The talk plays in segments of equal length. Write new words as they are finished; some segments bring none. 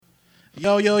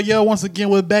Yo, once again,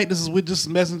 we're back. This is With Just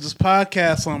Messengers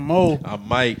podcast. I'm Mo. I'm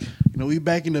Mike. We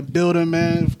back in the building,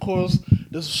 man. Of course,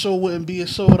 this show wouldn't be a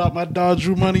show without my dog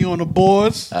Drew Money on the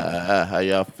boards. How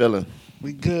y'all feeling?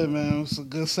 We good, man. It's a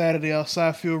good Saturday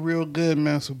outside. Feel real good,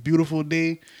 man. It's a beautiful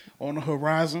day on the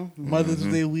horizon. Mother's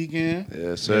Day weekend.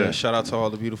 Yes, sir. Yeah, shout out to all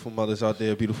the beautiful mothers out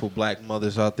there, beautiful black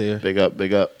mothers out there. Big up,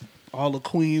 big up. All the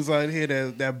queens out here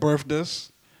that birthed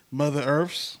us. Mother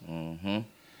Earths. Mm-hmm.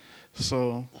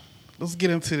 So, let's get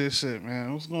into this shit,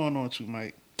 man. What's going on with you,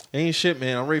 Mike? Ain't shit,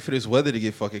 man. I'm ready for this weather to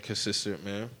get fucking consistent,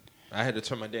 man. I had to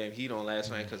turn my damn heat on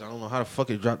last night because I don't know how the fuck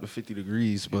it dropped to 50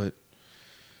 degrees, but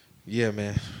yeah,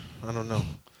 man. I don't know.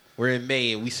 We're in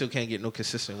May and we still can't get no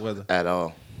consistent weather. At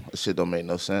all. That shit don't make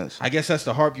no sense. I guess that's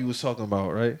the harp you was talking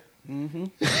about, right? Mm-hmm.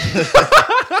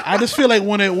 I just feel like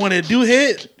when it do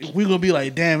hit, we gonna be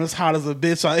like, damn, it's hot as a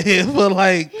bitch out here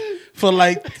for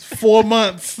like 4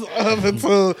 months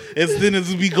until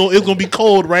it's gonna be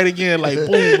cold right again, like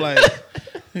boom, like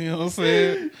you know what I'm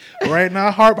saying. Right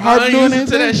now, harp doing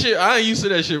it. I ain't used to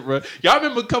that shit, bro. Y'all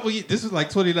remember a couple years? This is like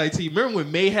 2019. Remember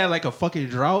when May had like a fucking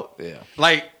drought? Yeah.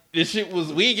 Like. This shit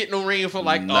was, we ain't get no rain for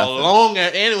like a long,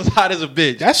 and it was hot as a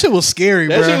bitch. That shit was scary,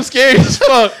 bro. That shit was scary as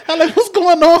fuck. I'm like, what's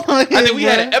going on here, I think we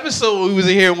had an episode where we was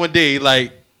in here one day,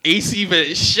 like, AC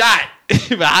been shot,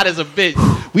 but hot as a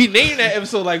bitch. We named that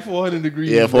episode like 400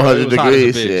 degrees. Yeah, 400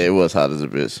 degrees. Yeah, it was hot as a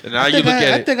bitch. And now you look at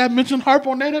it. I think I mentioned harp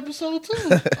on that episode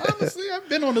too. Honestly, I've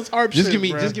been on this harp just shit,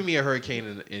 Just give me a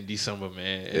hurricane in December,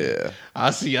 man. Yeah.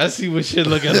 I see what shit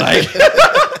looking like.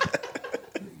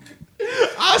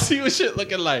 I see what shit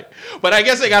looking like. But I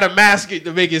guess they got to mask it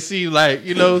to make it seem like,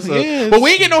 you know. So. Yes. But we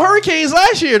ain't get no hurricanes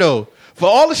last year, though. For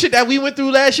all the shit that we went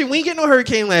through last year, we ain't get no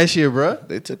hurricane last year, bro.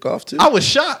 They took off, too. I was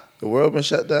shocked. The world been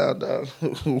shut down, dog.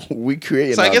 We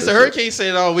created. So I guess the hurricane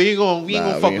said, "Oh, we ain't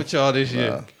gonna fuck with y'all this year."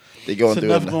 Nah. They going through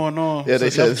enough going on. Yeah, they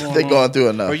said they going through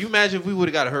enough. Bro, you imagine if we would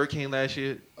have got a hurricane last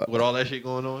year with all that shit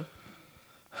going on?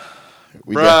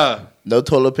 We Bruh. got no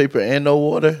toilet paper and no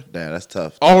water. Damn, that's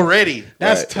tough. Already.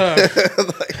 That's Right.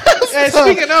 tough. And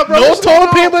speaking of, bro, No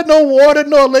toilet paper, no water,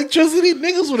 no electricity.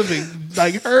 Niggas would have been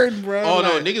like hurting, bro. Oh,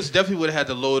 no, like, niggas definitely would have had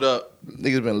to load up.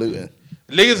 Niggas been looting.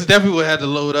 Niggas definitely would have had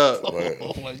to load up.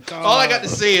 oh my god. All I got to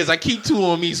say is I keep two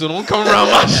on me, so don't come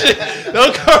around my shit.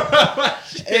 Don't come around my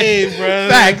shit. Hey, bro.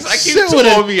 Facts. I keep two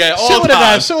on me at all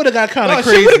times. Shit would have got kind of No,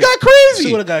 crazy. shit would have got crazy.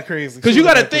 Shit would have got crazy. Because you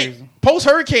got to think,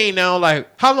 post-hurricane now, like,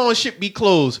 how long shit be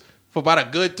closed? For about a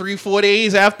good 3-4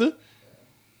 days after?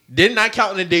 Then not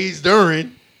counting the days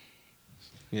during.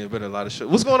 Yeah, but a lot of shit.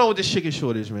 What's going on with this chicken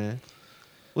shortage, man?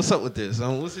 What's up with this?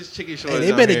 What's this chicken shortage?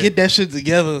 Hey, they better get that shit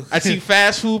together. I see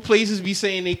fast food places be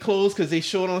saying they closed because they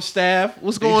short on staff.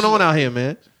 What's going on out here,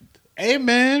 man? Hey,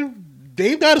 man,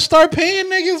 they got to start paying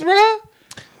niggas, bro.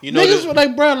 You know, niggas were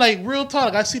like, bro, like real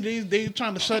talk. I see they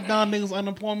trying to shut down niggas'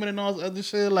 unemployment and all this other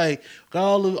shit. Like got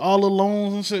all the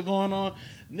loans and shit going on.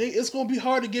 It's gonna be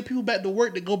hard to get people back to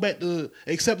work to go back to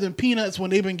accepting peanuts when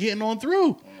they've been getting on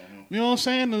through. You know what I'm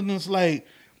saying? And it's like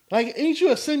ain't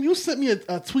you sent me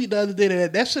a tweet the other day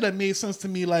that should have made sense to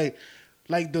me. Like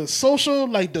the social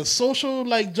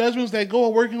judgments that go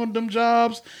and working on them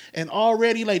jobs and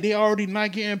already like they already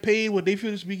not getting paid what they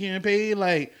feel to be getting paid.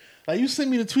 Like you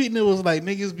sent me the tweet and it was like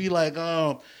niggas be like,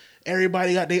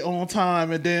 everybody got their own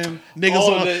time, and then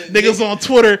niggas on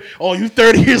Twitter, oh, you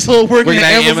 30 years old working at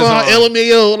Amazon,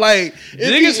 LMAO, like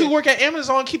niggas who work at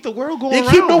Amazon keep the world going around.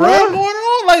 They keep the world going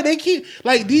on, like they keep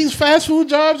like these fast food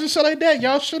jobs and shit like that.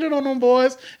 Y'all shitted on them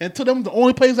boys, and to them the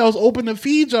only place that was open to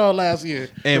feed y'all last year.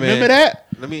 Hey, remember man, that?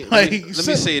 Let me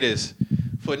say this: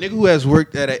 for a nigga who has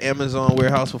worked at an Amazon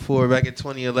warehouse before back in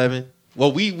 2011.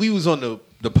 Well, we was on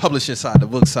the publishing side, the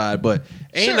book side, but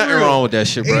ain't nothing wrong with that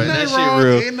shit, bro. That shit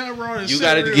real. Ain't nothing wrong. You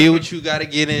gotta get what you gotta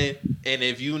get in, and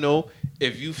if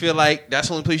you feel like that's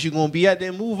the only place you're gonna be at,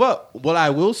 then move up. What I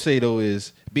will say though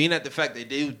is, being at the fact that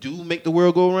they do make the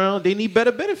world go around, they need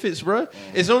better benefits, bro.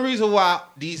 There's no reason why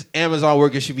these Amazon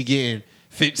workers should be getting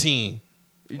 15.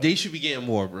 They should be getting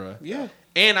more, bro. Yeah.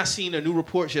 And I seen a new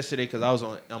report yesterday because I was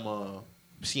on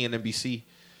CNBC.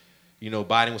 You know,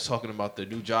 Biden was talking about the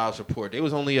new jobs report. They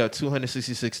was only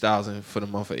 266,000 for the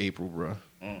month of April, bro.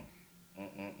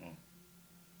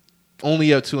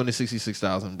 Only up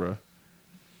 266,000, bro.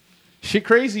 Shit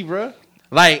crazy, bro.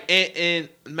 Like, and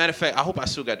matter of fact, I hope I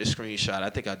still got the screenshot. I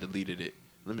think I deleted it.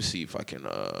 Let me see if I can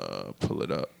pull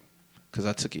it up. Because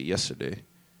I took it yesterday.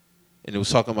 And it was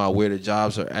talking about where the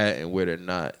jobs are at and where they're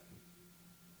not.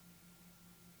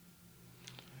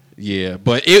 Yeah,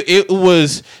 but it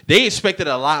was, they expected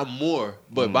a lot more.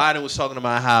 But Biden was talking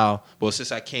about how, well,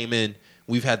 since I came in,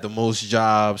 we've had the most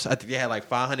jobs. I think they had like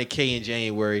 500K in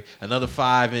January, another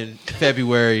 5 in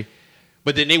February.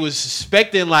 but then they was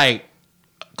suspecting like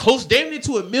close damn near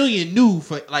to 1 million new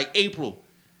for like April.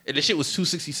 And the shit was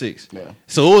 266. Yeah.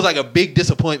 So it was like a big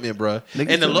disappointment, bro. Niggas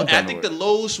And still I trying to think work. the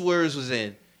lowest words was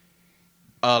in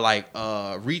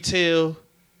retail,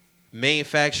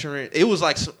 manufacturing. It was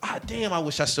like damn, I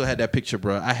wish I still had that picture,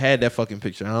 bro. I had that fucking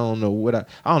picture. I don't know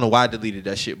why I deleted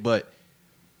that shit, but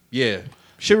yeah.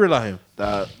 Shit real out him.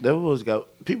 There was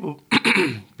people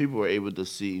people were able to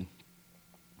see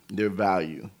their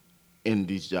value in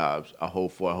these jobs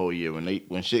for a whole year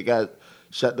when shit got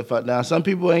shut the fuck down. Some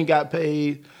people ain't got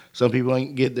paid. Some people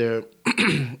ain't get their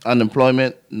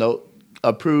unemployment note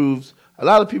approved. A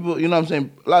lot of people, you know what I'm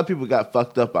saying? A lot of people got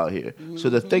fucked up out here. Mm-hmm. So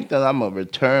to think that I'm gonna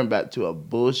return back to a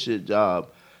bullshit job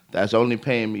that's only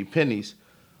paying me pennies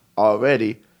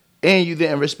already, and you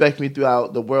didn't respect me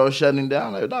throughout the world shutting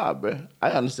down, like, nah, bro, I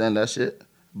understand that shit.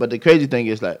 But the crazy thing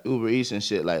is, like, Uber Eats and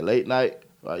shit, like late night,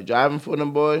 like driving for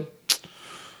them boys.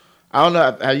 I don't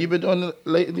know. Have you been doing it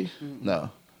lately? Mm-hmm. No.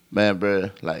 Man, bro,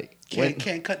 like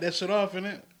can't cut that shit off,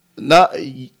 innit? No,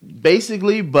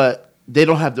 basically, but they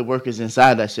don't have the workers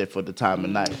inside that shit for the time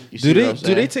of night. You see what I'm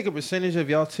saying? Do they take a percentage of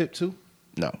y'all tip too?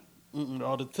 No.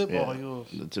 All the tip all yours.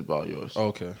 The tip all yours.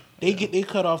 Okay. They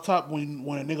cut off top when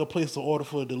a nigga placed the order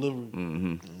for a delivery.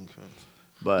 Mm-hmm. Okay.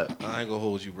 But I ain't gonna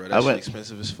hold you, bro. That shit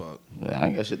expensive as fuck. I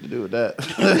ain't got shit to do with that.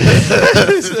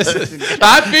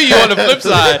 I feel you on the flip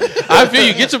side. I feel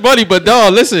you. Get your money, but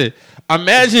dog, listen.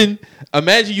 Imagine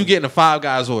you getting a Five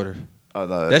Guys order. Oh,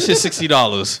 no. That shit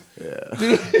 $60. Yeah.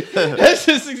 That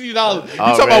shit $60. You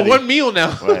talking about one meal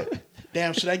now? Right.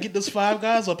 Damn, should I get this Five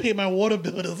Guys or pay my water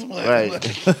bill this month? Right.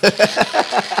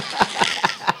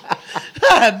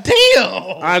 God damn.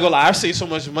 I ain't gonna lie. I've saved so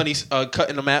much money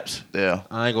cutting the maps. Yeah.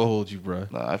 I ain't gonna hold you, bro.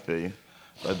 No, I feel you.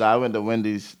 But I went to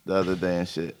Wendy's the other day and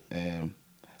shit, and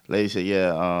lady said,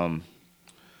 "Yeah,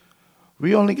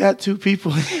 we only got 2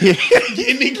 people here."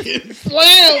 Getting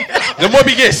slammed. The more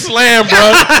we get slammed,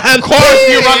 bro. Cars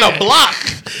be around the block.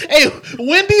 Hey,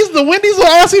 the Wendy's on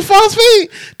RC Phosphate.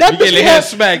 That You bitch getting be head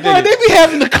smacked, bro, nigga. they be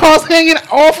having the cars hanging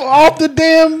off the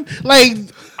damn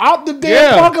out the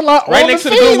damn parking lot, right on next the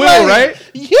to the feed, Goodwill, like,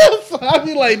 right? Yes, I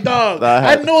be like, dog.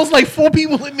 I know it's like 4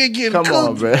 people in there getting Come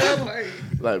on, cooked. bro. Like,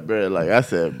 Like, bro, like I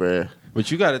said, bro. But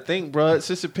you got to think, bro.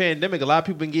 Since the pandemic, a lot of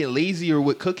people been getting lazier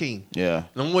with cooking. Yeah.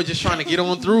 No more just trying to get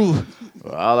on through.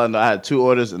 Well, all I know, I had 2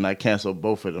 orders and I canceled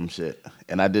both of them shit.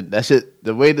 And I did that shit.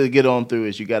 The way to get on through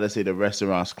is you got to say the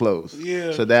restaurant's closed.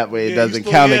 Yeah. So that way it you doesn't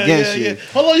still- count yeah, against yeah, you. yeah.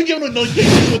 Hold on, you giving no you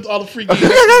with all the free games.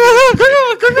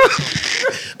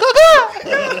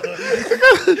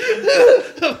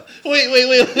 Wait.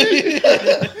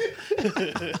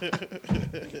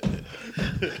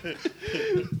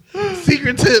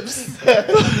 Secret tips.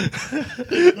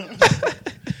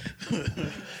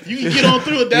 You can get on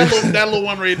through with that little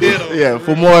one right there, though. Yeah,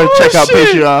 for more, check out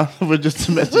Patreon. We're just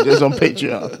messages on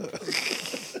Patreon.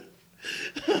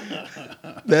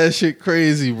 That shit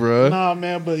crazy, bro. Nah,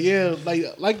 man, but yeah,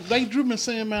 like Drew been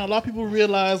saying, man, a lot of people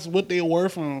realize what they're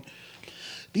worth on.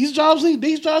 These jobs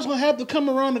gonna have to come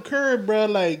around the curve, bro.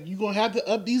 Like, you gonna have to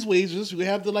up these wages. You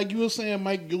have to, like you were saying,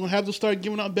 Mike, you're gonna have to start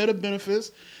giving out better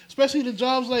benefits, especially the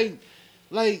jobs like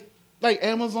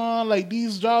Amazon, like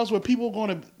these jobs where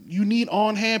you need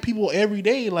on hand people every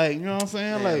day. Like, you know what I'm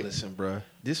saying? Man, like, listen, bro.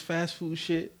 This fast food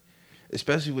shit,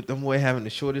 especially with them boy having the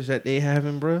shortage that they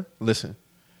having, bro. Listen,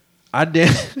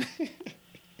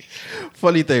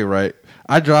 funny thing, right?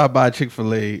 I drive by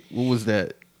Chick-fil-A. What was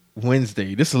that?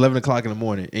 Wednesday. This is 11 o'clock in the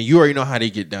morning, and you already know how they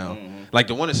get down. Mm-hmm. Like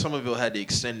the one in Somerville had to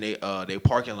extend their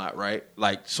parking lot, right?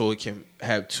 Like so it can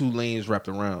have 2 lanes wrapped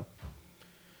around.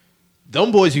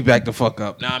 Them boys be back the fuck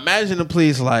up. Now imagine a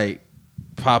place like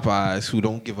Popeyes who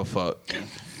don't give a fuck.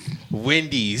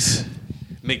 Wendy's,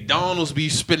 McDonald's be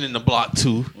spinning the block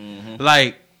too. Mm-hmm.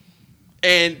 Like,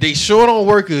 and they short on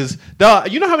workers.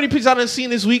 You know how many pictures I done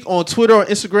seen this week on Twitter or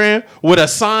Instagram with a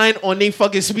sign on their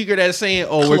fucking speaker that's saying,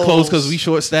 "Oh, we're closed because we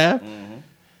short staffed."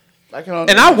 Mm-hmm.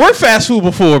 And I worked fast food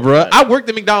before, bro. Right. I worked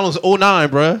at McDonald's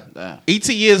 09, bro. Damn.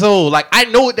 18 years old. Like, I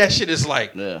know what that shit is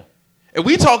like. Yeah. And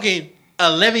we talking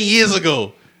 11 years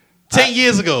ago, 10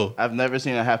 years ago. I've never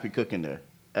seen a happy cook in there,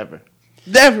 ever.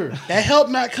 Never. That help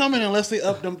not coming unless they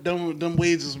up them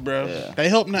wages, bro. Yeah. That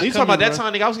help not. You coming, talking about that bro.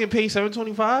 time, nigga? I was getting paid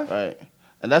 $7.25. Right.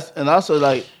 And also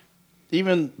like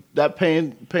even that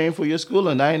paying for your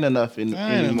schooling, that ain't enough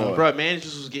anymore. Bro,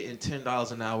 managers was getting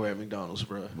 $10 an hour at McDonald's,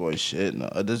 bro. Boy, shit, no.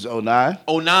 This is 09? 09.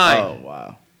 Oh,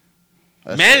 wow.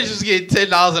 That's managers getting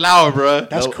 $10 an hour, bro.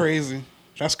 That's crazy.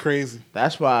 That's crazy.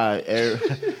 That's why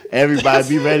everybody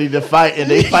be ready to fight, and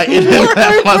they fighting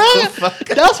that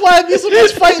motherfucker. That's why I be so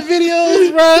much fight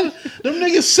videos, bro. Them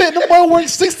niggas sitting, them boy work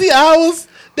 60 hours.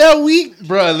 that week.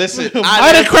 Bro, listen,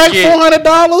 Might have cracked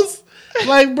 $400.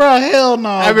 Like, bro, hell no.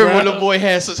 I remember when the boy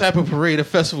had some type of parade, a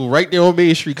festival right there on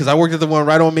Main Street, because I worked at the one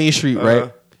right on Main Street,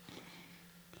 right?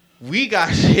 We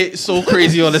got shit so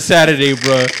crazy on a Saturday,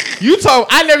 bro.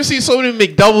 I never seen so many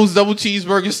McDoubles, double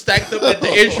cheeseburgers stacked up at the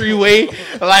entryway,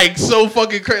 like so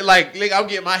fucking crazy. Like, I'm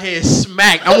getting my head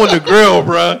smacked. I'm on the grill,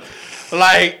 bro.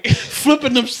 Like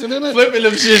flipping them shit, bro. Getting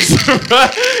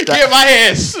my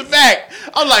head smacked.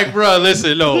 I'm like, bro,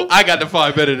 listen, no, I got to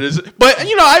find better than this. But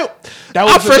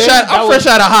I'm fresh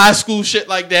out of high school, shit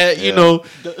like that. You know,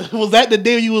 was that the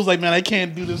day you was like, man, I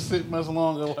can't do this shit much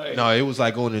longer? Like, no, it was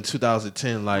like going in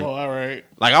 2010. Like, all right,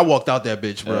 like I walked out that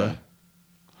bitch, bro.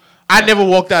 I never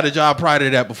walked out a job prior to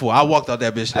that before. I walked out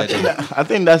that bitch that day. I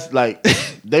think that's like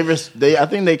I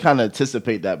think they kind of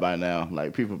anticipate that by now.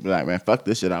 Like people be like, man, fuck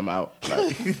this shit, I'm out.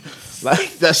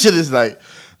 Like that shit is like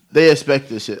they expect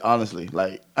this shit. Honestly,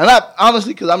 like, and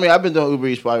because I've been doing Uber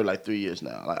Eats probably like 3 years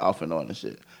now, like off and on and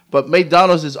shit. But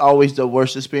McDonald's is always the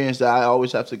worst experience that I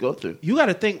always have to go through. You got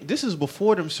to think this is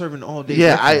before them serving all day.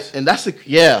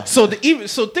 Yeah, So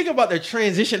think about the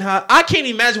transition. How I can't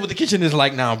imagine what the kitchen is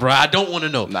like now, bro. I don't want to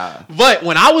know. Nah. But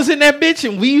when I was in that bitch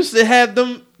and we used to have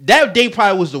them, that day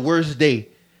probably was the worst day.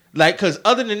 Like, cause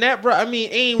other than that, bro, I mean,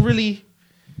 it ain't really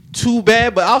too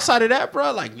bad. But outside of that,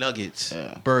 bro, like nuggets,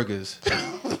 burgers,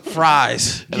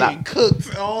 fries, getting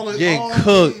cooked, all getting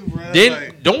cooked. Day,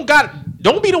 then like,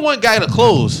 don't be the one guy to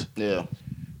close. Yeah.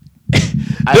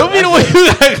 Don't be the one who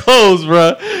got to close,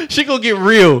 bro. Shit gonna get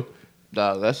real.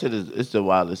 Dog, that shit it's the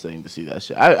wildest thing to see that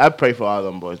shit. I pray for all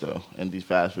them boys though in these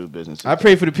fast food businesses. I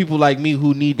pray for the people like me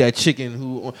who need that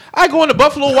chicken. I go into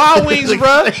Buffalo Wild Wings,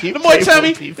 bro. The boy tell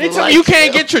me you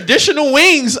can't get traditional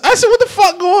wings. I said, what the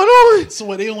fuck going on? So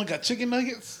what, they only got chicken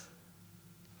nuggets?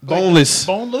 Boneless.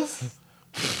 Boneless?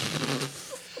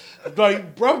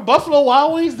 Bro, Buffalo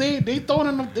Wild Wings, they throwing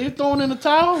in the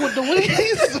towel with the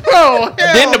wings, bro.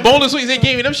 Then the boneless wings they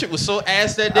gave me, them shit was so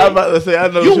ass that day. I'm about to say, I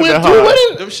know you went through with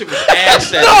it. Them shit was ass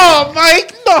that No,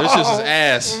 Mike, no. Them shit was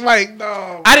ass. Mike,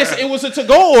 no. It was a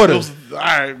to-go order. All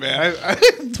right, man.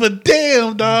 But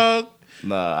damn, dog.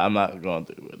 Nah, I'm not going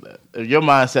through with that. If your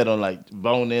mindset on like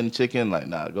bone-in chicken, like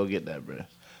nah, go get that, bro.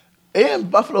 And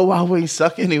Buffalo Wild Wings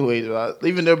suck anyway, bro.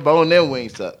 Even their bone-in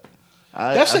wings suck.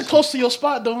 That shit close to your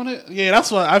spot, don't it? Yeah,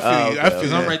 that's what I feel. Okay, I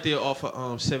feel. I'm right there off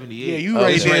of 78. Yeah, you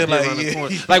right there, around the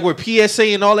corner. Like where PSA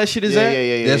and all that shit is at.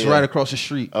 Yeah, that's right across the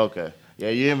street. Okay.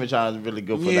 Yeah, you ain't been trying to really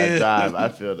go for that drive. I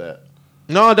feel that.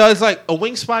 No, dog, it's like a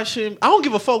wing spot shouldn't. I don't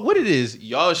give a fuck what it is.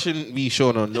 Y'all shouldn't be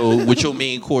sure to know what your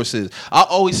main course is. I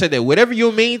always said that whatever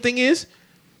your main thing is,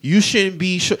 you shouldn't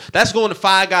be sure. That's going to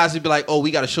Five Guys and be like, oh,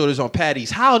 we got to show this on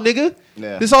patties. How, nigga?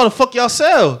 Yeah. This all the fuck y'all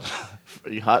sell.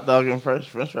 Hot dog and French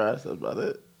fries. That's about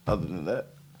it. Other than that,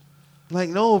 like,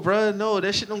 no, bro, no,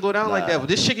 that shit don't go down like that. But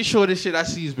this chicken short, this shit I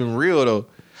see has been real though.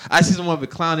 I see someone been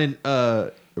clowning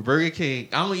Burger King.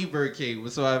 I don't eat Burger King,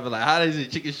 but so I be like, how does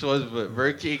it chicken shorts? But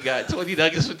Burger King got 20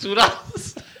 nuggets for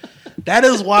 $2. That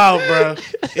is wild, bro.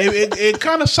 It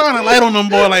kind of shine a light on them,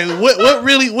 boy. Like,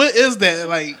 what is that?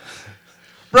 Like,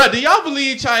 bro, do y'all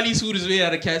believe Chinese food is made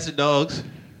out of cats and dogs?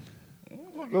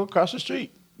 We'll go across the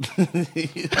street. I don't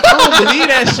believe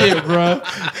that shit, bro.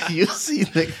 You see,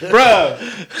 nigga. Bro,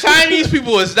 Chinese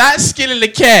people is not skinning the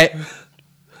cat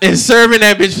and serving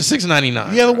that bitch for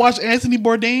 $6.99. You ever watch Anthony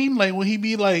Bourdain? Like when he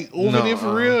be like over there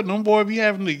for real, them boy be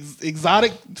having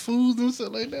exotic foods and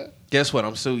stuff like that. Guess what?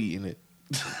 I'm still eating it.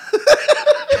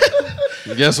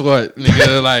 Guess what,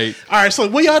 nigga? Like, all right. So,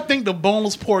 what y'all think the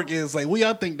boneless pork is? Like, what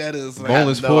y'all think that is? Like,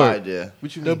 boneless pork. No idea.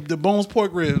 What you mean? The boneless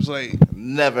pork ribs. Like,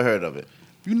 never heard of it.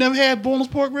 You never had boneless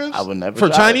pork ribs? I would never. For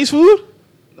Chinese food?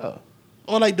 No.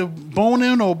 Or like the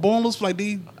bone-in or boneless? Like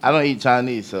they. I don't eat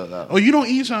Chinese, so no. Oh, you don't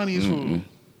eat Chinese food?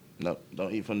 No,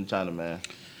 don't eat from the China man.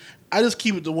 I just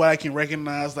keep it to what I can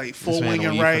recognize, like four wing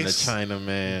and rice. From the China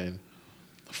man.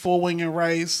 4 wing and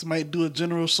rice. Might do a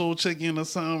General Soul chicken or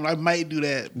something. I might do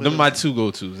that. Them my two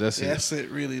go-tos. That's it. That's it,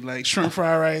 really. Like shrimp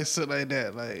fried rice, shit like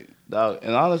that. Like, dog,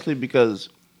 and honestly, because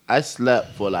I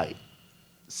slept for like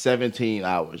 17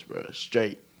 hours, bro,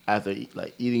 straight after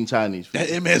eating Chinese food. That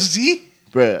MSG?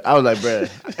 Bruh, I was like,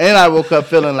 bruh. And I woke up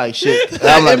feeling like shit. And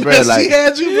I'm like, bruh, like,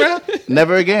 had you, bruh?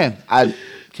 Never again. I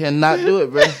cannot do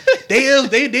it, bruh.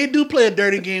 They do play a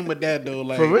dirty game with that, though.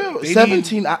 Like, for real.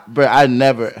 17, bruh, I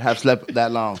never have slept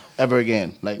that long ever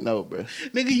again. Like, no, bruh.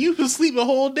 Nigga, you could sleep a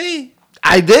whole day.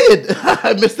 I did.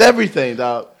 I missed everything,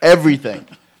 dog. Everything.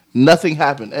 Nothing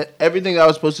happened. Everything I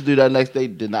was supposed to do that next day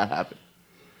did not happen.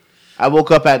 I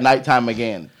woke up at nighttime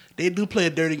again. They do play a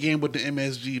dirty game with the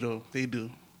MSG, though. They do.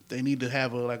 They need to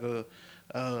have a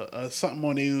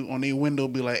something on their window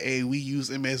be like, "Hey, we use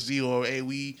MSG," or "Hey,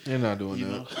 we." You're not doing You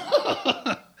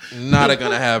that. Not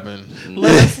gonna happen.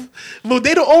 But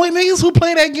they the only niggas who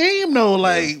play that game though.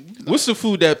 Like, What's the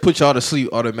food that puts y'all to sleep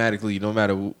automatically, no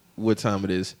matter what time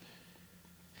it is?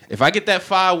 If I get that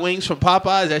 5 wings from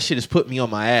Popeyes, that shit has put me on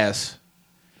my ass.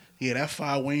 yeah, that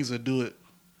 5 wings will do it.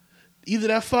 Either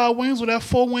that 5 wings or that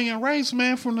 4 wing and rice,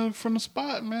 man, from the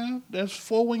spot, man. That's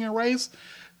 4 wing and rice,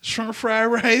 shrimp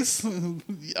fried rice.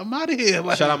 I'm out of here.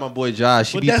 Like, Shout out my boy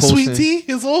Josh. He with be that posting, sweet tea,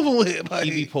 it's over with. Like,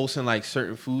 he be posting like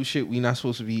certain food shit we not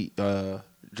supposed to be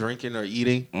drinking or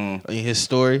eating in his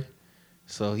story.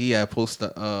 So he had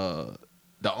posted the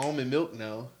almond milk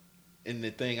now in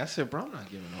the thing. I said, bro, I'm not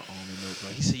giving no almond milk. Bro.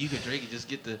 He said, you can drink it, just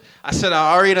get the. I said,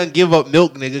 I already done give up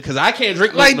milk, nigga, because I can't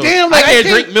drink milk. like no. damn, like, I can't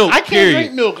drink milk. I can't period.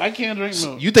 drink milk. I can't drink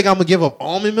milk. You think I'm gonna give up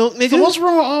almond milk, nigga? So what's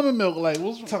wrong with almond milk? Like,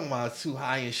 what's wrong? Talking about too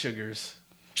high in sugars.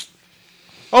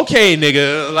 Okay,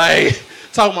 nigga. Like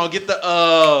talking about get the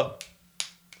oat.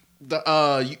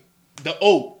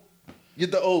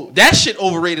 Get the oat. That shit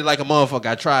overrated like a motherfucker.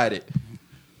 I tried it.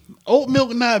 Oat milk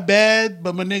not bad,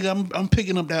 but my nigga, I'm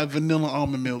picking up that vanilla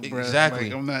almond milk, bro. Exactly.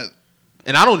 Like, I'm not.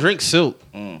 And I don't drink silk.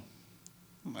 Like,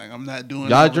 I'm not doing.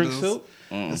 Y'all all drink this. silk?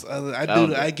 This other, I don't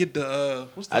do. do- I get the.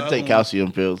 What's the I other take one?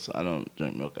 calcium pills. I don't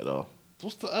drink milk at all.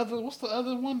 What's the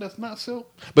other one that's not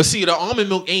silk? But see, the almond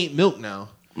milk ain't milk now.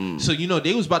 So you know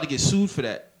they was about to get sued for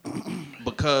that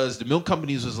because the milk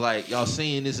companies was like, y'all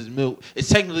saying this is milk. It's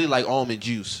technically like almond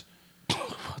juice.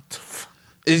 What the fuck?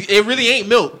 It really ain't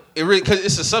milk. It really because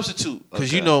it's a substitute.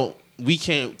 Because you know we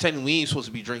can't technically we ain't supposed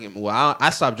to be drinking. Well, I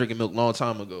stopped drinking milk a long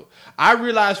time ago. I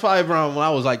realized probably around when I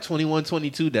was like 21,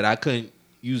 22 that I couldn't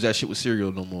use that shit with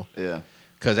cereal no more. Yeah.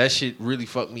 Cause that shit really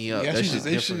fucked me up. Yeah, That shit's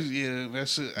different. that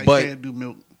shit. I But- can't do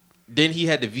milk. Then he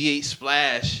had the V8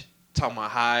 Splash talking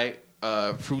about high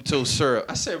fructose syrup.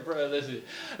 I said, bro, listen.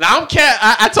 Now I'm cat.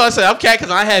 I told I said I'm cat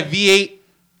because I had V8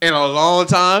 in a long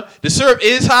time. The syrup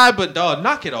is high, but dog,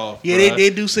 knock it off. Yeah, bruh. they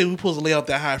do say we supposed to lay out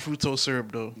that high fructose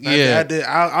syrup though. Yeah. I did.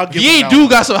 I'll give. V8 them do that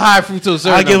got some high fructose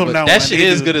syrup. I'll give them but that. that one. shit They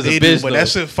is do. good as a They do, bitch but though. that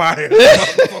shit fire.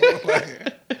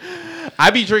 I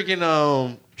be drinking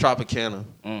Tropicana.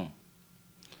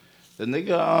 The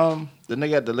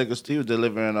nigga at the liquor store, he was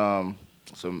delivering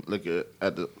some liquor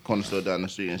at the corner store down the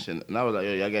street and shit. And I was like,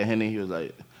 yo, y'all got Henny? He was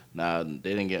like, nah, they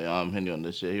didn't get Henny on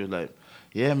this shit. He was like,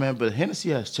 yeah, man, but Hennessy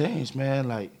has changed, man.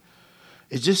 Like,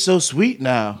 it's just so sweet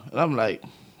now. And I'm like,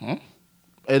 And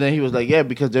then he was like, yeah,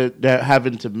 because they're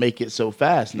having to make it so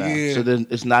fast now. Yeah. So then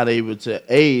it's not able to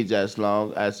age as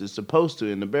long as it's supposed to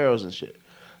in the barrels and shit.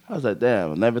 I was like,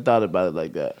 damn, I never thought about it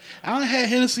like that. I haven't had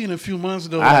Hennessy in a few months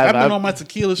though. I've I've been on my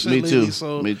tequila shit me lately, too.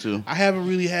 so Me too. I haven't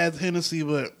really had Hennessy,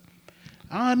 but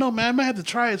I don't know, man. I might have to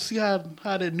try it, see how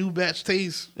that new batch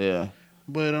tastes. Yeah.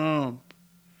 But I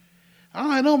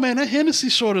don't know, man. That Hennessy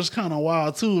short is kind of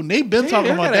wild too. And they been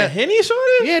talking about that. Henny shortage?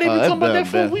 Yeah, they been that talking about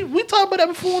that been- before. We talked about that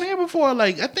before on here before.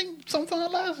 Like I think sometime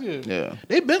last year. Yeah.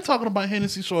 They been talking about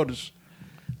Hennessy shortage.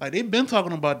 Like they been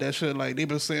talking about that shit. Like they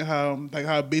been saying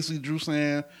how basically Drew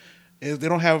saying is they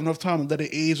don't have enough time to let it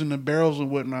age in the barrels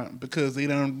and whatnot because they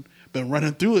done been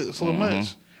running through it so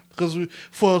much. Because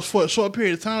for a short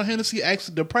period of time, Hennessy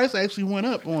the price actually went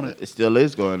up on it. It still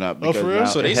is going up. Oh, for real? now-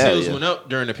 So they hell sales yeah. went up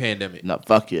during the pandemic. No,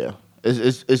 fuck yeah.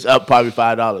 It's up probably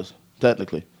 $5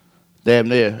 technically. Damn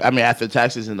near. I mean, after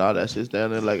taxes and all that shit's down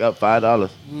there like up $5.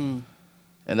 And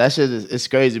that shit is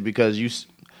crazy because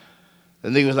the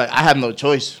nigga was like, I have no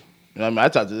choice. You know what I mean? I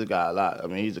talked to this guy a lot. I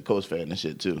mean, he's a Colts fan and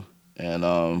shit too.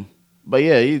 And but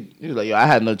yeah, he was like, yo, I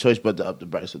had no choice but to up the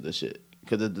price of this shit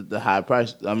because of the high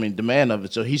price. I mean, demand of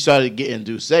it. So he started getting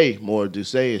more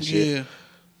Douce and shit. Yeah.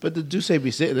 But the Douce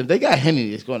be sitting. If they got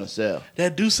Henny, it's going to sell.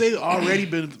 That Douce already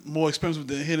been more expensive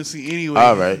than Hennessy anyway.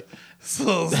 All right.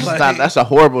 So it's That's a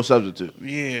horrible substitute.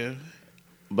 yeah.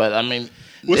 But I mean,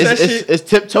 What's that shit? it's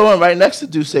tiptoeing right next to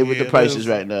Douce with Yeah, the prices it is.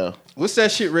 right now. What's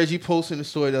that shit Reggie posted in the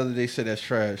story the other day said that's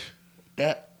trash?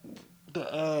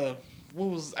 What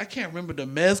was I can't remember the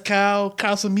Mezcal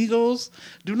Casamigos.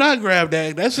 Do not grab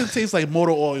that. That shit tastes like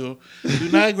motor oil. Do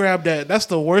not grab that. That's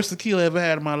the worst tequila I ever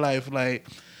had in my life. Like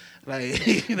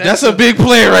That's a big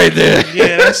play right there.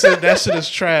 yeah. That shit is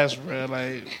trash, bro.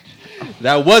 Like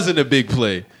That wasn't a big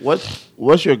play.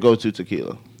 What's your go-to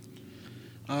tequila?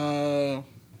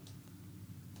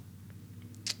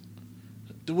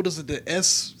 what is it? The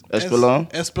Espolon?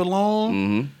 Espolon.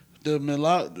 Mm-hmm. The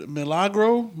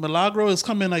Milagro is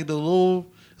coming like the little.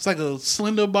 It's like a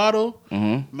slender bottle.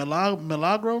 Mm-hmm.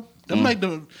 Milagro. Them like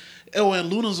and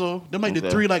Lunazo. Them like the Okay.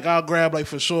 three like I'll grab like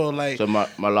for sure. Like So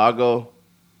Malago,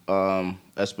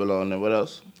 Espelon, and what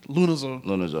else? Lunazone.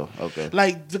 Lunazone. Okay.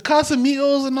 Like the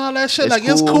Casamigos and all that shit, It's like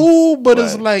it's cool. cool, but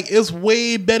it's Right. like it's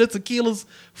way better tequilas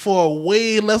for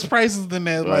way less prices than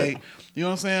that. Right. Like, you know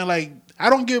what I'm saying? Like, I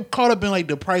don't get caught up in like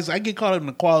the price. I get caught up in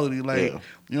the quality. Like, Yeah.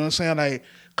 you know what I'm saying? Like,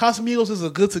 Casamigos is a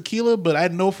good tequila, but I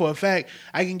know for a fact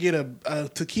I can get a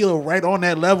tequila right on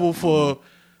that level for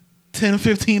 $10,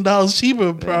 $15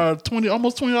 cheaper,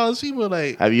 almost $20 cheaper.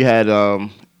 Like, Have you had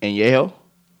Añejo?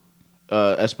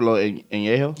 Espelon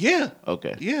Añejo? yeah.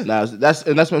 Okay. Yeah. Now that's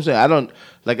what I'm saying. I don't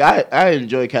like. I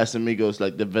enjoy Casamigos.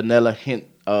 Like the vanilla hint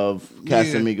of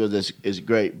Casamigos is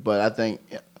great. But I think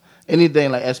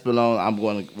anything like Espelon, I'm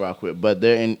going to rock with. But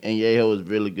their Añejo is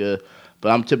really good.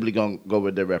 But I'm typically going to go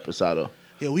with their Reposado.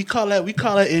 Yeah, we call that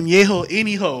Añejo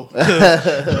anyho.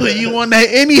 You want that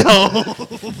anyho?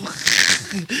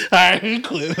 All right, we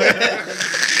quit.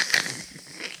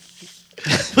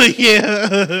 but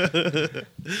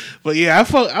yeah, I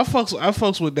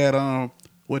fucks with that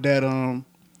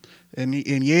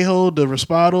Añejo, the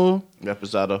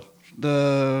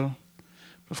Reposado,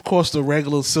 of course the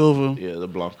regular silver. Yeah, the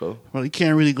Blanco. Well, you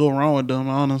can't really go wrong with them,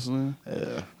 honestly.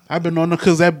 Yeah. I've been on them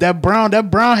because that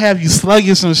brown have you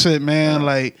sluggish and shit, man.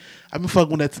 Like I've been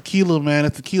fucking with that tequila, man.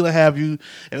 That tequila have you,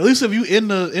 at least if you in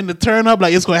the turn up,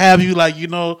 like it's gonna have you, like, you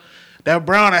know, that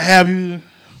brown will have you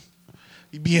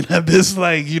be in that bitch,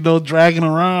 like, you know, dragging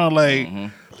around, like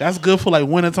that's good for like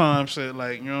wintertime shit,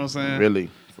 like, you know what I'm saying? Really,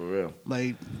 for real.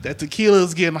 Like that tequila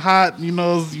is getting hot, you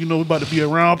know, we about to be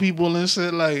around people and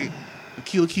shit. Like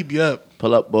tequila keep you up.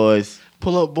 Pull up, boys.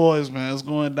 Pull up, boys, man. It's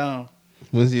going down.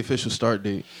 When's the official start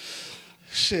date?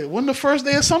 Shit, when the first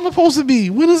day of summer supposed to be?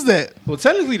 When is that? Well,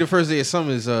 technically, the first day of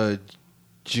summer is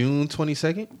June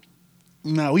 22nd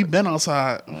Nah, we been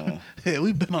outside. Yeah,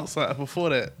 we been outside before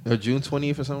that. or June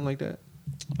 20th or something like that.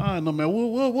 I don't know, man.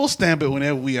 We'll stamp it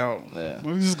whenever we out. Yeah.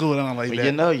 We just go down like When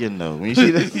that. you know. When you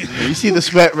see the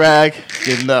sweat rag,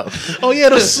 you know. Oh yeah,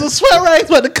 the sweat rag's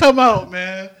about to come out,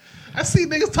 man. I see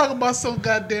niggas talking about some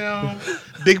goddamn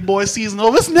big boy season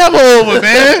over. It's never over,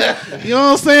 man. You know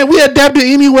what I'm saying? We adapt to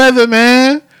any weather,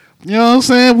 man. You know what I'm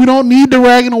saying? We don't need the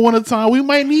rag in the wintertime. We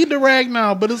might need the rag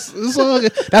now, but it's all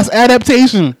good. That's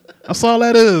adaptation. That's all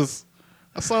that is.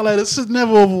 That's all that is. It's just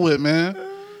never over with, man.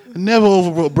 Never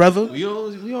over with, brother. We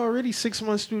already 6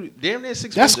 months through. Damn near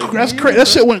 6 That's months. crazy. That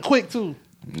shit went quick too.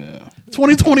 Yeah.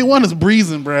 2021 is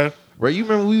breezing, bro. Right, you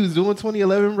remember we was doing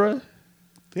 2011, bro?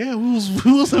 Yeah, we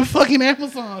was in fucking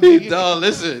Amazon. Nigga. Dog,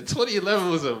 listen, 2011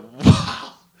 was a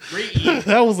great year.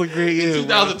 That was a great year.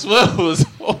 2012 was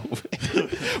over.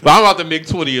 But I'm about to make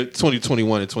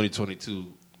 2021 and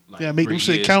 2022. Like, Yeah, make them great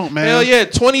shit years. count, man. Hell yeah,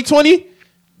 2020,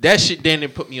 that shit then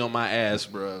put me on my ass,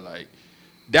 bro. Like,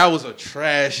 that was a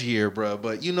trash year, bro.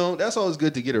 But, you know, that's always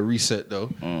good to get a reset, though,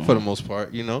 for the most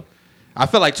part, you know. I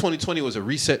felt like 2020 was a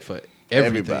reset for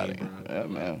everybody. Everybody. Bro. Yeah,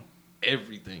 man.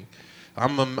 Everything.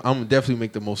 I'm definitely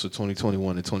make the most of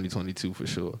 2021 and 2022 for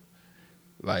sure.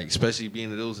 Like, especially being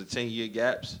that those are 10-year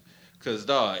gaps. Because,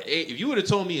 dog, if you would have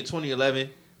told me in 2011,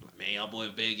 man, y'all boy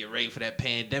better get ready for that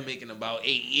pandemic in about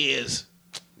 8 years.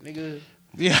 Nigga,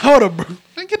 Yeah, I would have.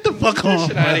 Man, get the fuck on.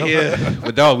 shit out of here.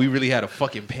 But, dog, we really had a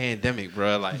fucking pandemic,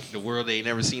 bro. Like, the world ain't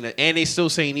never seen it. And they still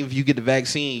saying even if you get the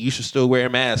vaccine, you should still wear a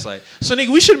mask. Like, so, nigga,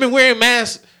 we should have been wearing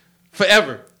masks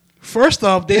forever. First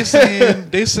off, they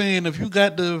saying if you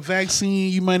got the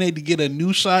vaccine, you might need to get a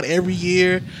new shot every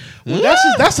year. Well,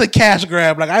 that's a cash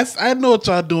grab. Like I know what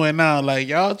y'all doing now. Like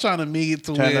y'all trying to make it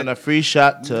to Turning where, a free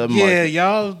shot to yeah,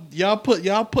 market.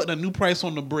 y'all putting a new price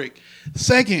on the brick.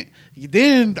 Second,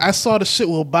 then I saw the shit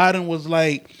where Biden was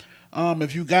like,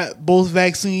 if you got both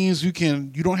vaccines, you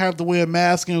don't have to wear a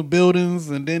mask in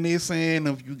buildings. And then they saying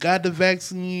if you got the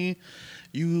vaccine,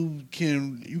 you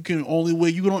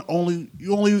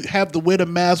only have to wear the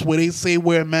mask where they say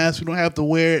wear a mask. You don't have to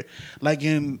wear it like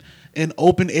in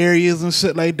open areas and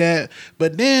shit like that.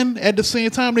 But then at the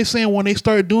same time, they saying when they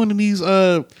start doing these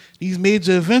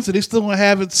major events, they still gonna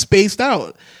have it spaced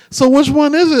out. So which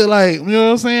one is it? Like, you know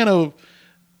what I'm saying?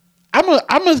 I'm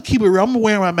gonna keep it real. I'm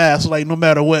wearing my mask like no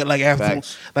matter what. Like after,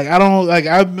 Facts. like I don't like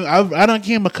I don't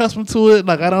came accustomed to it.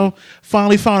 Like I don't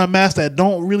finally found a mask that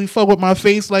don't really fuck with my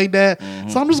face like that.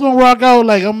 So I'm just gonna rock out.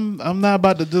 Like I'm not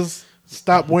about to just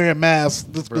stop wearing masks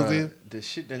just because. Bruh, the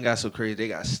shit done got so crazy. They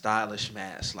got stylish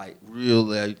masks, like real,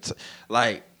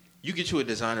 like you get you a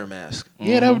designer mask.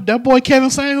 Yeah, that boy Kevin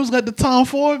Samuels got the Tom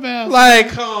Ford mask. Like,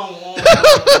 come on, bro.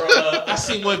 I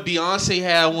seen one Beyonce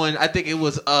had one. I think it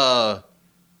was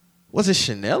it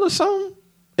Chanel or something?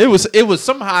 It was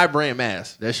some high brand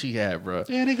mask that she had, bro.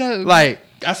 Yeah, they got Like,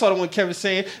 I saw the one Kevin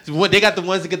saying. They got the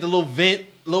ones that get the little vent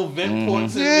little vent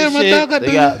ports and Yeah, this my shit. dog got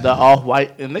They got the off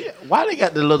white, and why they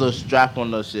got the little strap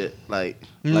on the shit? Like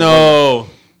No.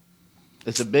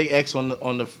 it's a big X on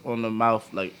the mouth,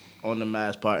 like on the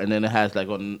mask part, and then it has like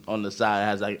on the side it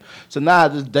has like so now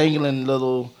it's just dangling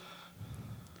little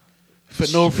for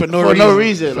no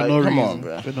reason. For Like, no come reason. on,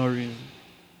 bro. For no reason.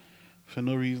 For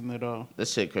no reason at all. That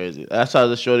shit crazy. I saw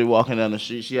the shorty walking down the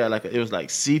street. She had like it was like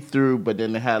see through, but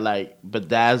then it had like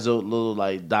bedazzled little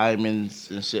like diamonds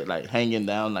and shit like hanging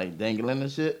down, like dangling and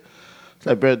shit. It's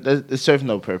like, bro, it serves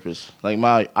no purpose. Like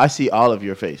I see all of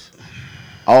your face,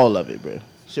 all of it, bro.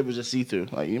 Shit was just see through.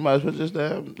 Like you might as well just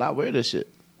not wear this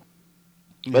shit.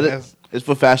 But Yeah, it's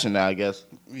for fashion now, I guess.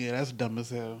 yeah, that's dumb as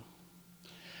hell.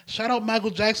 Shout out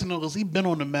Michael Jackson though, cause he been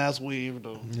on the mask wave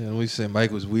though. Yeah, we said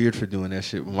Mike was weird for doing that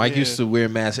shit. Mike Yeah. used to wear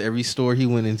masks every store he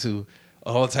went into,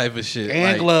 all type of shit. And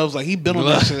like, gloves, like he been on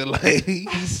that Gloves. shit. Like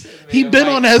he been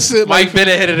on that shit. Mike Like been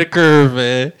ahead of the curve,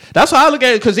 man. That's how I look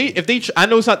at it. Because I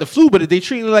know it's not the flu, but if they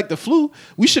treat it like the flu,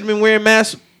 we should have been wearing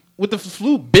masks with the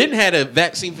flu. Ben had a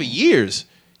vaccine for years.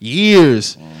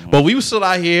 But we were still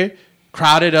out here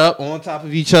crowded up on top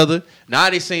of each other. Now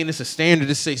they saying it's a standard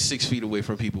to stay 6 feet away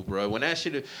from people, bro. When that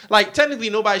shit, like technically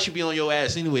nobody should be on your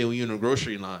ass anyway when you're in a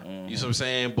grocery line. You know what I'm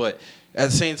saying? But at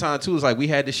the same time too, it's like we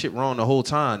had this shit wrong the whole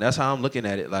time. That's how I'm looking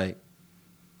at it. Like,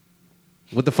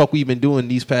 what the fuck we been doing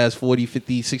these past 40,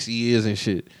 50, 60 years and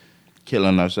shit?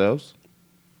 Killing ourselves.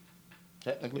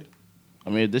 Technically, I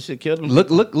mean, this shit killed them.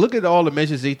 Look at all the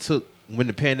measures they took when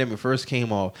the pandemic first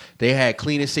came off. They had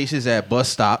cleaning stations at bus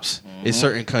stops in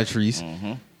certain countries,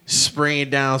 spraying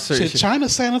down certain shit, China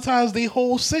sanitized their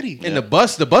whole city. And the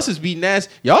buses be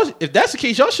nasty. Y'all, if that's the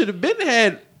case, y'all should have been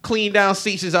had clean down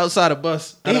stations outside of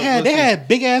bus. They had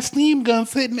big ass steam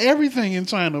guns hitting everything in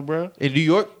China, bro. In New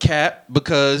York, cap,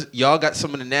 because y'all got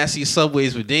some of the nastiest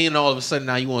subways, but then all of a sudden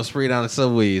now you want to spray down the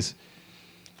subways.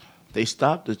 They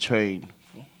stopped the train.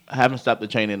 Haven't stopped the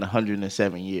train in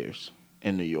 107 years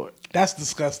in New York. That's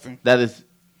disgusting. That is,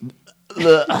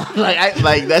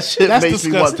 like that shit That's makes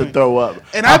me want to disgusting. throw up.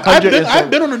 And I've 107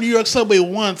 been on the New York subway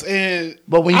once, and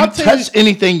But when you I'll tell touch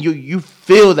anything, you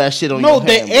feel that shit on no, your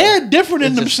hand. the air different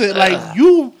in It's them just, shit. Like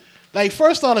you, like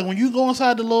first off, like when you go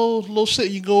inside the little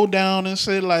shit, you go down and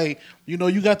shit. Like you know,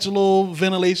 you got your little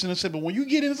ventilation and shit. But when you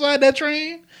get inside that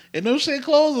train and those shit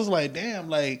closed, it's like damn,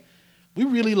 like we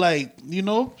really like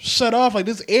shut off. Like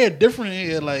this air different in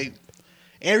here. Like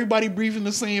everybody breathing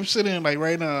the same shit in. Like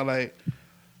right now, like.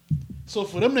 So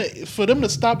for them to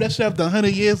stop that shit after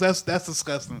 100 years, that's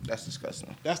disgusting. That's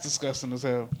disgusting. That's disgusting as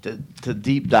hell. To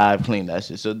deep dive clean that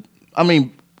shit. So I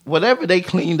mean, whatever they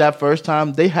cleaned that first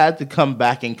time, they had to come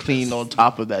back and clean on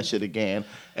top of that shit again,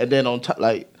 and then on top,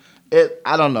 like it.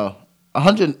 I don't know,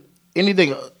 100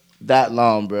 anything that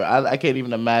long, bro. I can't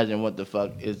even imagine what the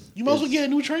fuck is. You might as well get a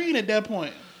new train at that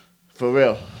point. For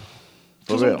real. For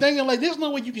Because real. I'm thinking, like, there's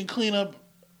no way you can clean up,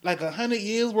 like, 100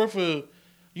 years worth of,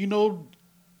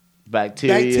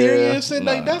 bacteria and shit.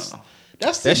 Like, that's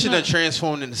That shit done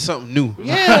transformed into something new.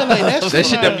 Yeah, like, That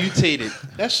shit done mutated.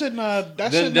 That shit not...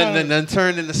 Done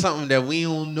turned into something that we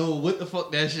don't know what the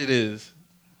fuck that shit is.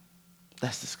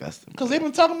 That's disgusting. Because they've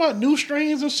been talking about new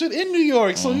strains and shit in New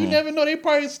York, so you never know. They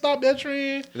probably stopped that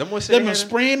train. Them boys They've sitting been here-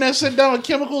 spraying that shit down with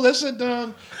chemicals. That shit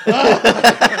done...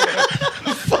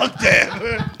 fuck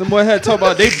that. The boy had talk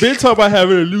about they been talking about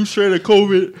having a new strain of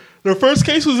COVID. The first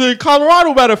case was in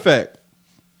Colorado, matter of fact.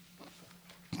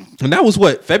 And that was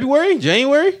what, February?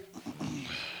 January?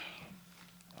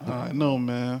 I know,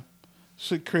 man.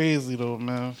 Shit crazy, though,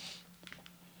 man.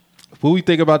 What we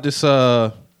think about this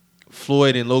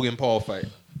Floyd and Logan Paul fight?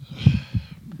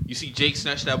 You see Jake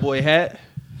snatch that boy hat?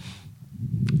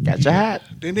 Got your hat.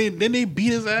 Then they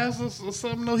beat his ass or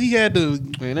something. No, he had to...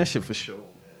 Man, that shit for sure. Man.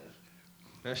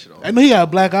 That shit all. I know he got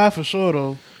a black eye for sure,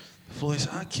 though. Floyd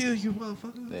said, I'll kill you,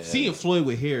 motherfucker. Yeah. Seeing Floyd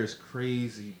with hair is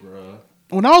crazy, bro.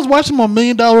 When I was watching my $1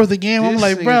 million worth of game, I'm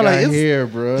like, bro, like hair,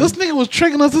 bro. this nigga was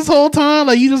tricking us this whole time.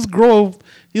 Like you just grow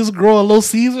a little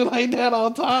Caesar like that all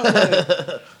the time.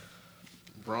 Like,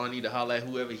 Braun need to holler at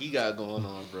whoever he got going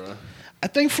on, bro. I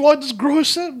think Floyd just grew his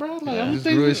shit, bro. Like I don't Just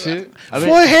think grew his shit?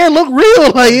 Floyd hair look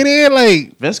real. Like it ain't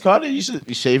like Vince Carter used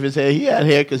to shave his hair. He had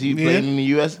hair because he Yeah. played in the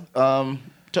U.S.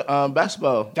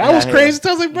 Basketball. that He was had crazy. I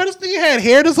was like, bro, this nigga had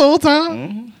hair this whole time.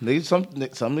 hair. Niggas, some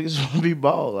niggas want to be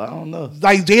bald. I don't know.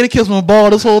 Like Jadakiss been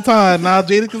bald this whole time. Now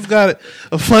Jadakiss got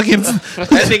a fucking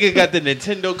That nigga got the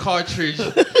Nintendo cartridge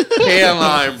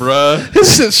hairline, bro.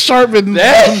 his shit sharpened.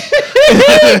 That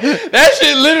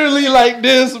shit literally like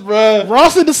this, bro.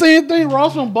 Ross did the same thing.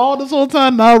 Ross been bald this whole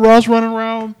time. Now Ross running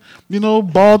around,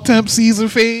 bald temp, Caesar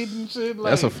fade and shit.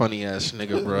 Like, That's a funny ass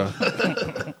nigga,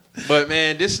 bro. But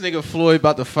man, this nigga Floyd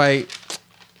about to fight.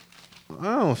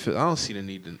 don't see the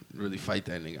need to really fight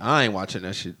that nigga. I ain't watching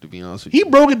that shit, to be honest with He you.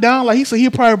 broke it down like he said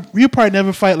he'll probably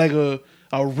never fight like a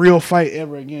real fight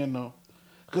ever again though,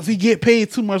 because he get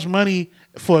paid too much money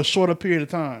for a shorter period of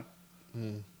time.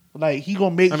 Like he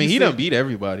gonna make. I mean, he done beat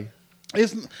everybody.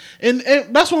 It's and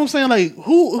that's what I'm saying. Like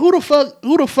who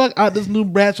the fuck out this new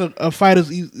batch of fighters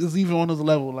is even on this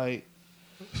level? Like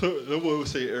That boy would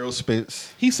say Errol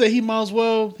Spence he said he might as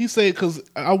well. He said because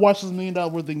I watched his $1 million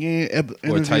worth of game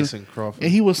or Tyson Crawford.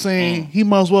 and he was saying he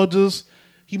might as well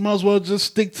just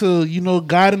stick to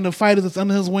guiding the fighters that's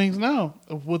under his wings now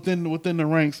within the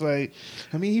ranks. Like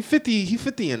I mean, he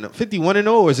 50 and 51 and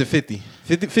 0, or is it 50?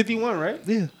 51, right?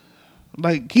 yeah,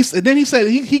 like he said. Then he said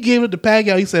he gave it to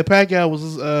Pacquiao. He said Pacquiao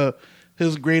was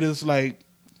his greatest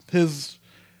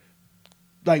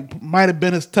might have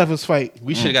been his toughest fight.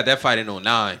 We should have got that fight in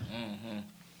 09.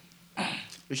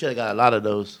 We should have got a lot of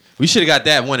those. We should have got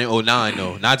that one in 09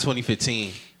 though, not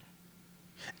 2015.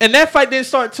 And that fight didn't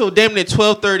start till damn near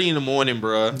 12:30 in the morning,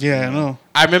 bro. Yeah, I know.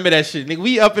 I remember that shit, nigga.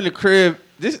 We up in the crib.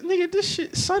 This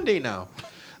shit Sunday now.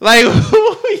 Like,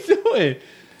 what we doing?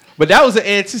 But that was an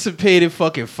anticipated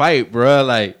fucking fight, bro.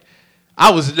 Like,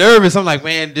 I was nervous. I'm like,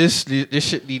 man, this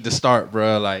shit need to start,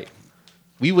 bro. Like,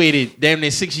 we waited damn near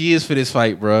 6 years for this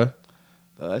fight, bro.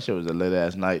 That shit was a late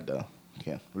ass night though.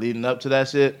 Okay. Leading up to that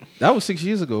shit, That was 6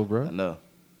 years ago, I bro. know.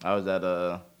 I was at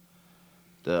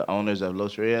the owners of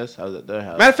Los Reyes. I was at their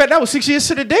house. Matter of fact, that was 6 years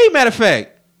to the day. Matter of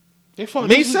fact, They fought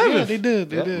May Yeah, 7th. they did.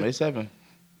 They did. May 7th.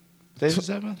 Today's the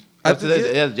 7th? I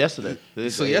think Yeah, yesterday.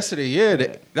 so. Yesterday,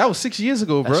 yeah, that was 6 years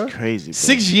ago, bro. That's crazy, bro.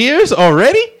 6 years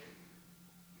already?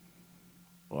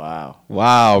 Wow.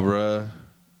 Wow, bro.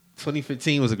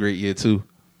 2015 was a great year too.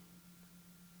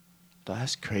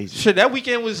 That's crazy. Shit, that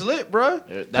weekend was lit, bro.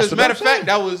 That's Because what matter I'm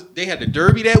of fact, they had the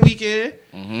Derby that weekend.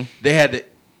 Mm-hmm. They had the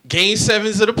Game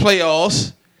 7s of the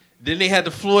playoffs. Then they had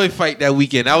the Floyd fight that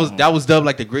weekend. That was dubbed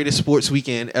like the greatest sports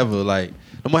weekend ever. Like,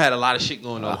 them had a lot of shit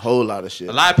going A on. whole lot of shit.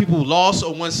 A lot of people lost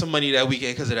or won some money that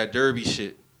weekend because of that Derby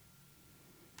shit.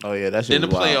 Oh yeah, that shit. Then the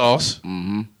was wild. playoffs.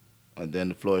 Mm-hmm. And then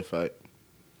the Floyd fight.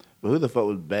 But who the fuck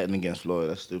was betting against Floyd?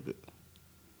 That's stupid.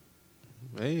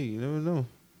 Hey, you never know.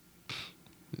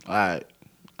 All right.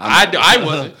 I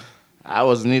wasn't. I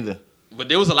wasn't either. But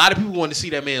there was a lot of people wanting to see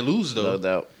that man lose, though. No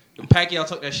doubt. And Pacquiao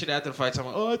took that shit after the fight,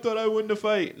 talking about, oh, I thought I won the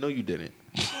fight. No, you didn't.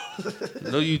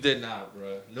 No, you did not,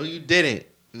 bro. No, you didn't.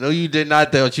 No, you did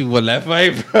not thought you won that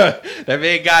fight, bro. That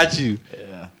man got you.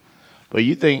 Yeah. But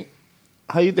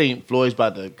how you think Floyd's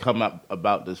about to come up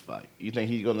about this fight? You think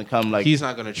he's gonna come like? He's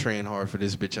not gonna train hard for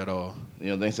this bitch at all. You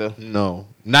don't think so? No,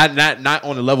 not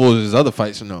on the level of his other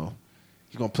fights. No,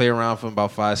 he's gonna play around for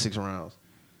about 5-6 rounds.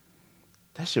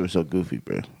 That shit was so goofy,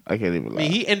 bro. I can't even I lie.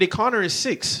 mean, he ended Conor in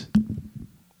 6.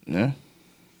 Yeah.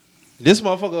 This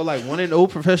motherfucker like 1-0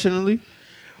 professionally.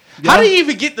 How do you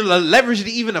even get the leverage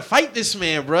to even to fight this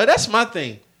man, bro? That's my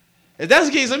thing. If that's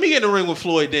the case, let me get in the ring with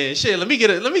Floyd then. Shit, let me get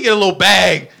a little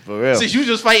bag. For real. Since you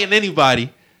just fighting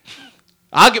anybody,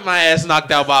 I'll get my ass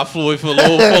knocked out by Floyd for a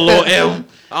little M.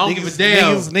 I don't give a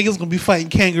damn. Niggas gonna be fighting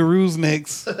kangaroos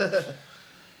next. I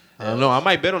don't know. I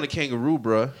might bet on the kangaroo,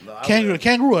 bro.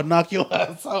 Kangaroo will knock your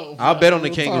ass out. I'll bet on the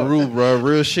kangaroo, bro.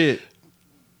 Real shit.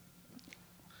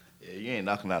 Yeah, you ain't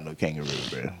knocking out no kangaroo,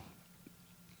 bro.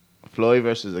 Floyd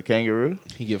versus a kangaroo.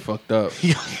 He get fucked up.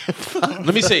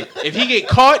 Let me say, if he get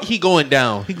caught, he going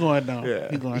down. He going down.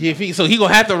 Yeah. He going down. So he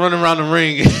gonna have to run around the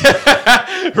ring.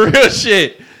 Real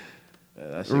shit. Yeah,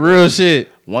 that shit Real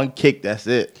shit. One kick, that's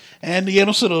it. And the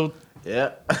other should have.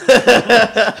 Yeah.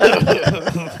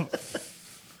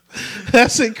 That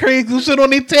shit crazy. Them shit on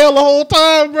their tail the whole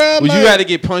time, bro. Would you rather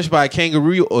get punched by a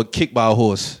kangaroo or kicked by a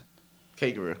horse?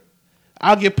 Kangaroo.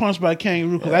 I'll get punched by a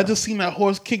kangaroo because I just seen that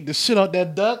horse kick the shit out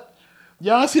that duck.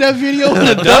 Y'all see that video?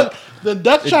 The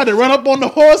duck tried to run up on the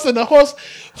horse and the horse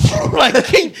like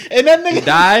kicked, and that nigga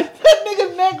died? That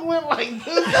nigga neck went like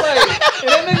this, and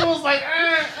that nigga was like,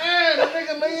 that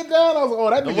nigga laid down. I was like, oh,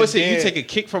 that I'm nigga gonna say dead. you take a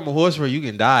kick from a horse where you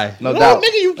can die. No No, doubt.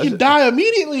 nigga, you can die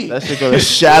immediately. That shit gonna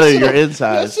shatter your That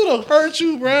insides. should have hurt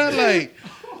you, bro. Like,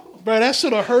 bro, that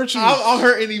should have hurt you. I'm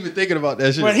hurting even thinking about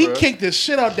that shit. Bro, he kicked the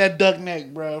shit out that duck neck,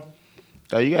 bro.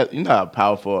 You know how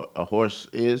powerful a horse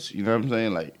is. You know what I'm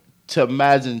saying? Like to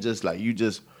imagine just like you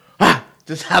just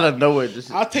out of nowhere. Just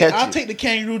I'll take the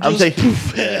kangaroo. I'm Just taking-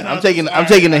 poof, and I'm taking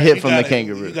a hit you from got the it.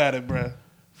 kangaroo. You got it, bro.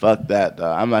 Fuck that,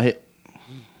 dog. I'm not hit.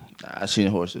 I seen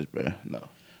horses, bro. No.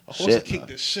 A horse will kick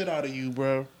the shit out of you,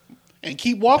 bro, and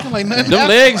keep walking like nothing. Them happened.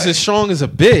 legs as strong as a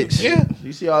bitch. Yeah.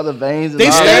 You see all the veins. And They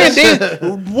all stand that?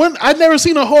 there. I never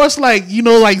seen a horse like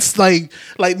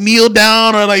kneel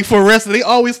down or like for rest. They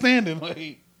always standing.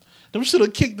 Like them should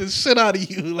have kicked the shit out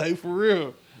of you, like for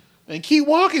real, and keep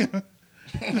walking.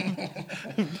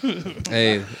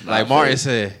 Hey, like Martin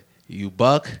said, you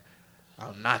buck,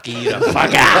 I'm knocking you the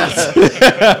fuck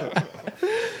out.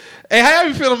 Hey, how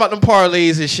you feeling about them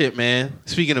parlays and shit, man?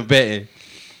 Speaking of betting,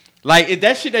 like, if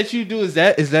that shit that you do, is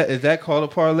that called a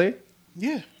parlay?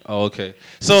 Yeah. Oh, okay.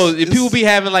 So if people be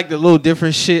having like the little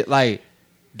different shit, like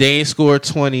Dame scored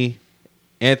 20,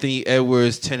 Anthony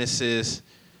Edwards 10 assists,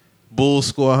 Bulls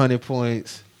score 100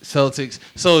 points, Celtics.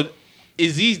 So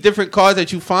is these different cards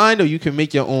that you find, or you can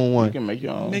make your own one? You can make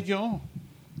your own. Make your own.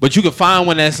 But you can find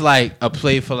one that's like a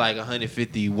play for like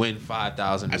 150, win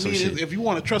 5,000 or I some mean, shit. if you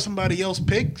want to trust somebody else's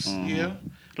picks, yeah.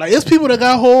 Like, it's people that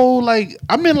got whole, like,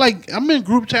 I'm in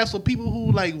group chats with people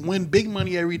who like win big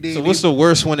money every day. So what's the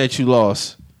worst one that you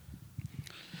lost?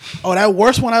 Oh, that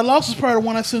worst one I lost is probably the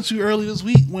one I sent you earlier this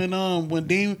week when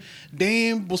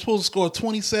Dame was supposed to score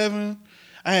 27.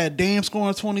 I had Dame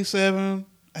scoring 27.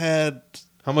 I had,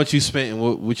 How much you spent and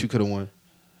what you could have won?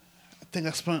 I think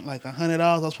I spent like $100.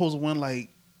 I was supposed to win like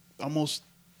almost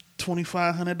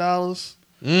 $2,500.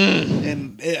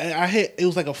 And I hit. It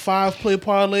was like a 5-play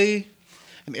parlay,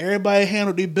 and everybody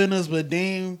handled their business, but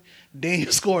Dame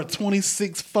scored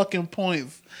 26 fucking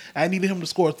points. I needed him to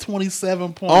score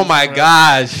 27 points. Oh my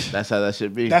gosh. That's how that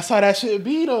should be. That's how that should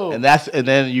be though. And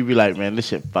then you be like, man, this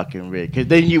shit fucking rigged. Cause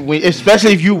then you win,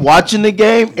 especially if you watching the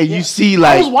game and you see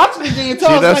like. I was watching the game until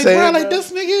I was like, bro, like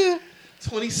this nigga.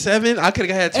 27? I could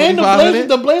have had And 25.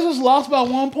 the Blazers lost by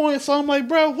 1 point, so I'm like,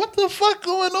 bro, what the fuck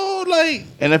going on? Like,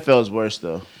 NFL is worse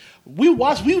though. we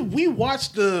watched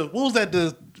the what was that,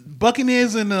 the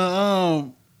Buccaneers and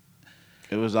the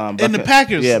It was and the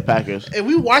Packers. Yeah, Packers. And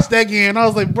we watched that game, and I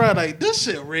was like, bro, like, this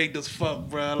shit rigged as fuck,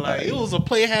 bro. Like, it was a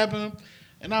play happening,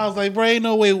 and I was like, bro, ain't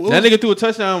no way. That nigga threw a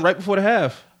touchdown right before the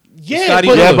half. Yeah, Scotty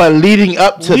but, Miller. But leading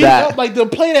up to that, like the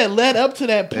play that led up to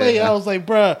that play, Yeah. I was like,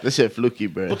 bro, this shit fluky,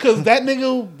 bro. because that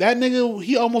nigga,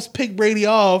 he almost picked Brady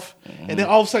off, and then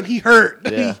all of a sudden he hurt.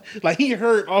 Yeah. He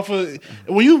hurt off of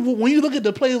when you look at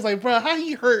the play, it's like, bro, how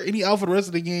he hurt and he out for the rest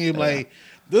of the game? Like,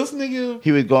 this nigga.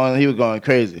 He was going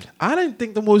crazy. I didn't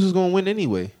think the Boys was going to win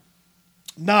anyway.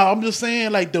 Nah, I'm just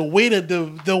saying, like, the way that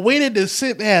the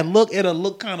sit had looked, it'll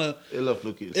look kind of. It looked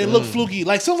fluky. It looked fluky.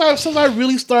 Like, since I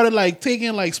really started like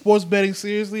taking like sports betting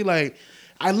seriously, like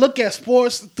I look at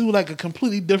sports through like a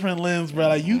completely different lens, bro.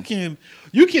 Like, you can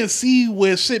see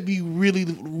where shit be really,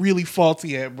 really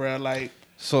faulty at, bro. Like,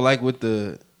 So like with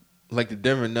the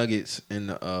Denver Nuggets and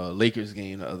the Lakers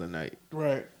game the other night,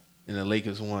 right. and the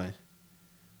Lakers won.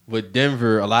 But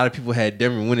Denver, a lot of people had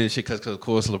Denver winning shit because of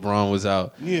course LeBron was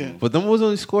out. Yeah. But them was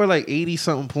only scored like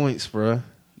 80-something points, bruh.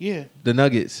 Yeah. The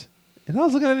Nuggets. And I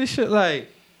was looking at this shit like,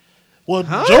 Well,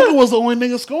 Huh? Joker was the only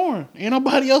nigga scoring. Ain't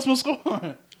nobody else was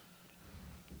scoring.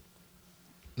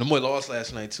 the boy lost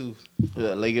last night too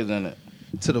The Lakers in it.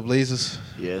 to the Blazers.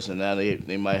 Yeah, so now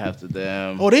they might have to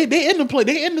damn. Oh, they in the play.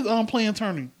 They in the playing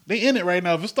tourney. They in it right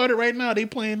now. If it started right now, they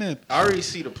playing in. I already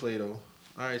see the play though.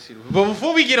 But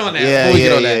before we get on that,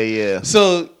 Yeah.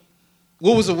 So,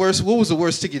 what was the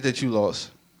worst ticket that you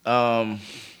lost?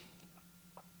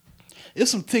 It's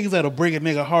some tickets that'll break a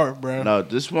nigga heart, bro. No,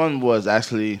 this one was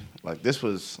actually this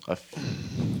was a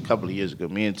couple of years ago.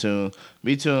 Me and Tune,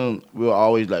 we would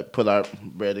always like put our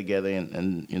bread together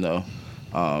and you know,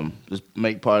 just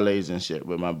make parlays and shit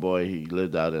with my boy. He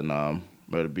lived out in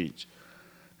Myrtle Beach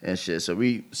and shit. So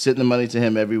we send the money to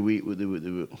him every week.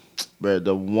 Bro,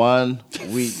 the 1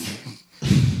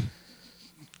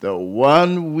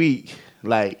 week,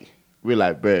 like we're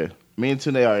like, bro, me and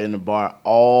Tune are in the bar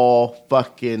all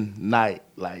fucking night,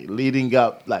 like leading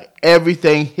up, like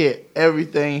everything hit.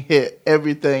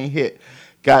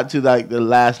 Got to like the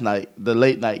last night, the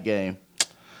late night game.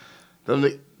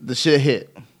 The shit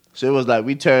hit. So it was like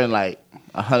we turned like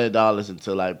 $100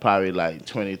 into like probably like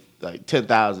 20, like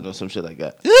 10,000 or some shit like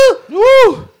that.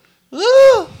 Woo!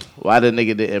 Why the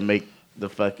nigga didn't make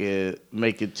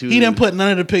it to? He didn't put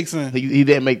none of the picks in. He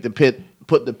didn't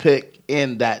put the pick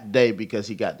in that day because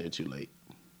he got there too late.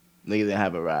 Nigga didn't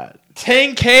have a ride.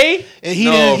 10K? And he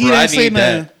didn't say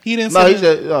nothing. He didn't say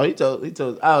nothing. He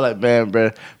told. I was like, man,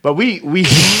 bro. But we.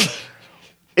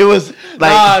 It was like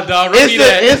Nah, dog, repeat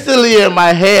that. instantly in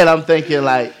my head. I'm thinking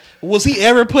like. Was he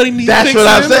ever putting these That's picks what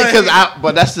I'm in? saying, Like,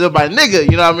 but that's still my nigga.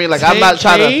 You know what I mean? Like, I'm not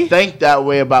trying 10K? to think that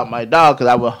way about my dog, because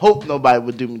I would hope nobody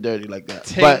would do me dirty like that.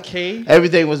 10K? But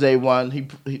everything was A1.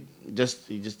 He just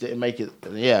didn't make it.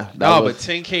 Yeah. No, but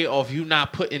 10K off you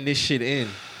not putting this shit in.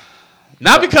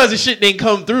 Not because the shit didn't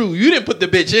come through. You didn't put the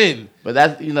bitch in. But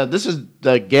that's, you know, this is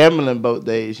the gambling boat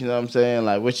days. You know what I'm saying?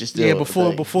 Like, which is still yeah,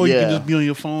 before you could just be on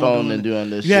your phone and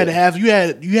doing this. You had to have you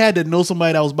had to know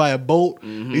somebody that was by a boat.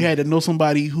 You had to know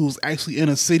somebody who's actually in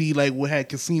a city like what had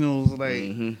casinos.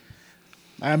 Like,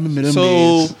 I remember them So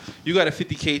days. you got a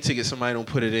 50K ticket. Somebody don't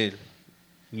put it in.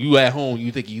 You at home.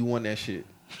 You think you won that shit.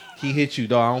 He hit you,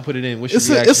 dog. I don't put it in. What's your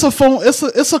reaction? It's a phone.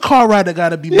 It's a car ride that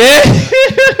gotta be. Yeah.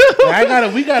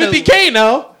 We gotta 50K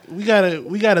now. We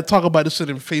gotta talk about this shit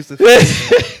in face to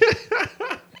face.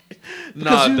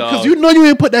 Nah, dog. Because you know you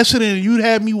ain't put that shit in. You'd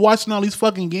have me watching all these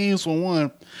fucking games for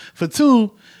one. For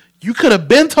two, you could have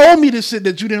been told me this shit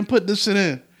that you didn't put this shit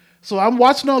in. So I'm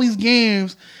watching all these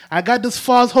games. I got this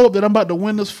false hope that I'm about to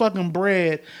win this fucking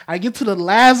bread. I get to the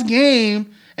last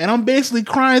game and I'm basically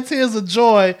crying tears of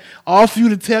joy all for you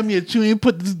to tell me that you ain't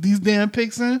put these damn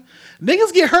picks in.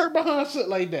 Niggas get hurt behind shit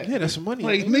like that. Yeah, that's some money.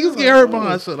 Like niggas get hurt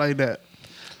behind shit like that.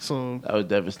 So That was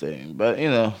devastating. But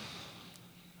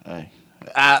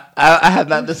I had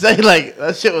nothing to say. Like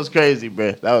that shit was crazy,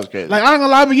 bro. That was crazy. like I ain't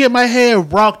gonna lie, me get my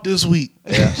head rocked this week.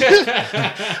 Yeah.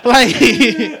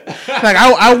 like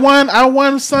I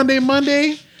won Sunday,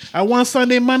 Monday. I won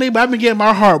Sunday, Monday, but I've been getting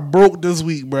my heart broke this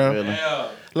week, bro. Really?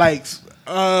 Like,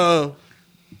 what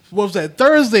was that?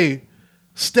 Thursday.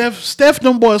 Steph,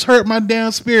 them boys hurt my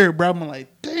damn spirit, bro. I'm like,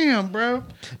 damn, bro.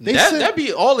 That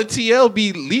be all the TL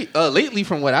be lately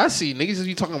from what I see. Niggas just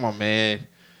be talking about, man.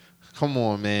 Come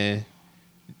on, man.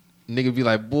 Nigga be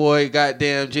like, boy,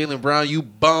 goddamn Jaylen Brown, you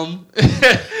bum.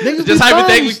 Niggas just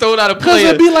hypothetically throwing out a Cause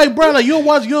player. it be like, bro, like you'll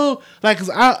watch cause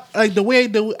I like the way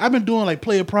I've been doing like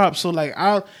player props. So like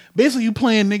basically you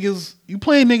playing niggas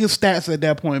stats at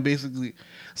that point basically.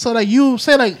 So like you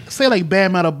say like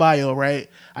Bam Adebayo, right?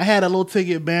 I had a little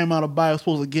ticket. Bam Adebayo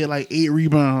supposed to get like 8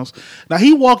 rebounds. Now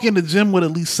he walk in the gym with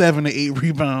at least 7 to 8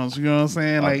 rebounds. You know what I'm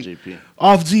saying?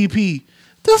 Off GP.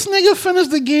 This nigga finished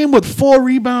the game with 4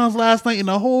 rebounds last night in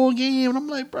the whole game. And I'm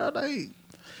like, bro, like,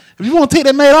 if you want to take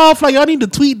that night off, like, y'all need to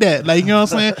tweet that. Like, you know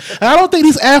what I'm saying? And I don't think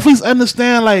these athletes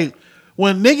understand, like,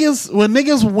 when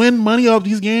niggas win money off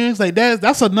these games, like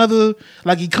that's another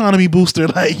like economy booster.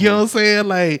 Like, you know what I'm saying?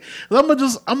 Like I'm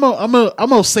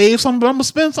gonna save some, but I'm gonna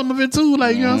spend some of it too.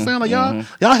 Like, you know what I'm saying? Like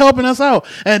y'all helping us out.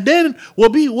 And then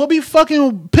what be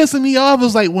fucking pissing me off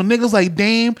is like when niggas like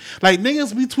Dame, like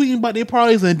niggas be tweeting about their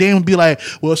parties and Dame be like,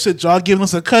 well shit, y'all giving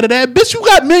us a cut of that. Bitch, you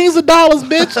got millions of dollars,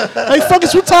 bitch. Like fuck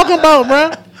is you talking about,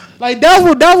 bruh? Like that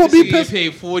would be pissed.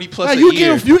 Paid 40 plus like, a you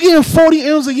year. You getting 40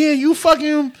 M's a year. You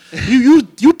fucking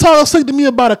you talk sick to me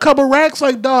about a couple racks,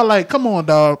 like dog. Like come on,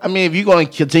 dog. I mean, if you're going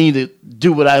to continue to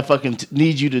do what I fucking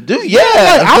need you to do, yeah.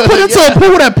 Like, I put into a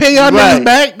pool that pay y'all Right. niggas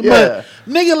back, Yeah.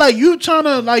 but nigga, like you trying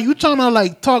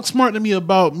to talk smart to me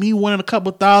about me winning a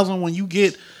couple thousand when you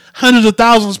get hundreds of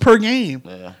thousands per game.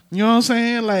 Yeah. You know what I'm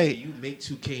saying? Like, You make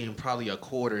 2K in probably a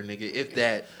quarter, nigga, if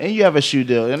that. And you have a shoe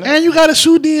deal, innit? and you got a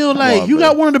shoe deal. Like on, you bro.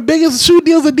 got one of the biggest shoe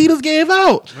deals Adidas gave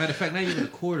out. Matter of fact, not even a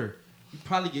quarter. You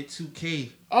probably get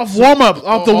 2K. Off warm up,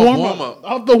 off the off warm warm-up. up,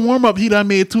 off the warm up, he done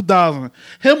made 2,000.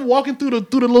 Him walking through the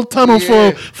little tunnel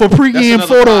Yeah. for pregame That's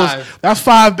another photos. 5. That's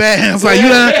 5 bands. Like you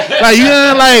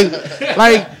done,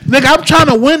 like nigga, I'm trying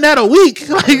to win that a week.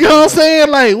 Like you know what I'm saying?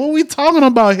 Like what we talking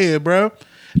about here, bro?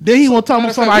 Then he gonna talk Matter about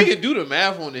of something. fact, we can do the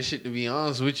math on this shit, to be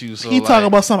honest with you. So He like, talking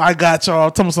about something. I got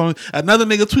y'all. Talking something. Another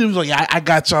nigga tweeted was like, "Yeah, I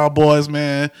got y'all boys,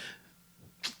 man."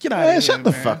 Get out of Man, here, shut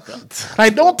the man. fuck up.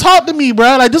 Like, don't talk to me,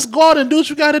 bro. Like, just go out and do what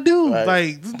you gotta do. Right.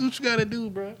 Like, just do what you gotta do,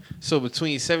 bro. So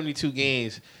between 72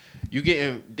 games, you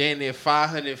getting damn near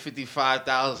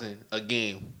 555,000 a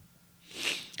game.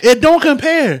 It don't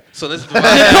compare. So let's It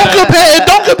don't compare. It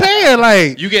don't compare.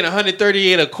 Like, you getting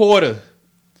 138 a quarter.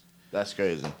 That's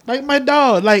crazy. like my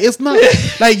dog. Like, it's not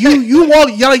like you walk.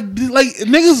 Y'all like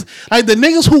niggas. Like the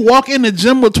niggas who walk in the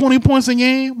gym with 20 points a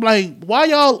game. Like, why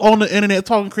y'all on the internet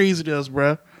talking crazy to us,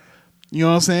 bro? You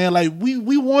know what I'm saying? Like,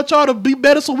 we want y'all to be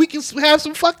better so we can have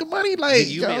some fucking money. Like,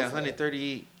 You made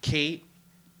 138K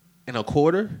in a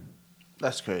quarter.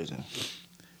 That's crazy.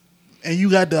 and you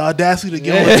got the audacity to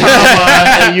get on the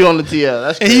timeline. And you on the TL.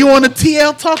 That's And crazy. you on the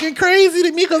TL talking crazy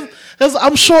to me because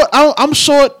I'm short. I'm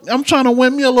short. I'm trying to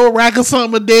win me a little rack or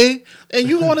something a day, and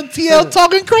you on the TL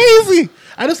talking crazy.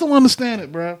 I just don't understand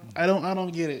it, bro. I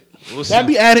don't get it. We'll see. That'd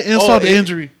be added insult to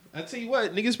injury. I tell you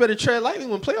what, niggas better tread lightly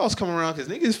when playoffs come around because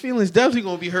niggas' feelings definitely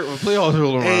gonna be hurt when playoffs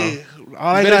roll around. Hey,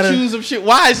 all I You better gotta choose some shit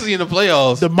wisely in the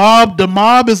playoffs. the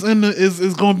mob is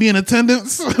is gonna be in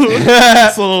attendance.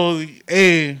 So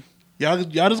hey, y'all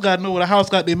just gotta know where the house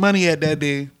got their money at that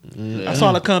day. That's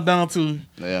all it comes down to.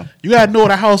 Yeah. You gotta know where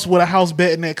the house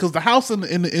betting at because the house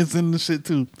is in the shit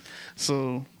too.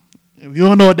 So if you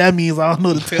don't know what that means, I don't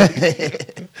know to tell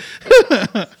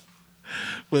you.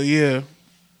 But yeah,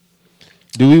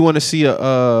 Do we want to see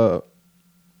a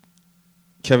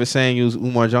Kevin Samuels,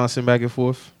 Umar Johnson back and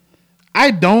forth?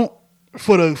 I don't.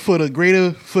 for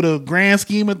the grand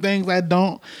scheme of things, I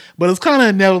don't. But it's kind of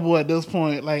inevitable at this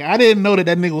point. Like, I didn't know that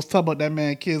nigga was talking about that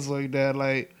man kids like that.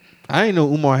 Like, I didn't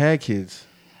know Umar had kids.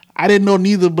 I didn't know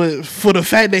neither. But for the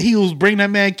fact that he was bringing that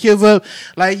man kids up,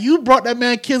 like, you brought that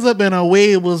man kids up in a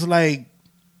way it was like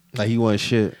he wasn't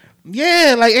shit.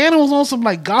 Yeah, like Anna was on some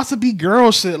like gossipy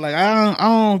girl shit. Like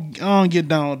I don't get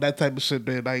down with that type of shit.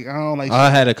 That like I don't like. I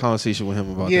had a conversation with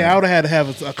him about that. Yeah, I would have had to have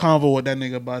a convo with that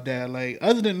nigga about that. Like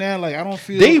other than that, like I don't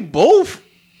feel they both,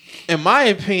 in my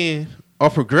opinion, are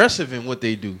progressive in what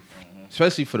they do,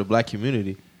 especially for the black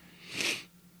community.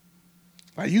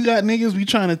 Like you got niggas be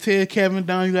trying to tear Kevin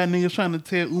down. You got niggas trying to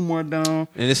tear Umar down.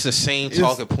 And it's the same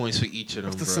talking points for each of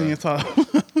them. It's the bro. same talk.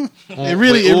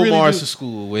 With Umar's to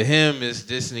school. With him, it's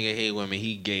this nigga hate women.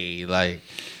 He gay. Like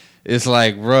it's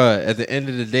like, bruh. At the end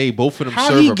of the day, both of them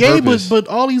serve a purpose. But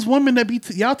all these women that be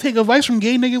y'all take advice from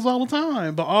gay niggas all the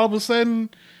time. But all of a sudden,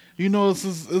 you know,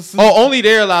 it's only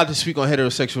they're allowed to speak on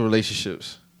heterosexual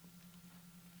relationships.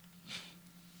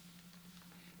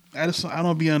 I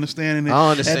don't be understanding it. I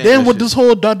don't understand. And then with shit. this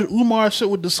whole Dr. Umar shit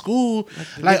with the school,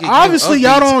 like nigga obviously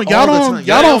give updates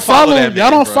y'all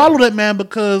don't follow that man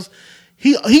because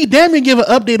he damn near give an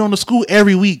update on the school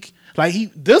every week. Like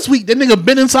this week that nigga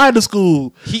been inside the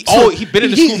school. He been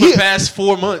in the school for the past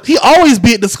 4 months. He always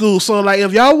be at the school. So like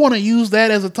if y'all want to use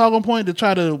that as a talking point to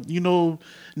try to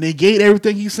negate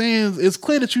everything he's saying, it's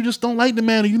clear that you just don't like the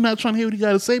man and you're not trying to hear what he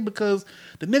got to say because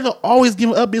the nigga always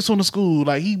giving updates on the school.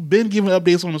 Like, he been giving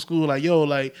updates on the school. Like, yo,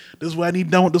 like, this is what I need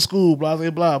done with the school. Blah,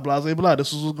 blah, blah, blah, blah.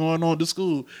 This is what's going on at the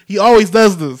school. He always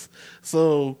does this.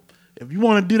 So, if you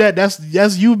want to do that,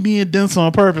 that's you being dense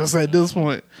on purpose at this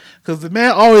point. Because the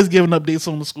man always giving updates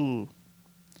on the school.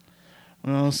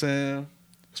 You know what I'm saying?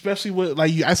 Especially with,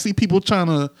 like, I see people trying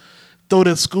to throw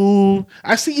the school.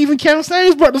 I see even Kevin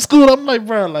Samuels brought the school. I'm like,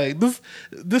 bro, like,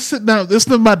 this sit down. This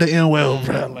not about to end well,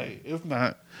 bro. Like, it's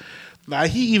not.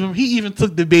 Like he even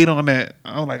took debate on that.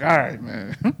 I'm like, all right,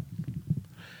 man.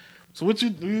 So what you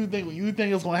think? You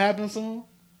think it's gonna happen soon?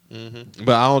 Mm-hmm.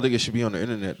 But I don't think it should be on the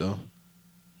internet though.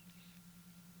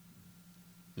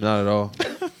 Not at all.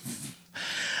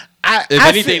 If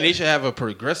anything, they should have a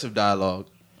progressive dialogue.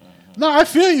 No, I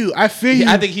feel you. I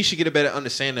think he should get a better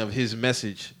understanding of his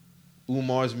message,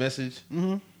 Umar's message,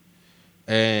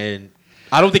 and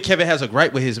I don't think Kevin has a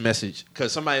gripe with his message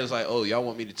because somebody was like, "Oh, y'all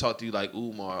want me to talk to you like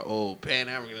Umar? Oh, Pan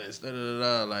Africanist, da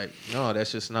da da." Like, no,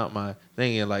 that's just not my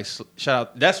thing. And like, shout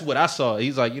out. That's what I saw.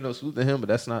 He's like, salute to him, but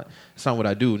that's not what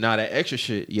I do. Now that extra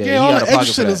shit, yeah, all the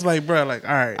extra shit is like, bro, like,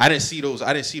 all right. I didn't see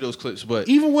those clips, but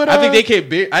even with I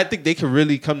think they can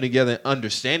really come together and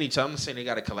understand each other. I'm not saying they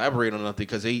got to collaborate on nothing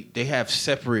because they have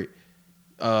separate.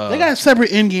 They got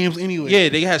separate end games anyway. Yeah,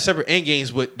 they have separate end games,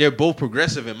 but they're both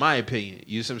progressive in my opinion.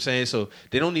 You know what I'm saying? So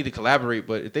they don't need to collaborate,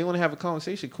 but if they want to have a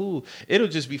conversation, cool. It'll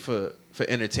just be for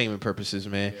entertainment purposes,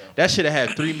 man. Yeah. That should have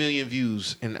had 3 million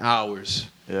views in hours.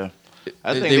 Yeah.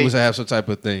 I think they was to have some type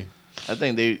of thing. I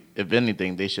think if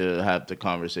anything, they should have the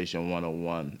conversation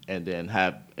 101 and then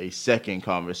have a second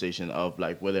conversation of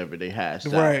like whatever they hashed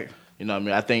out. Right. You know what I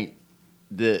mean? I think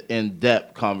the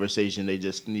in-depth conversation they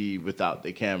just need without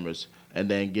the cameras. And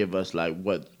then give us like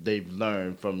what they've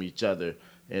learned from each other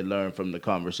and learn from the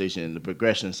conversation and the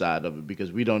progression side of it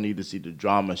because we don't need to see the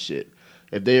drama shit.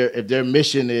 If their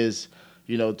mission is,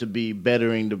 to be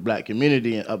bettering the black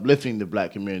community and uplifting the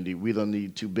black community, we don't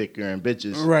need two bickering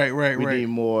bitches. Right. We need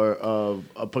more of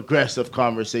a progressive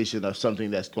conversation of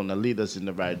something that's going to lead us in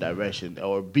the right direction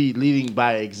or be leading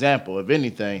by example. If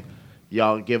anything,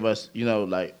 y'all give us,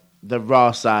 like the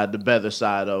raw side, the better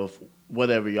side of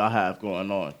whatever y'all have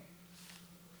going on.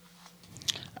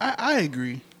 I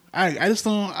agree. I just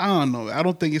don't know. I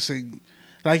don't think it should,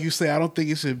 like you say, I don't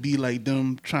think it should be like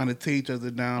them trying to tear each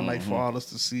other down like for all us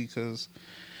to see because,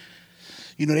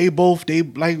 they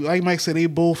like Mike said, they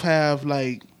both have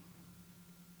like,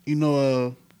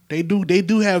 they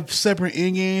do have separate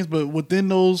end games, but within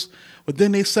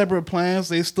their separate plans,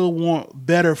 they still want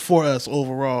better for us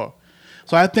overall.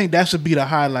 So I think that should be the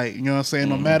highlight. You know what I'm saying?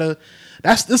 No matter,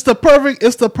 it's the perfect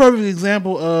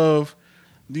example of,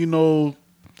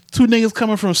 two niggas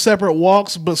coming from separate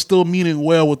walks, but still meaning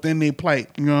well within their plight.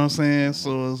 You know what I'm saying?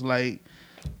 So it's like,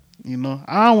 I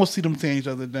don't want to see them tearing each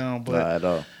other down, but not at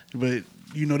all. But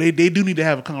they do need to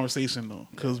have a conversation though,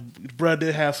 because bruh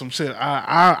did have some shit.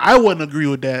 I wouldn't agree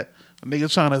with that. A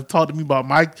nigga trying to talk to me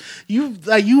about you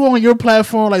on your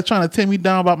platform like trying to tear me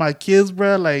down about my kids,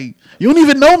 bruh. Like you don't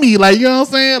even know me. Like you know what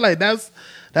I'm saying? Like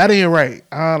that ain't right.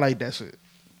 I don't like that shit.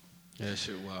 Yeah,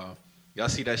 shit. Wow. Y'all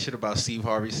see that shit about Steve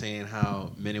Harvey saying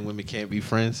how men and women can't be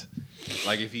friends?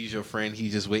 Like, if he's your friend,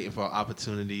 he's just waiting for an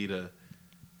opportunity to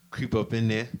creep up in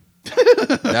there.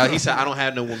 Now he said, I don't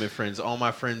have no women friends. All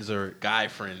my friends are guy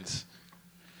friends.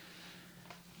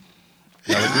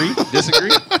 Y'all agree?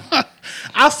 Disagree?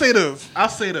 I'll say this.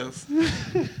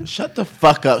 Shut the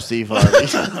fuck up, Steve Harvey.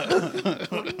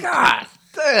 God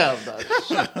damn, dog.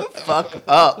 Shut the fuck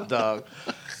up, dog.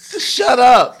 Just shut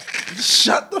up.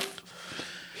 Shut the.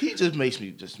 He just makes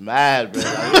me just mad, man.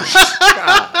 Like,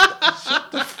 God,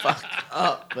 shut the fuck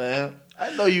up, man.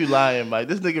 I know you lying, Mike.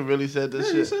 This nigga really said this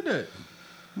shit. He said that.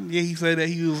 Yeah, he said that.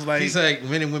 He was like, He's like,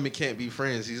 men and women can't be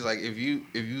friends. He's like, if you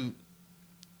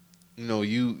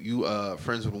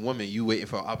friends with a woman, you waiting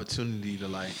for an opportunity to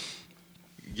like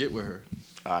get with her.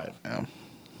 All right, man.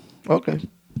 Okay.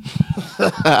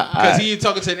 Because he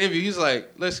talking to an interview, he's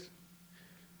like,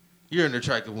 you're an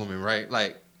attractive woman, right?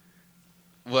 Like,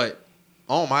 what?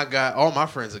 All my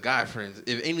friends are guy friends.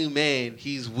 If any man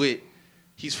he's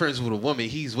friends with a woman,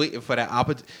 he's waiting for that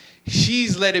opportunity.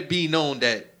 She's let it be known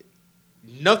that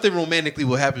nothing romantically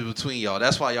will happen between y'all.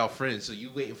 That's why y'all friends. So you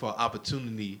waiting for an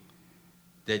opportunity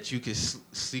that you can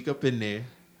sneak up in there.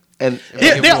 And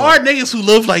there are niggas who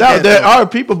live like no, that. there though. are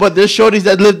people, but there's shorties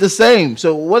that live the same.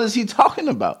 So what is he talking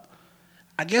about?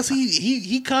 I guess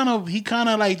he kind of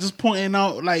like just pointing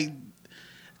out like,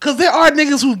 cause there are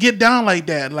niggas who get down like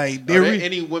that. Like, Are there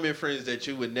any women friends that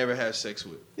you would never have sex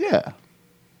with? Yeah.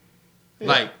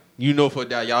 Like, you know for a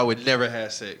doubt y'all would never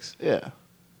have sex. Yeah.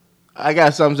 I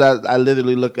got some that I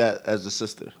literally look at as a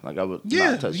sister. Like I would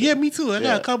not touch it. me too. I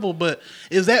got a couple, but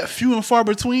is that few and far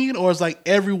between, or is like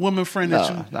every woman friend that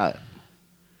you? Not.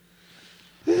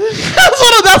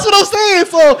 That's what I'm saying.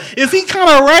 So is he kind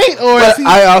of right, or But is he?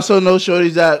 I also know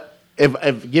shorties that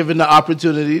if given the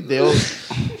opportunity, they'll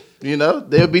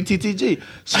they'll be TTG.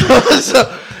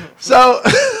 So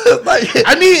like,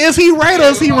 I mean, is he right or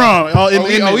is he wrong?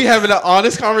 Are we having an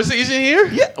honest conversation here?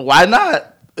 yeah, why not?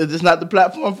 Is this not the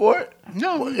platform for it?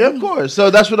 No, Well, yeah, of course.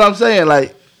 So that's what I'm saying.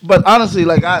 Like, but honestly,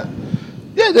 like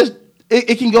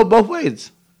it can go both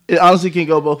ways. It honestly can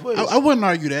go both ways. I wouldn't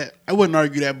argue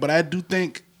that. But I do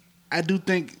think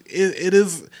it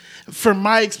is. From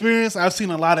my experience, I've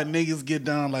seen a lot of niggas get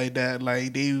down like that.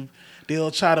 Like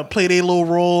they'll try to play their little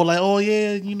role. Like, oh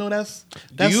yeah, that's.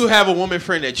 Do you have a woman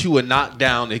friend that you would knock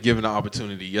down if given the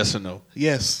opportunity? Yes or no?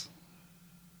 Yes.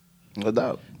 No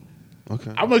doubt.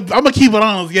 Okay. I'm gonna keep it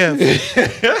honest.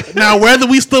 Yes. Now, whether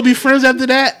we still be friends after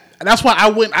that, that's why I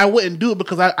wouldn't do it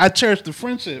because I cherish the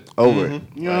friendship. Over it.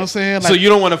 You know what I'm saying? So you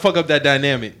don't want to fuck up that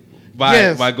dynamic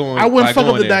by going. I wouldn't fuck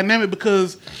up the there. dynamic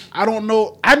because I don't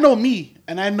know. I know me,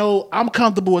 and I know I'm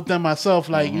comfortable with them myself.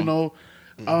 Like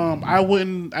I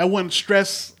wouldn't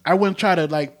stress. I wouldn't try to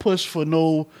like push for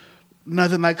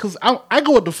nothing like because I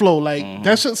go with the flow. Like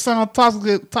that shit sound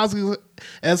toxic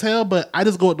as hell, but I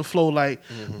just go with the flow. Like,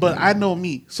 but I know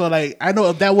me, so like I know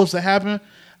if that was to happen,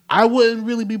 I wouldn't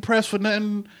really be pressed for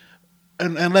nothing.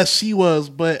 Unless she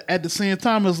was, but at the same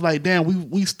time, it's like,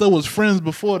 damn, we still was friends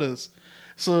before this,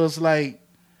 so it's like,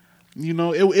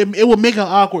 it would make it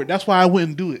awkward. That's why I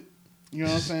wouldn't do it. You know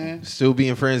what I'm saying? Still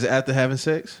being friends after having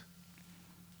sex?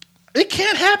 It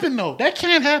can't happen though. That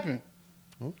can't happen.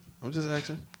 I'm just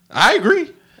asking. I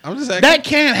agree. I'm just asking. That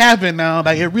can't happen now.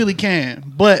 Like it really can.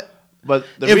 But the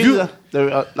if reason,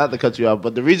 not to cut you off,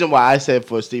 but the reason why I said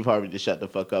for Steve Harvey to shut the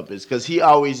fuck up is because he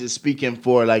always is speaking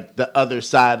for like the other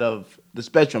side of the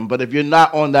spectrum. But if you're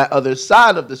not on that other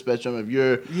side of the spectrum, if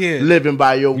you're living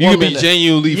by your woman, you can be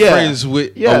genuinely friends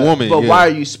with a woman. But why are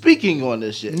you speaking on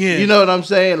this shit? Yeah. You know what I'm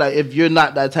saying? Like if you're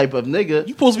not that type of nigga,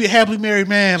 you supposed to be a happily married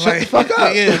man. Shut the fuck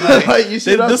up. Like, you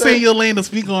see what I'm this saying? ain't your lane to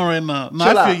speak on right now. No,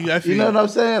 Chill I feel you. You know what I'm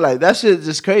saying? Like that shit is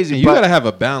just crazy. you gotta have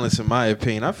a balance, in my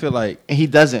opinion. I feel like and he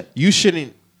doesn't. You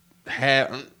shouldn't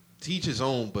have teach his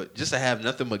own, but just to have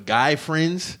nothing but guy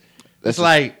friends. It's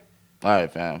like, all right,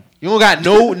 fam. You don't got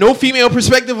no female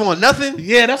perspective on nothing.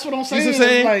 Yeah, that's what I'm saying. You know what I'm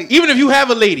saying? Like, even if you have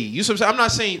a lady, you know what I'm saying? I'm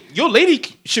not saying your lady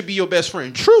should be your best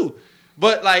friend. True.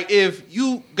 But like if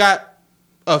you got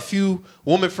a few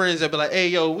woman friends that be like, hey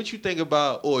yo, what you think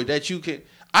about, or that you can,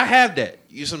 I have that.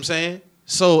 You know what I'm saying?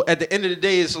 So at the end of the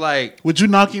day, it's like, would you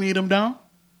knock any of them down?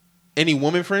 Any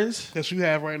woman friends that you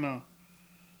have right now?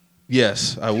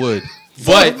 Yes, I would.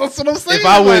 But that's what I'm saying. If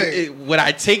I would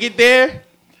I take it there?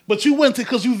 But you wouldn't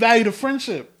because you value the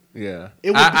friendship. Yeah,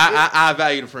 I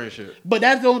value the friendship. But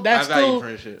that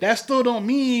still don't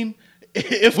mean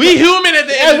if we human at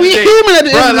the end of the day. We human at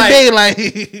the end of the day.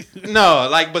 Like no,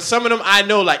 like, but some of them I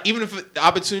know, like, even if the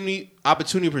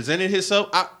opportunity presented itself,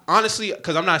 I honestly,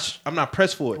 because I'm not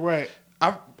pressed for it. Right.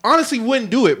 I honestly wouldn't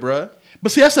do it, bruh.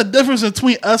 But see, that's the difference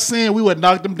between us saying we would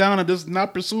knock them down and just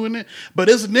not pursuing it. But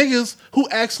it's niggas who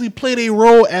actually play their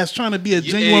role as trying to be a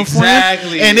genuine friend.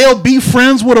 And they'll be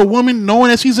friends with a woman knowing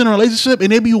that she's in a relationship,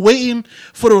 and they'll be waiting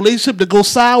for the relationship to go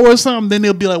sour or something. Then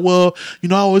they'll be like, well, you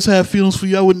know, I always have feelings for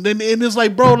you. And it's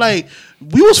like, bro, like,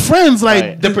 we was friends.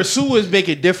 Like, the pursuers make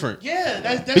it different. Yeah.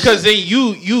 That's because then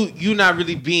you not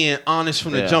really being honest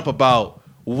from the jump about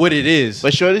what it is.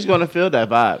 But Shorty's gonna feel that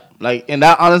vibe. Like, and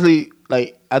that honestly,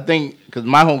 like, I think, because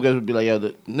my homegirls would be like, yo,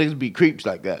 the niggas be creeps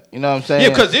like that. You know what I'm saying? Yeah,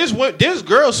 because there's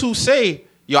girls who say,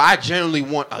 yo, I generally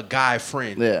want a guy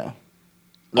friend. Yeah.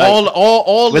 Like,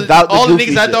 all the niggas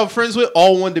shit. I thought friends with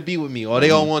all wanted to be with me, or they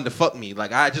all wanted to fuck me.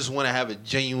 Like, I just want to have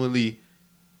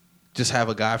have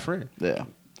a guy friend. Yeah.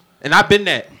 And I've been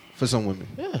that for some women.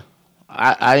 Yeah.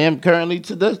 I am currently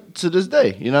to this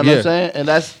day. You know what I'm saying? And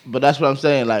that's what I'm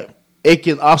saying. Like, it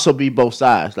can also be both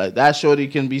sides. Like, that shorty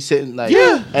can be sitting like,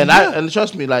 and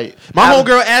trust me, like, my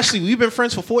homegirl Ashley, we've been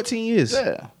friends for 14 years.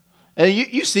 Yeah. And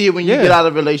you see it when you get out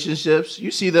of relationships.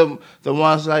 You see the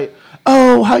ones like,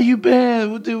 oh, how you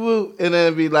been? Woo-doo-woo. And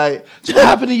then be like, what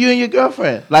happened to you and your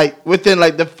girlfriend? Like, within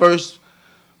like the first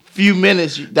few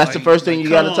minutes, that's the first thing you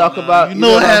got to talk about. You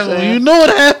know what happened. You know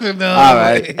what happened, though. All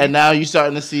right. And now you're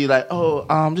starting to see like, oh,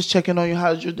 I'm just checking on you.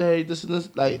 How's your day? This and this.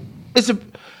 Like, it's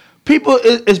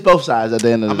both sides at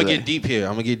the end of the day. I'm going to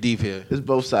get deep here. It's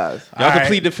both sides. Y'all can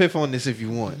plead the fifth on this if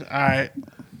you want. All right.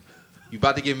 You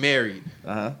about to get married.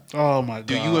 Uh-huh. Oh, my God.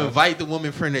 Do you invite the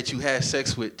woman friend that you had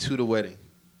sex with to the wedding?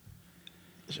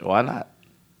 Why not?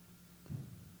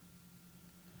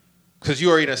 Because you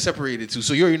already done separated too.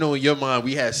 So you already know in your mind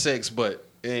we had sex, but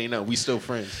it ain't no, we still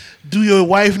friends. Do your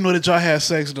wife know that y'all had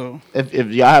sex, though? If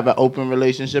y'all have an open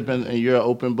relationship and you're an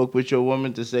open book with your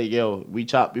woman to say, yo, we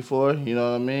chopped before, you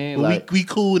know what I mean? Like, we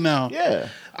cool now. Yeah.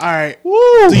 All right.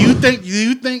 Woo. Do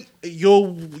you think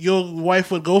your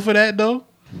wife would go for that, though?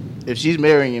 If she's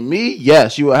marrying me,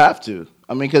 yes, you will have to.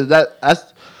 I mean, because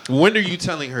that's... When are you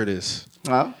telling her this?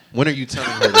 Huh? When are you telling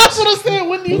her this? That's what I'm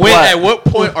saying. At what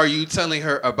point are you telling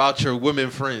her about your women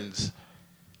friends?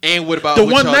 And what about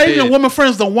not even women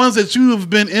friends, the ones that you have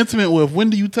been intimate with? When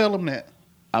do you tell them that?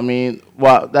 I mean,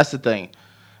 well, that's the thing.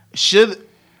 Is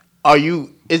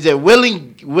it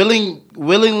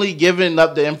willingly giving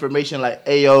up the information like,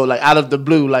 hey, yo, like out of the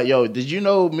blue, like, yo, did you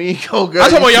know me and girl? I'm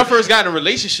talking about y'all first got in a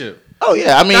relationship. Oh,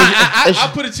 yeah. I mean,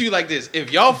 I'll put it to you like this.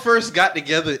 If y'all first got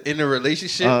together in a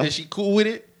relationship and she cool with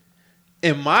it,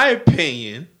 in my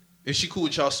opinion, if she cool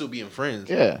with y'all still being friends,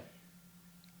 yeah,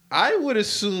 I would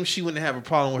assume she wouldn't have a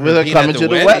problem with her being coming at to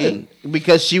the wedding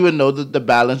because she would know the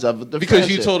balance of the because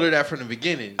friendship. You told her that from the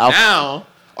beginning. Now,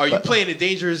 are you playing a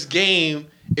dangerous game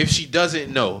if she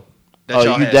doesn't know that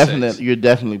y'all had sex? You're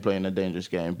definitely playing a dangerous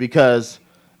game because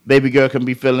baby girl can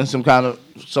be feeling some kind of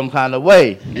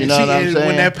way. You know what I'm saying?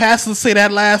 When that pastor say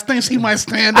that last thing, she might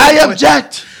stand up. I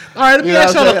object. All right, let me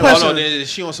ask y'all a question. Oh, no,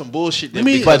 she on some bullshit.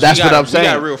 But that's what I'm saying.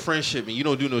 We got real friendship, and you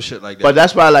don't do no shit like that. But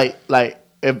that's why, like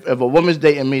if a woman's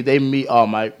dating me, they meet all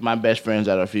my best friends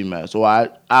that are female. So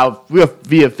we'll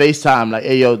via FaceTime, like,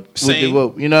 hey, yo,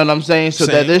 whoop, you know what I'm saying? So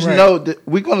that there's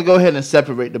we're going to go ahead and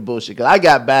separate the bullshit. Because I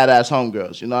got badass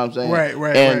homegirls, you know what I'm saying?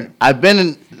 Right. And I've been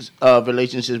in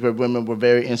relationships where women were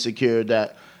very insecure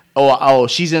that, oh,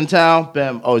 she's in town,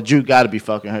 bam, oh, Drew got to be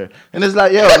fucking her. And it's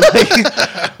like, yo,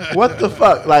 like, what the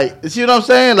fuck? Like, you see what I'm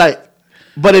saying? Like,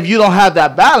 but if you don't have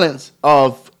that balance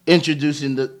of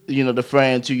introducing the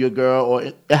friend to your girl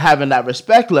or having that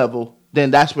respect level, then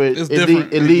that's where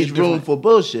it leaves room for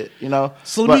bullshit, you know.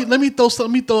 So let me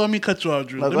cut you off,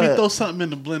 Drew. Let me ahead. throw something in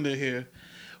the blender here.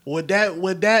 Would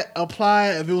that apply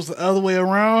if it was the other way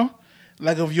around?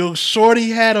 Like if your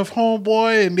shorty had a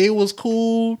homeboy and they was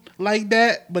cool like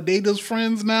that, but they just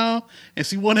friends now, and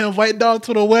she want to invite dog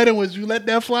to the wedding, would you let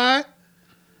that fly?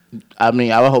 I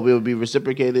mean, I would hope it would be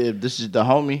reciprocated if this is the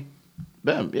homie.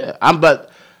 Bam, yeah. But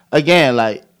again,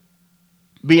 like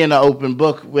being an open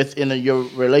book within your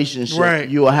relationship,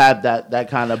 you will have that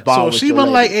kind of bond. So she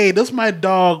been like, hey, this my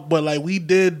dog, but like we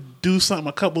did do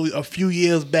something a few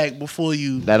years back before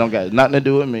you. That don't got nothing to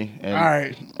do with me. All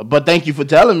right. But thank you for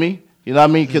telling me. You know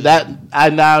what I mean? Because I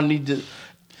now need to.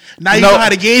 Now you know how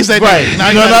to gauge that. Right. Now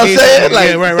you know what I'm saying?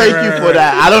 Like, thank you for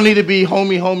that. I don't need to be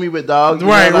homie with dog.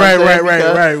 Right.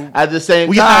 At the same time.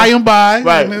 We high and by.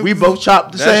 Right. We both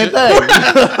chop the same thing. You know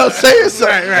what I'm saying? So,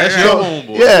 right. That's your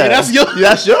homeboy. Yeah. That's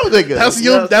your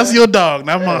nigga. That's your dog,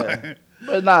 not mine.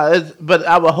 But but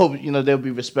I would hope, they'll be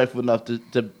respectful enough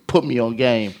to put me on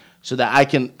game so that I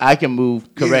can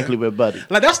move correctly with Buddy.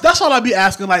 Like that's all I be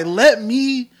asking. Like,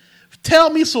 tell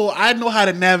me so I know how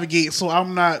to navigate, so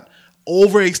I'm not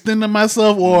overextending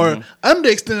myself or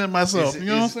underextending myself. You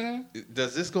know what I'm saying?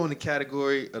 Does this go in the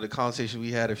category of the conversation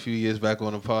we had a few years back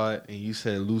on the pod, and you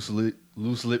said loose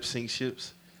lip sync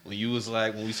ships? When you was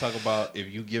like, when we talk about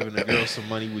if you giving a girl some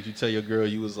money, would you tell your girl?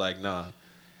 You was like, nah,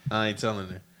 I ain't telling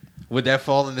her. Would that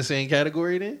fall in the same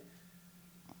category then?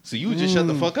 So you would just shut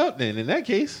the fuck up then in that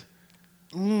case.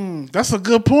 That's a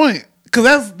good point.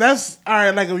 Cause that's all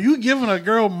right. Like if you giving a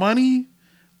girl money,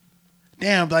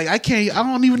 damn, like I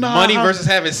don't even know money versus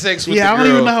having sex with the girl. I don't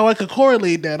even know how I could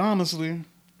correlate that, honestly.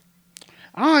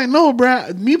 I don't know,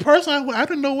 bro. Me personally, I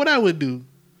don't know what I would do.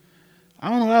 I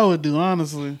don't know what I would do,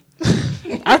 honestly.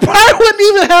 I probably wouldn't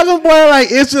even have a boy like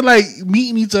it's just like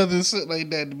meeting each other and shit like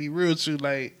that, to be real true.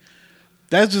 Like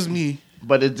that's just me.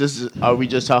 But are we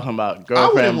just talking about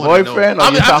girlfriend, boyfriend, or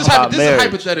are we talking about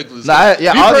marriage? This is hypothetical.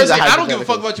 I don't give a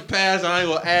fuck about your past. I ain't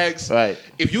gonna ask. Right.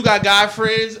 If you got guy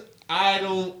friends,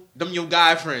 them your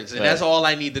guy friends, and that's all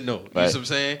I need to know. You know what I'm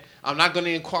saying? I'm not gonna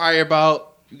inquire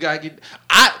about you gotta get.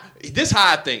 This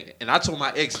how I think, and I told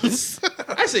my ex this.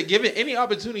 I said, given any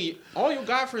opportunity, all your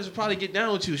guy friends would probably get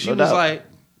down with you. She was like,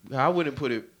 I wouldn't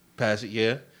put it past it.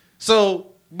 Yeah. So.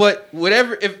 But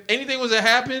whatever, if anything was to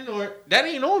happen, or that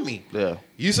ain't on me. Yeah.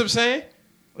 You see what I'm saying?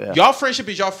 Yeah. Y'all friendship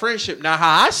is y'all friendship. Now,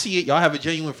 how I see it, y'all have a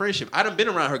genuine friendship. I done been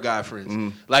around her guy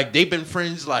friends. Like, they've been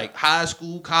friends, like, high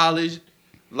school, college,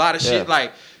 a lot of shit.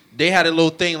 Like, they had a little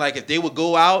thing, like, if they would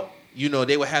go out, you know,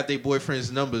 they would have their boyfriend's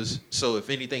numbers. So if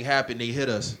anything happened, they hit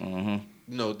us. You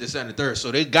know, this and the third. So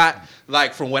they got,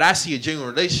 like, from what I see, a genuine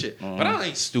relationship. But I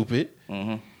ain't stupid.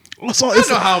 So I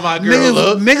know how my girl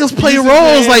look. Niggas play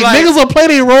roles. Like niggas will play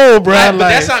their role, bro. Right, but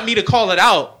that's not me to call it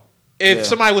out. If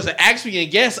somebody was to ask me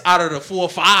and guess out of the 4 or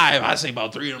 5, I'd say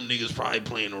about 3 of them niggas probably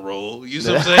playing a role. You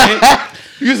see what I'm saying?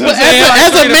 You see what I'm saying?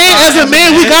 As a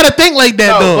man, we gotta think like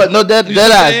that though. But no,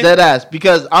 dead ass.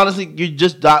 Because honestly, you're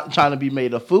just trying to be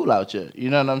made a fool out here. You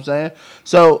know what I'm saying?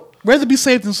 So rather be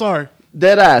safe than sorry.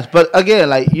 Dead ass. But again,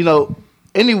 like, you know,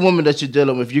 any woman that you're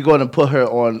dealing with, you're going to put her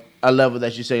on a level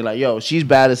that you say like, yo, she's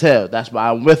bad as hell. That's why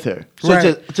I'm with her.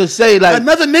 So to say like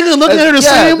another nigga looking at her the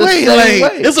same way.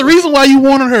 It's the reason why you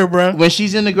wanted her, bro. When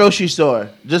she's in the grocery store,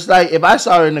 just like if I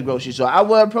saw her in the grocery store, I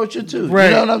would approach her too. Right.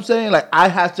 You know what I'm saying? Like I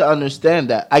have to understand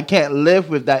that I can't live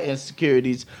with that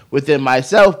insecurities within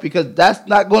myself because I'm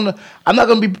not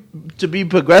gonna be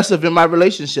progressive in my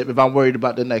relationship if I'm worried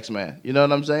about the next man. You know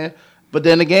what I'm saying? But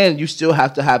then again, you still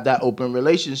have to have that open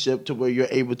relationship to where you're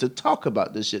able to talk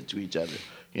about this shit to each other.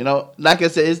 You know, like I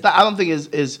said, it's not. I don't think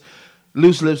it's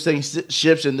loose lip sync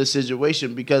ships in this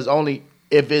situation because only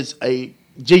if it's a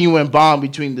genuine bond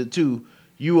between the two,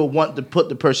 you will want to put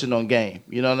the person on game.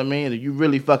 You know what I mean? If you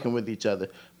really fucking with each other.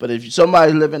 But if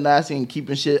somebody's living nasty and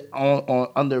keeping shit on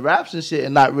under wraps and shit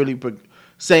and not really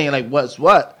saying like what's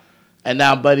what, and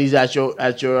now buddy's at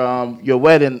your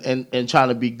wedding and trying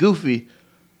to be goofy.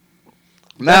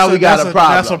 Now we got a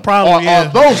problem. That's a problem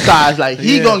on both sides. Like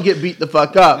he gonna get beat the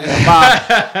fuck up.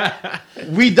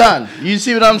 We done. You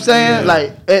see what I'm saying? Yeah.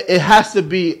 Like it has to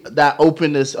be that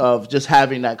openness of just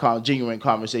having that genuine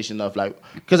conversation of like,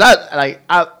 because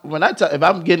if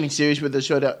I'm getting serious with the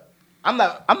show that I'm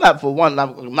not for one.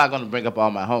 I'm not gonna bring up all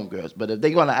my homegirls. But if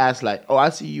they're gonna ask like, oh, I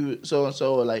see you so and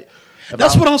so, or like.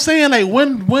 That's what I'm saying. Like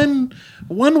when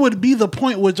would be the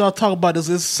point where y'all talk about this?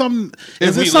 Is it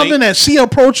something that she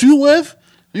approached you with?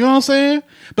 You know what I'm saying?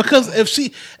 Because if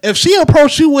she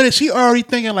approached you with it, she already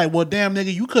thinking like, well, damn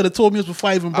nigga, you could have told me this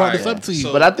before I even brought this up to you.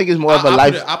 So, but I think it's more of a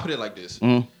life. I'll put it like this.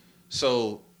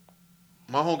 So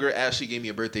my homegirl Ashley gave me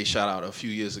a birthday shout out a few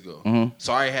years ago.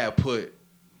 So I had put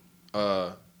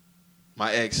my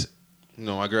ex, you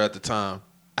know, my girl at the time,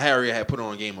 I already had put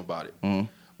on a game about it.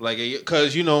 Like,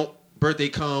 because, you know, birthday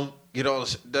come, get all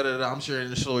the I'm sharing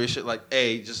the story shit like,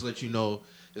 hey, just let you know,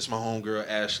 it's my homegirl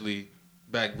Ashley.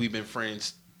 Back, we've been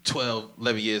friends 12,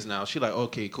 11 years now. She like,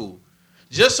 okay, cool.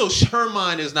 Just so her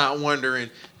mind is not wondering,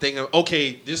 thinking,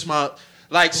 okay, this my,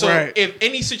 like, so if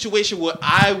any situation where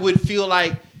I would feel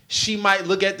like she might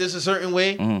look at this a certain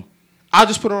way, I'll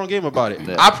just put her on game about it.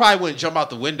 Yeah. I probably wouldn't jump out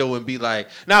the window and be like,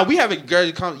 now we have a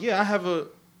girl, I have a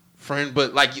friend,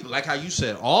 but like how you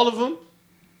said, all of them,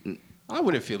 I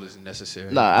wouldn't feel it's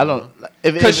necessary. No, I don't.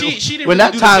 Because she didn't when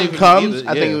really that time comes,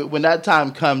 I think when that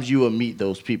time comes, you will meet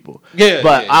those people. Yeah.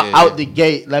 But out the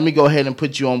gate, let me go ahead and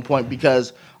put you on point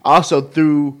because also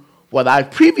through what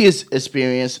I've previous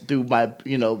experienced through my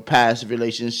past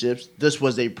relationships, this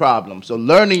was a problem. So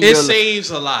learning saves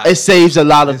a lot. It saves a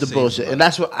lot of the bullshit, and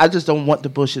that's what I just don't want the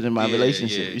bullshit in my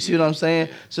relationship. You see what I'm saying?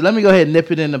 So let me go ahead and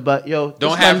nip it in the butt, yo.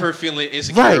 Don't have her feeling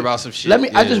insecure about some shit.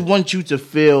 I just want you to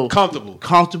feel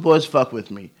comfortable as fuck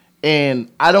with me.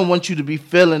 And I don't want you to be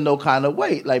feeling no kind of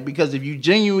way. Like, because if you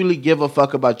genuinely give a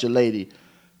fuck about your lady,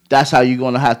 that's how you're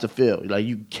going to have to feel. Like,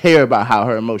 you care about how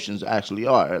her emotions actually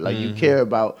are. Like, you care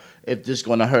about if this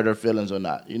going to hurt her feelings or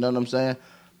not. You know what I'm saying?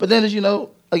 But then, as you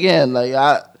know, again, like,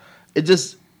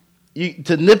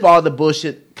 to nip all the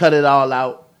bullshit, cut it all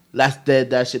out, let's dead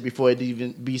that shit before it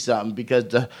even be something. Because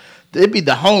it'd be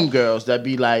the homegirls that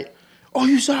be like, oh,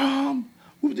 you saw him?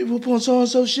 Whoop on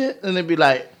so-and-so shit? And they'd be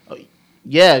like,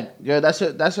 yeah, girl, that's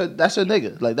her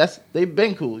nigga. Like, they've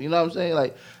been cool. You know what I'm saying?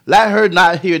 Like, let her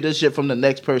not hear this shit from the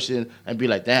next person and be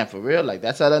like, damn, for real? Like,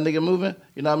 that's how that nigga moving?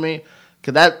 You know what I mean?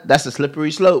 Because that's a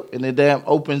slippery slope, and it damn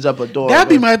opens up a door. That'd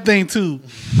be my thing, too.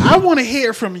 I want to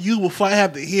hear it from you before I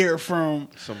have to hear it from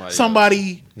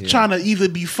somebody trying to either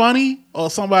be funny or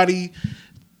somebody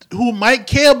who might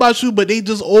care about you, but they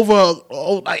just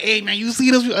like, hey, man, you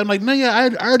see this? I'm like, no, yeah, I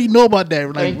already know about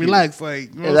that. Like, relax.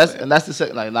 Like, you know that's the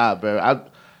second. Like, nah, bro.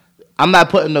 I'm not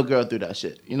putting no girl through that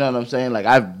shit. You know what I'm saying? Like,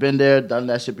 I've been there, done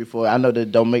that shit before. I know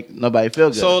that don't make nobody feel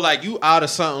good. So, like, you out of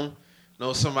something,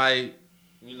 somebody,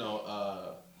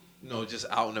 just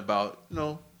out and about,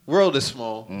 world is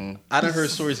small. I done heard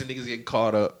stories of niggas getting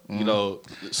caught up,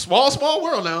 small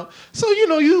world now. So,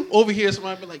 you over here,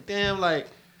 somebody be like, damn, like,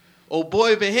 oh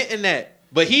boy, been hitting that,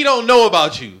 but he don't know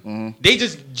about you. They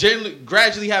just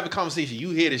gradually have a conversation.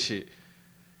 You hear this shit,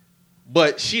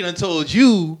 but she done told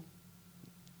you,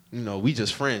 we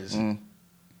just friends.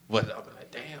 But I'll be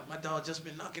like, damn, my dog just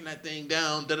been knocking that thing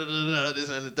down, this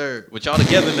and the third. But y'all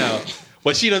together now.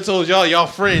 But she done told y'all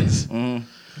friends.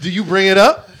 Do you bring it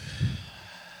up?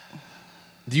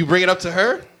 Do you bring it up to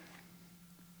her,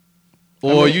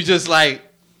 or you just like?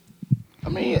 I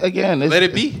mean, again, let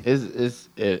it be.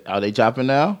 Are they chopping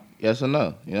now? Yes or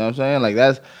no? You know what I'm saying? Like,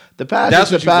 that's the past. That's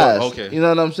the past. Okay. You know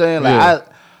what I'm saying? Like,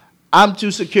 I'm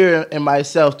too secure in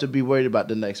myself to be worried about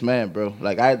the next man, bro.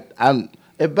 Like,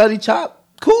 if Buddy chop,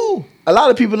 cool. A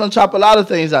lot of people don't chop a lot of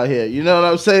things out here. You know what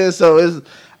I'm saying? So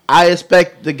I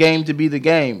expect the game to be the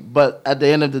game, but at the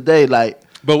end of the day, like.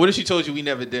 But what if she told you we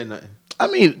never did nothing? I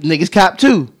mean, niggas cap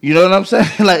too. You know what I'm saying?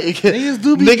 Like, niggas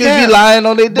do be niggas be lying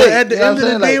on their dick. But at the end of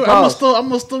the day, I'm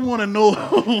still want to know.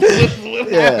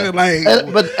 Yeah. Like,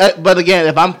 but again,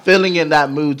 if I'm feeling in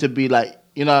that mood to be like,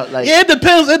 like, yeah, it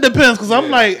depends. It depends because I'm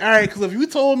like, all right, because if you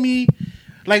told me,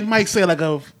 like Mike said, like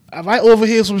if I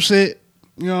overhear some shit.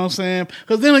 You know what I'm saying?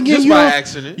 Because then again,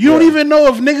 you don't even know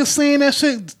if niggas saying that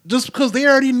shit just because they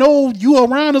already know you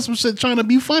around us some shit trying to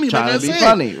be funny. Trying to be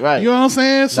funny, right? You know what I'm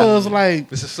saying? So it's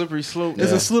like it's a slippery slope.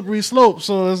 It's a slippery slope.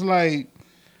 So it's like,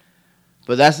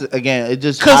 but that's again, it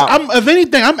just because if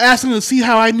anything, I'm asking to see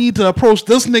how I need to approach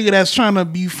this nigga that's trying to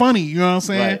be funny. You know what I'm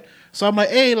saying? Right. So I'm like,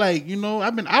 hey, like,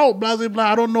 I've been out, blah, blah, blah.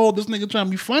 I don't know if this nigga trying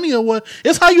to be funny or what.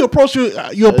 It's how you approach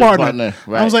your partner.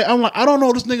 Right. I'm like, I don't know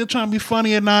if this nigga trying to be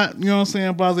funny or not. You know what I'm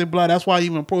saying? Blah, blah, blah. That's why I'm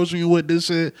even approaching you with this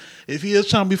shit. If he is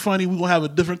trying to be funny, we're going to have a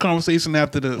different conversation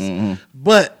after this.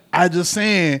 But I just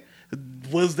saying,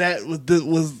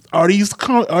 are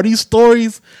these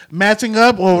stories matching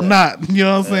up or not? You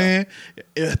know what I'm saying?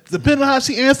 Depending on how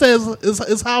she answers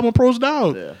is how I'm approached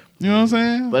out. Yeah. You know what I'm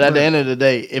saying? But at the end of the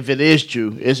day, if it is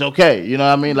true, it's okay. You know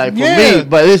what I mean? Like, for me,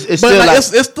 but it's still like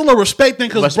it's still a respect thing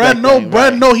because Brad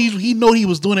know he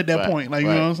was doing it at that point. Like, you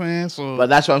know what I'm saying? So, but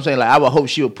that's what I'm saying. Like, I would hope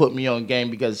she would put me on game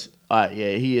because, all right,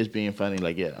 yeah, he is being funny.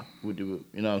 Like, yeah, we do it.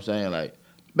 You know what I'm saying? Like,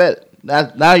 bet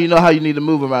now you know how you need to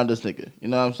move around this nigga. You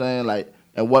know what I'm saying? Like,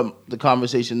 and what the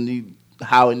conversation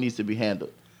how it needs to be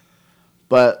handled.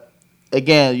 But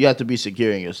again, you have to be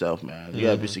secure in yourself, man. You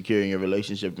have to be secure in your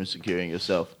relationship and secure in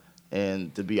yourself.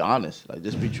 And to be honest, like,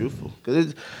 just be truthful.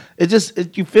 Because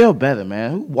you feel better,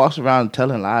 man. Who walks around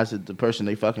telling lies to the person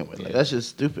they fucking with? Like, that's just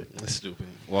stupid. That's stupid.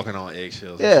 Walking on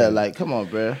eggshells. Yeah, like, come on,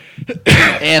 bro.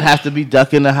 And have to be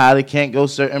ducking the how they can't go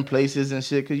certain places and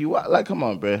shit. Because like, come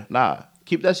on, bro. Nah,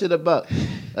 keep that shit about.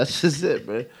 That's just it,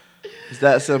 bro. It's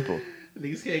that simple.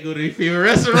 Niggas can't go to their favorite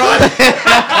restaurant.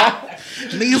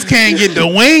 Niggas can't get the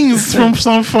wings from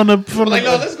like,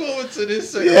 no, let's go over to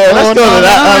this. Yeah, let's go to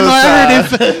that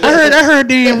other side. I heard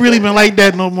they ain't really been like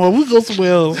that no more. We go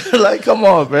somewhere else. Like, come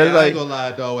on, bro. Yeah, like, I ain't gonna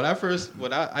lie, dog.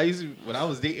 When I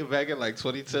was dating back in like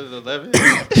 2010 and 11,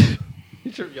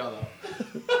 you trip y'all out.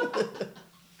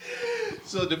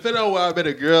 So depending on where I met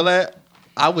a girl at,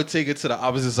 I would take it to the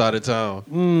opposite side of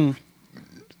town.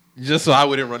 Just so I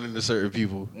wouldn't run into certain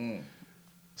people.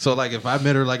 So, like, if I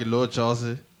met her, like, in Lord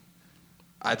Charleston,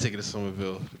 I'd take her to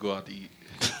Somerville to go out to eat.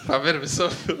 If I met her in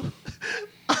Somerville,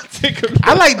 I'd take her.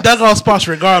 I like dugout spots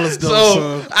regardless,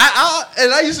 though. So.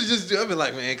 I used to just do, I'd be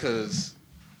like, man, because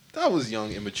That was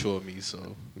young, immature me.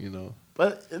 So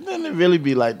But then it really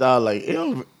be like, dog, like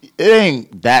it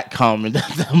ain't that common that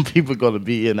them people gonna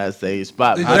be in that same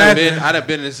spot. I'd have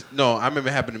been this. No, I remember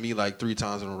it happened to me like 3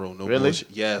 times in a row. No Really?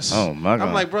 bullshit. Yes. Oh my God.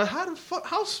 I'm like, bro,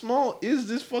 how small is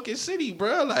this fucking city,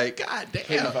 bro? Like, god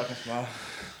damn.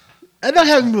 That done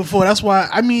happened before. That's why.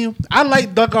 I mean, I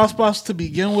like duck off spots to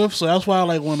begin with, so that's why I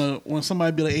like when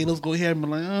somebody be like, "Hey, let's go here," and be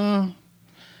like,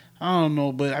 I don't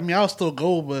know, but I mean, I'll still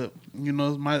go, but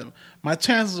my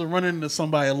chances of running into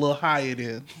somebody a little higher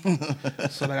then.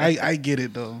 So like, I get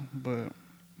it though, but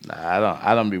Nah,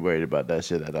 I don't be worried about that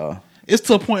shit at all. it's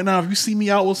to a point now. If you see me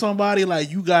out with somebody,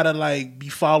 like you gotta like be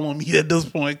following me at this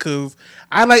point, because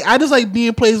I just like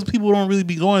being places people don't really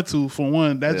be going to. For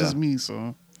one, that's just me.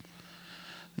 So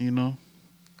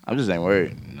I just ain't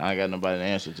worried. I ain't got nobody to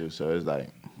answer to, so it's like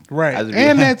right, I just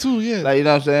and that too, yeah. Like, you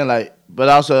know what I'm saying? Like, but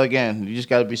also again, you just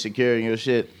gotta be secure in your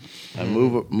shit and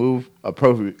move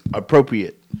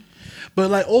appropriate. But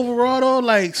like overall though,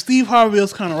 like Steve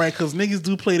Harvey's kind of right, because niggas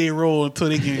do play their role until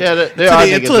they get there are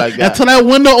niggas like that. Until that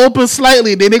window opens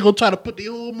slightly, then they go try to put the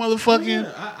whole motherfucking.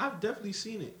 Yeah, I've definitely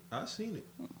seen it. I've seen it.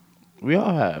 We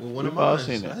all have. Well, one We've of all mine.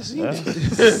 seen it. I've seen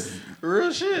it.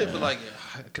 Real shit. But like,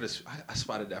 I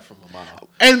spotted that from a mile.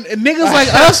 And niggas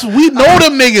like us, we know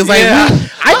them niggas. Like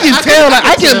I can tell. Like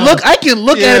I can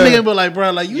look at a nigga and be like,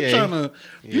 bro, like you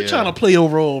trying to play your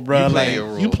role, bro. Like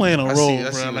you playing a role,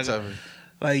 bro.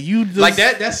 Like you just like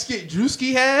that skit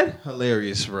Drewski had,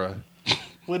 hilarious, bro.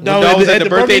 When dog was at the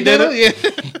birthday dinner, yeah.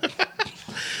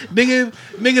 nigga,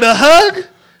 the hug,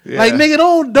 like nigga,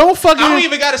 don't fucking. I don't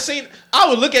even gotta say. I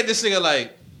would look at this nigga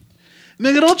like,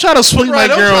 nigga, don't try to swing my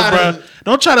girl, bro.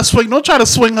 Don't try to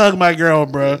swing hug my girl,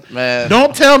 bro. Man,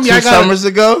 don't tell me 2 summers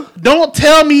ago. Don't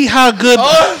tell me how good.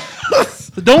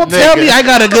 Don't tell me I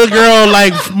got a good girl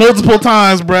like multiple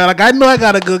times, bro. Like I know I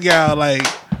got a good gal, like.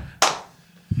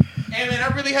 Hey man, I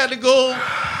really had to go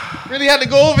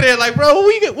over there. Like, bro,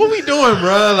 what we doing,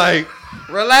 bro? Like,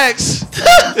 relax,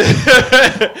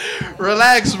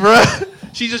 relax, bro.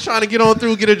 She's just trying to get on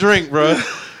through, get a drink, bro.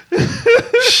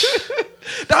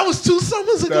 That was 2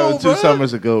 summers ago, That was 2 bro.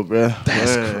 summers ago, bro.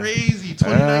 That's crazy.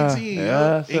 2019.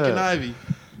 Yeah, Ink and Ivy.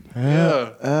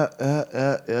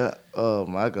 Yeah. Oh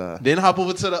my God. Then hop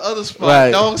over to the other spot.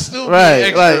 Right. Dog still Right.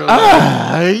 being Like, extra.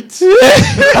 alright.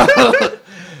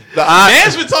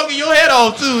 Man's been talking your head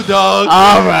off too, dog.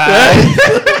 All right.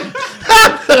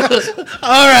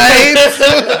 All right.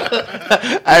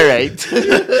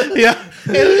 Yeah.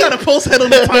 Yeah, we got a post head on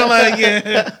the timeline again.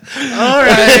 All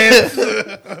right.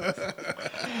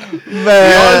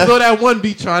 Man. You always know that one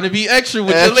be trying to be extra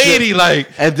with your lady, like,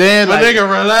 and then my nigga,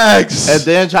 relax. And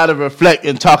then try to reflect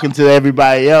and talking to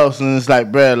everybody else, and it's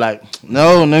like, bruh, like,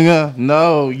 no, nigga,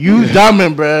 no, you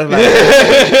dumbing, bruh.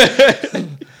 Like,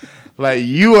 like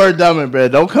you are dumbing, bruh.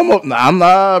 Don't come up. Nah, I'm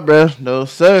not, bruh. No,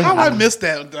 sir. How I missed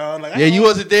that, dog? Like, Yeah, you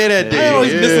wasn't there that day. I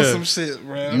always Yeah. missing some shit,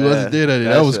 bro. You wasn't there that day.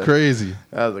 That was crazy.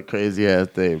 That was a crazy ass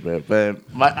thing, bro. But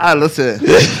I listen.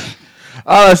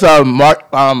 All I saw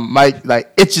Mike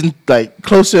like itching like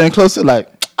closer and closer, like,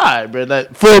 all right, bro,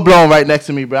 like full blown right next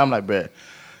to me, bro. I'm like, bro,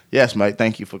 yes, Mike,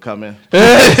 thank you for coming.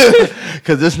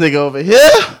 Cause this nigga over here,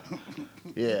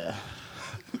 yeah.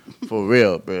 For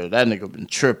real, bro. That nigga been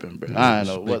tripping, bro. I don't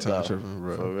know what's up. Tripping,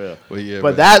 bro. For real. But yeah,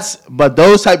 But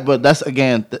bro. that's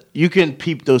again, you can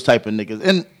peep those type of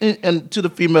niggas. And to the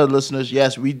female listeners,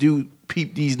 yes, we do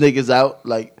peep these niggas out,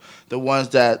 like the ones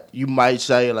that you might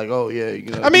say, like, oh yeah,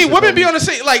 you know. I mean, women be on the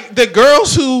same, like the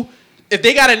girls who, if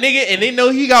they got a nigga and they know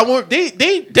he got one, they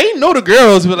know the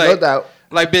girls, but like, No doubt.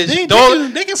 like, bitch,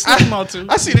 They can slip him out too.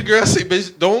 I see the girl say,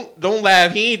 bitch, don't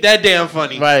laugh. He ain't that damn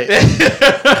funny. Right.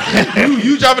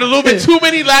 you dropping a little bit too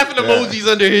many laughing emojis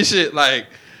under his shit. Like,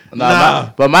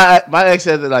 nah. But my ex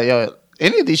said that, like, yo,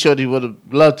 any of these shorties would have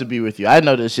loved to be with you. I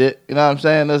know this shit. You know what I'm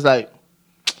saying? It's like,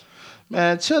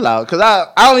 man, chill out. Because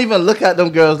I don't even look at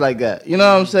them girls like that. You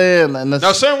know what I'm saying? And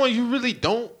now, certain ones you really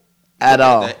don't. At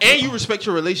all. And you respect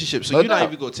your relationship. So No you're not doubt.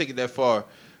 even going to take it that far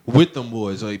with them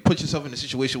boys. Or you put yourself in a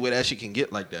situation where that shit can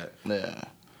get like that. Yeah.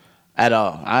 At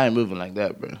all. I ain't moving like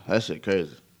that, bro. That shit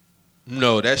crazy.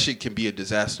 No, that shit can be a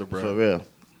disaster, bro. For real.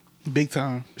 Big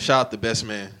time. Shout out the best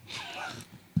man.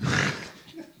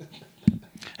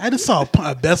 I just saw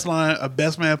a best man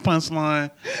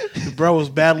punchline. The bro was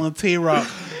battling Tay-Rock.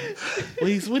 What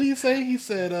did he say? He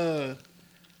said,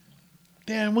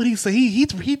 damn, what did he say? He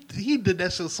did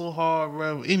that shit so hard,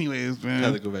 bro. Anyways, man. I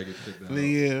had to go back and check that out.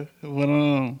 Yeah.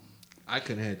 But I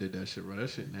couldn't have did that shit, bro. That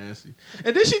shit nasty.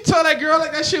 And then she told that girl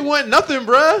like that shit wasn't nothing,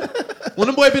 bro. When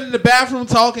the boy been in the bathroom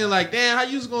talking like, damn, how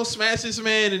you was gonna smash this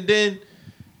man and then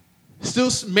still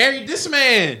marry this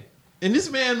man? And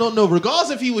this man don't know, regardless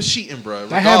if he was cheating, bro.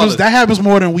 That happens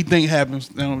more than we think happens.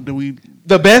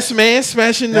 The best man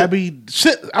smashing that be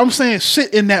shit. I'm saying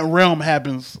shit in that realm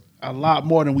happens a lot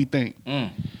more than we think. You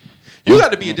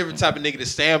got to be a different type of nigga to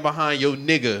stand behind your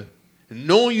nigga,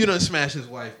 knowing you done smashed his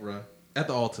wife, bro, at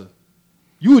the altar.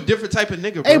 You a different type of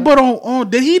nigga, bro. Hey, but on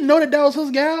did he know that was his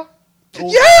gal?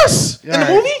 Yes, in the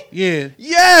movie. Yeah.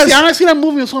 Yes. See, I didn't see that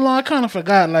movie in so long. I kind of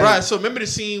forgot. Like, bro, so remember the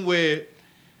scene where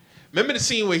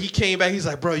he came back? He's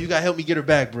like, bro, you gotta help me get her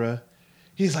back, bro.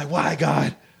 He's like, why,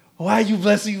 God? Why are you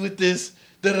blessing me with this?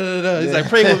 Da, da, da, da. He's like,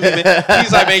 pray with me, man.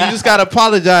 He's like, man, you just gotta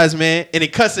apologize, man. And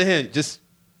it cuts to him. Just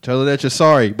tell her that you're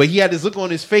sorry. But he had this look on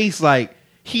his face like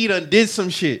he done did some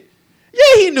shit.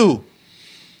 Yeah, he knew.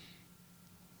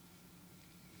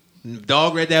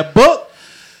 Dog read that book.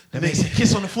 That man said,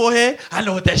 kiss on the forehead. I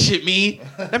know what that shit mean.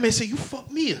 That man said, you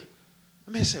fucked me up.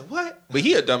 That man said, what? But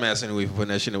he a dumbass anyway for putting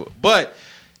that shit in. But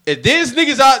if there's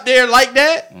niggas out there like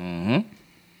that,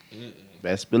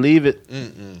 best believe it.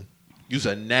 You's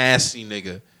a nasty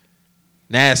nigga.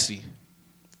 Nasty.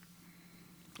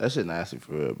 That shit nasty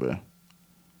for real, bro.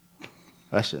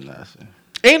 That shit nasty.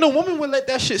 Ain't no woman would let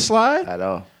that shit slide. At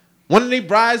all. One of they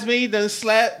bridesmaids done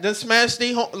smashed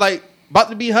they like about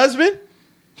to be husband.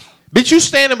 Bitch, you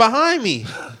standing behind me.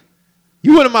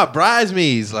 You one of my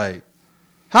bridesmaids. Like,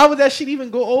 how would that shit even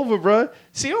go over, bro?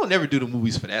 See, they don't never do the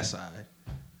movies for that side.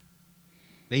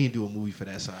 They ain't do a movie for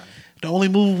that side. The only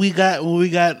movie we got when we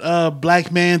got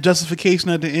Black Man Justification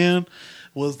at the end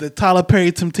was the Tyler Perry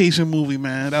Temptation movie,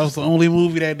 man. That was the only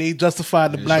movie that they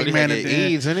justified the black man at the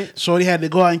AIDS end. In it. Shorty had to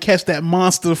go out and catch that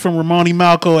monster from Ramoni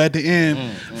Malco at the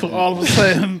end for all of a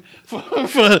sudden for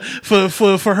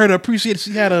her to appreciate it.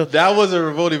 She had a that wasn't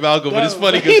Ramoni Malco, but it's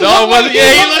funny because dog wasn't. He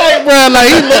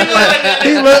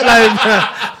looked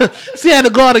like bro. She had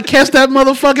to go out and catch that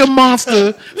motherfucking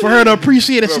monster for her to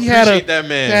appreciate it.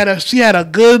 Bro, She had a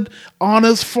good,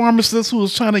 honest pharmacist who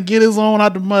was trying to get his own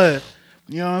out the mud.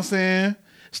 You know what I'm saying?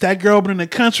 It's that girl been in the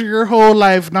country your whole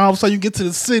life. Now all of a sudden you get to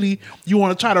the city, you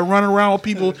want to try to run around with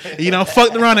people. And,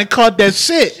 fucked around and caught that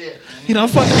shit.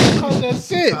 Fucked around and caught that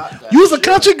shit. You was a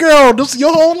country girl this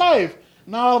your whole life.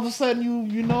 Now all of a sudden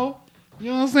you know what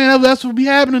I'm saying? That's what be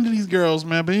happening to these girls,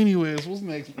 man. But anyways, what's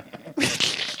next, man?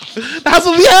 That's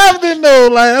what be happening though.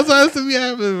 Like that's what be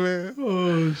happening, man.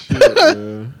 Oh shit,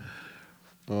 man.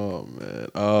 Oh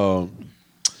man.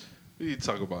 We need to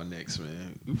talk about next,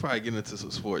 man. We probably get into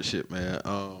some sports shit, man.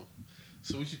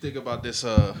 So what you think about this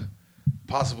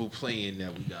possible playing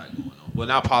that we got going on? Well,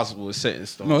 not possible. It's set in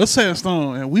stone. No, it's set in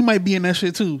stone, and we might be in that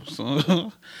shit too.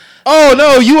 So. Oh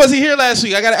no, you wasn't here last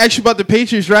week. I gotta ask you about the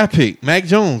Patriots draft pick, Mac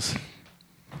Jones.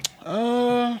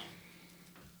 I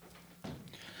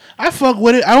fuck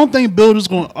with it. I don't think Bill is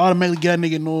gonna automatically get a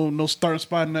nigga no starting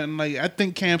spot, nothing. Like I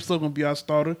think Cam's still gonna be our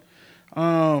starter.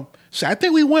 So I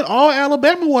think we went all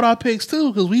Alabama with our picks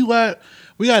too, because we got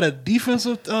a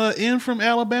defensive end from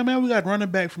Alabama, and we got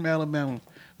running back from Alabama.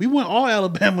 We went all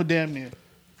Alabama damn near.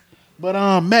 But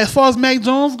as far as Mac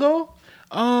Jones go,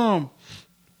 I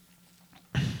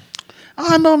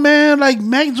don't know, man. Like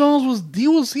Mac Jones was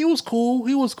cool.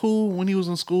 He was cool when he was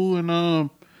in school, and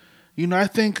I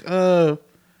think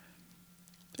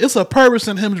it's a purpose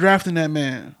in him drafting that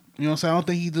man. You know what I'm saying? I don't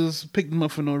think he just picked him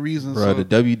up for no reason. Bro, the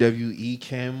WWE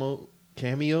cameo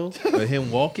of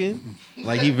him walking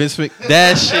like he Vince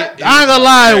that shit. I ain't gonna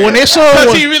lie, when they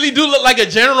showed he really do look like a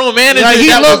general manager like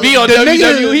would be on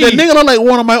WWE. The nigga look like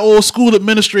one of my old school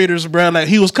administrators, bro. Like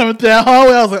he was coming through that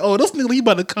hallway. I was like, oh, this nigga, he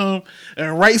about to come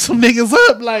and write some niggas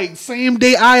up like same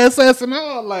day ISS and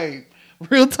all, like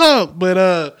real talk. But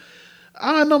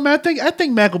I don't know, man. I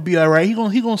think Mac will be all right. He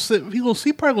probably gonna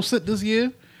sit this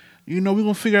year. We're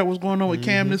gonna figure out what's going on with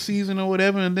Cam this season or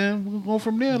whatever, and then we'll go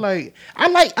from there. Like I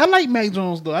like Mac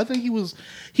Jones though. I think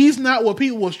he's not what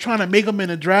people was trying to make him in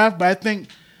the draft, but I think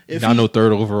if no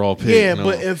third overall pick. Yeah, no.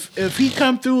 But if he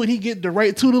come through and he get the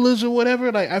right tutelage or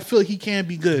whatever, like I feel like he can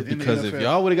be good. Because if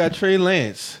y'all would have got Trey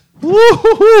Lance,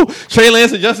 Trey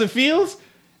Lance and Justin Fields,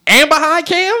 and behind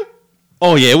Cam,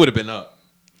 oh yeah, it would have been up.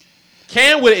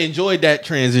 Cam would have enjoyed that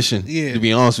transition. Yeah, to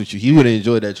be honest with you, he would have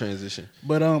enjoyed that transition.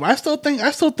 But I still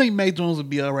think Mac Jones would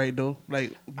be all right though.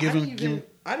 Like I didn't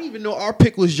even know our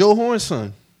pick was Joe Horn's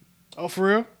son. Oh, for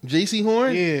real? J.C.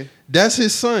 Horn? Yeah, that's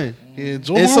his son. Yeah,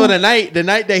 Joe and Horn? So the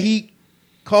night that he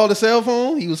called the cell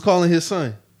phone, he was calling his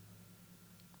son.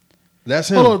 That's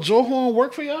him. Hold on, Joe Horn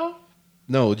work for y'all?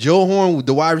 No, Joe Horn,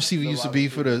 the wide receiver, used to be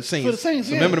for the Saints. For the Saints,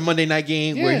 yeah. Remember the Monday night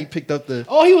game where he picked up the...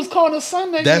 Oh, he was calling his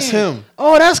son that That's game. him.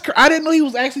 Oh, I didn't know he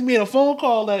was actually made a phone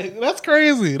call. That's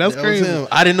crazy. That's crazy. Was him.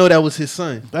 I didn't know that was his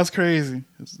son. That's crazy.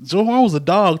 Joe Horn was a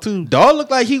dog, too. Dog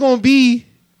looked like he gonna be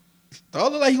All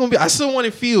look like he gonna be. I still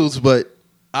wanted Fields, but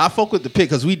I fuck with the pick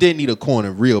because we did need a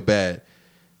corner real bad,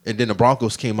 and then the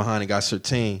Broncos came behind and got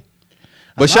Surtain.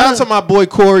 But shout out to my boy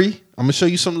Corey. I'm gonna show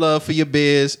you some love for your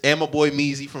Bears, and my boy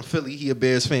Measy from Philly. He a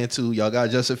Bears fan too. Y'all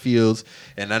got Justin Fields,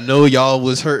 and I know y'all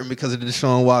was hurting because of the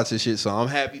Deshaun Watson shit. So I'm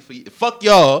happy for you. Fuck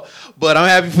y'all, but I'm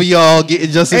happy for y'all getting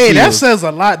Justin Fields. Hey, that says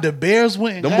a lot. The Bears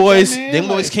went. And Them got boys, that man, them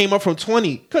boys came up from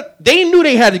 20. 'Cause they knew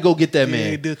they had to go get that Yeah, man.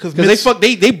 they did, 'cause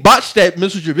they botched that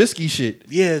Mr. Trubisky shit.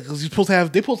 Yeah, because they supposed to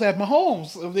have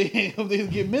Mahomes if they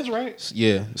get Mitch right.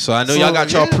 Yeah, so I know So, y'all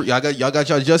got y'all got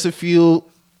y'all Justin Field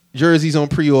jerseys on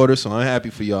pre-order. So I'm happy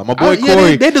for y'all. My boy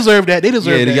Corey, they deserve that. They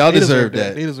deserve Yeah, that. y'all They deserve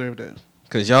that. They deserve that.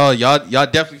 because y'all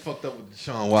definitely fucked up with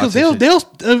Deshaun Because Watson. they'll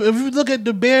if you look at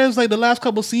the Bears like the last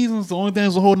couple seasons, the only thing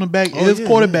that's holding them back is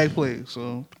quarterback play.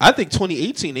 So I think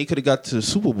 2018 they could have got to the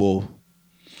Super Bowl.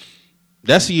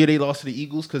 That's the year they lost to the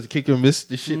Eagles because the kicker missed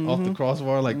the shit off the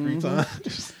crossbar like 3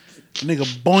 times. nigga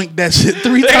boinked that shit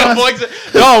 3 times.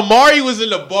 No, Mari was in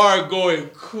the bar going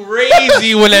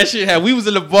crazy when that shit happened. We was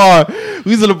in the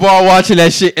bar watching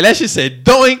that shit, and that shit said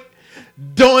doink,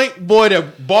 doink. Boy, the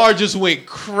bar just went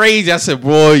crazy. I said,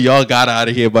 boy, y'all got out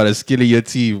of here by the skin of your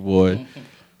teeth, boy.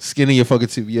 Skin of your fucking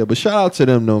teeth. Yeah, but shout out to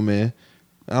them though, man.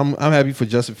 I'm happy for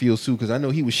Justin Fields too, because I know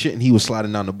he was shitting. He was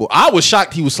sliding down the board. I was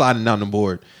shocked he was sliding down the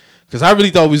board, because I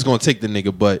really thought we was gonna take the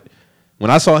nigga. But when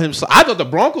I saw him, I thought the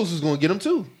Broncos was gonna get him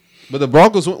too. But the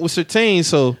Broncos went with Surtain,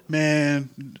 so Man,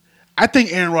 I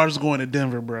think Aaron Rodgers is going to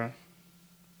Denver, bro.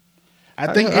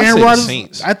 I think I Aaron say the Rodgers.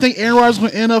 Saints. I think Aaron Rodgers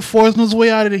going to end up forcing his way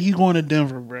out of it. He's going to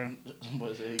Denver, bro.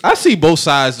 I see both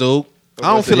sides though.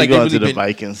 I don't feel like they going really to the been.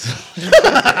 Vikings.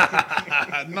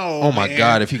 No. Oh my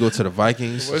god, if he go to the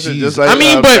Vikings, Was it jeez. just like, I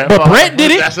mean, but Brett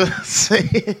did it. That's what I'm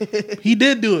saying. He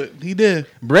did do it. He did.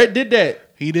 Brett did that.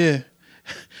 He did.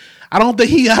 I don't think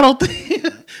he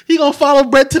gonna follow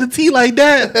Brett to the T like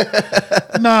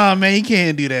that. Nah, man, he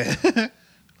can't do that.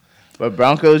 But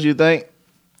Broncos, you think?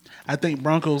 I think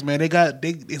Broncos, man,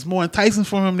 it's more enticing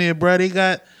for him there, bro. They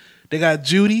got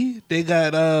Judy. They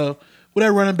got what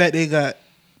that running back they got?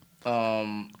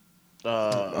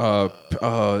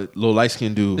 Little light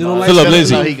skinned dude, Little light Philip skinned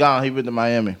Lindsay. No, he gone. He went to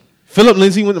Miami. Philip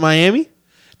Lindsay went to Miami.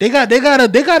 They got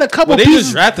a couple Well, they pieces.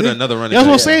 just drafted another running That's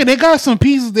what I'm back. saying. They got some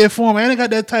pieces there for him, and they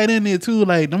got that tight end there too.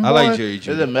 Like them I boys, like Jerry Is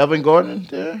Judy. it Melvin Gordon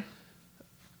there?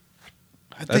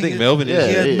 I think Melvin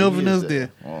is. Yeah, he Melvin is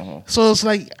there. there. Uh-huh. So it's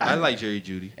like I like Jerry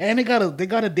Judy. and they got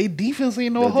a they defense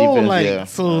ain't no The hole. defense, Like yeah.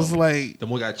 so it's like Then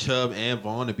we got Chubb and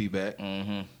Vaughn to be back.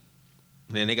 Mm-hmm.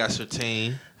 Then they got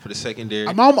Surtain for the secondary.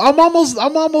 I'm almost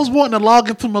wanting to log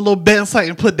into my little betting site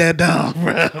and put that down,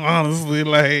 bro. Honestly,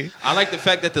 like I like the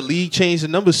fact that the league changed the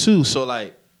numbers too. So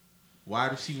like,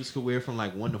 wide receivers could wear from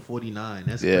like 1 to 49.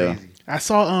 That's Yeah. crazy. I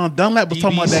saw Dunlap was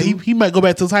talking about that. DBs. He might go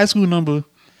back to his high school number.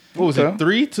 What was Okay. it?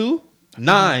 3, 2,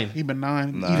 9. He been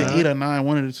 9, Nine. either 8 or 9,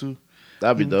 one of the two.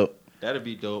 That'd be dope. That'd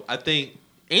be dope. I think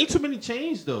ain't too many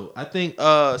changed though. I think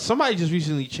somebody just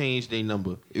recently changed their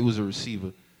number. It was a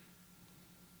receiver.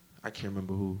 I can't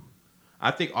remember who.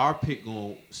 I think our pick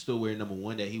gonna still wear number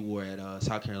 1 that he wore at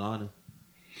South Carolina.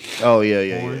 Oh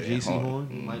yeah. Horn, yeah. JC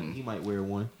Horn. He might wear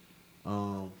one.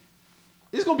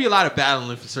 It's gonna be a lot of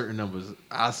battling for certain numbers.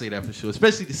 I'll say that for sure,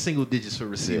 especially the single digits for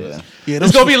receivers. Yeah,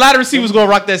 There's gonna be a lot of receivers gonna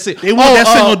rock that. They want that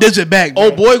single digit back. Bro.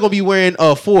 Oh boy, gonna be wearing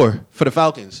 4 for the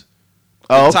Falcons.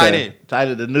 Oh, okay. Tight end. Tight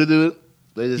end, the new dude.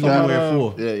 They just He gonna got be wearing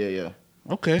 4.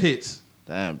 Yeah. Okay. Pitts.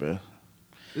 Damn, bro.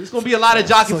 There's gonna be a lot of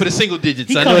jockeying for the single digits.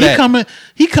 He I know that.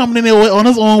 He coming in there on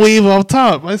his own wave off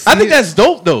top. I think that's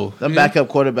dope though. Them backup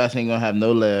quarterbacks ain't gonna have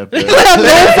no lab, bro. no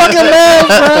fucking legs,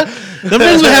 bro. Them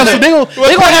niggas will have some. They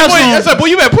gonna have some. I said, boy,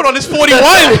 you better put on this 41.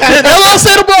 That's what I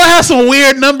said. The boy have some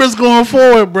weird numbers going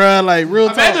forward, bro. Like real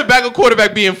Imagine talk, a backup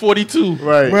quarterback being 42.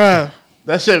 Right. bro.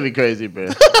 That should be crazy, bro.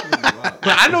 But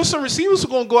I know some receivers are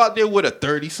gonna go out there with a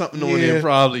 30 something on Yeah. there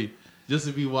probably just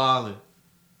to be wilding.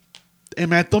 Hey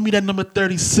man, throw me that number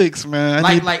 36, man.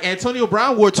 I need- Like Antonio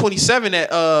Brown wore 27 at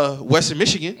Western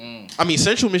Michigan. I mean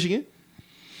Central Michigan.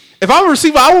 If I'm a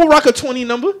receiver, I will rock a 20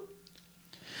 number.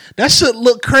 that shit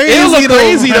look crazy. It'll look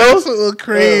crazy, man. though. That shit look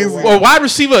crazy. Or wide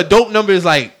receiver, a dope number is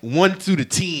like 1 through the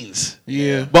teens.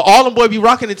 Yeah. But all them boy be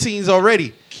rocking the teens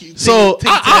already. So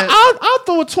I'll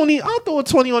throw a 20. I'll throw a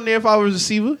 20 on there if I was a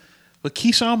receiver. But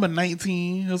Keyshawn been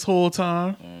 19 this whole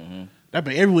time. That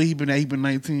been everywhere he been at. He been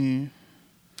 19.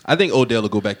 I think Odell will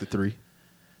go back to 3.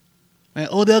 Man,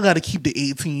 Odell got to keep the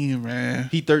 18, man.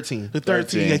 He 13. The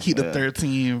 13, got to keep the yeah.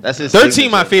 13. That's his 13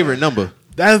 my signature. favorite number.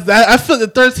 I feel the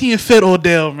 13 fit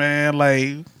Odell, man.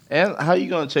 Like And how you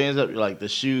gonna change up like the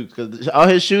shoes? Because all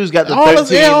his shoes got the all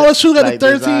 13. all his shoes got like, the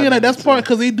 13. design Like that's into part it.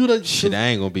 because he do the Shit, that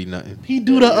ain't gonna be nothing. he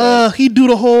do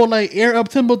the whole like air up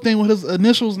tempo thing with his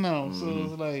initials now. So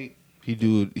it's like He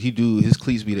do his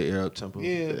cleats be the air up tempo.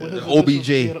 yeah, with his The OBJ.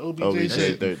 initials, yeah, the OBJ, OBJ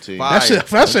shit. 13. Fire.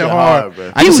 That shit hard.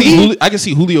 bro. I can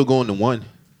see Julio going to 1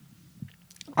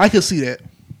 I can see that.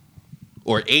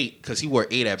 or 8 because he wore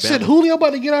 8 at Bama. Shit, Julio about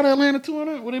to get out of Atlanta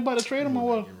 200. What they about to trade him or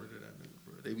what?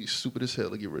 They be stupid as hell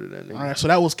to get rid of that nigga. All right, so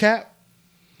that was Cap.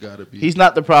 Gotta be. He's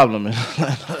not the problem. Man.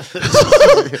 So,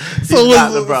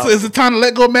 not the problem. is it time to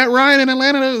let go Matt Ryan in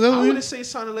Atlanta? I wouldn't say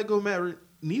it's time to let go Matt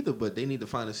neither, but they need to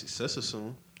find a successor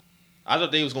soon. I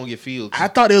thought they was gonna get Fields. I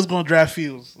thought they was gonna draft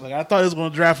Fields. Like I thought they was gonna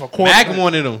draft a quarterback. Mac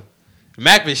wanted him.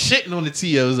 Mac been shitting on the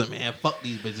TOs. Like, man, fuck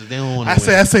these bitches. They don't want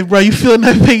to I say, bro, you feeling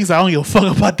that pick? I don't give a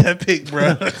fuck about that pick,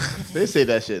 bro. They say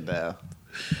that shit now.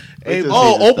 Hey,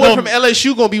 old boy from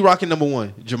LSU gonna be rocking number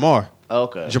 1, Jamar.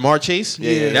 Okay. Jamar Chase.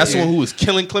 Yeah, that's the yeah. one who was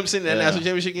killing Clemson in that Yeah. national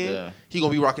championship game. Yeah. He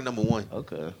gonna be rocking number 1.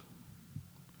 Okay.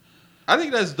 I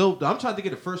think that's dope. Though. I'm trying to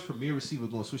get the first premier receiver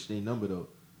gonna switch their number though.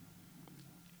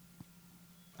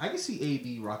 I can see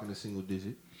AB rocking a single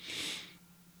digit.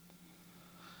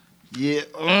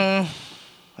 Yeah.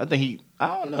 I think I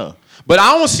don't know. But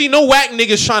I don't see no whack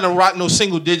niggas trying to rock no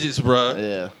single digits, bruh.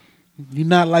 Yeah. You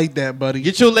not like that, buddy.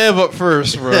 Get your lev up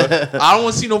first, bruh. I don't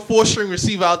want to see no 4-string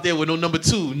receiver out there with no number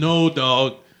 2. No,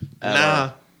 dog.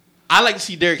 Nah. I like to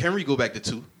see Derrick Henry go back to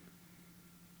 2.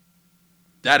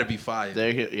 That'd be fire.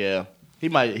 Yeah. He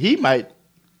might. That'd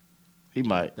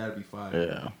be fire.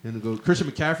 Yeah. Then to go Christian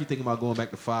McCaffrey thinking about going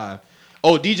back to 5.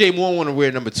 Oh, DJ Moore want to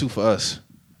wear number 2 for us.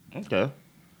 Okay.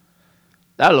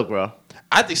 That look raw.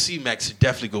 I think C-Mac should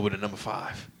definitely go with a number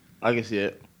 5. I can see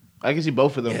it. I can see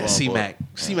both of them. Yeah, going C-Mac. for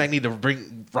it. C-Mac need to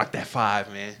rock that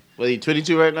 5, man. What, he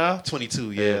 22 right now?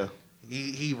 22, yeah.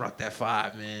 He rocked that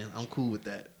 5, man. I'm cool with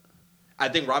that. I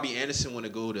think Robbie Anderson want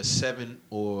to go to 7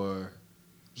 or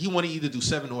he want to either do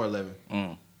 7 or 11.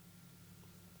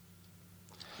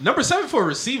 Number 7 for a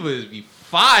receiver is be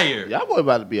fire. Y'all boy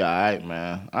about to be all right,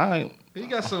 man. He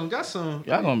got some. Y'all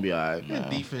gonna be all right, Yeah, man.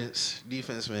 defense,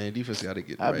 man. Defense got to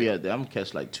get I'll right. be out there. I'm gonna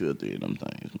catch like 2 or 3 of them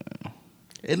things, man.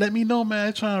 Hey, let me know,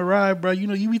 man. Trying to ride, bro. You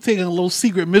know, you be taking little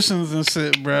secret missions and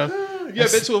shit, bro. You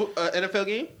ever been to an NFL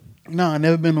game? No, I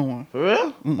never been to one. For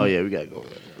real? Oh yeah, we gotta go. For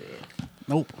real.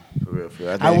 Nope. For real. For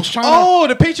real. I was trying. Oh,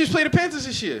 the Patriots play the Panthers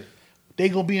this year. They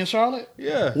gonna be in Charlotte?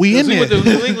 Yeah, We in we there. went to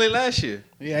New England last year.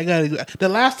 Yeah, I gotta go. The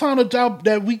last time the job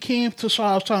that we came to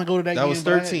Charlotte, I was trying to go to that That game. was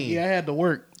but I had- 13. I had to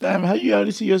work. Damn, how you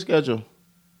already see your schedule?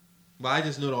 But I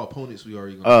just know the opponents we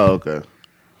already going. Oh, okay.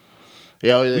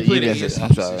 Yeah, we you played the didn't AFC say-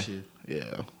 I'm East sorry. this year.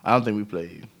 Yeah, I don't think we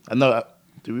played. I know.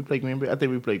 Did we play Green Bay? I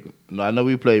think we played. No, I know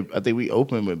we played. I think we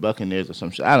opened with Buccaneers or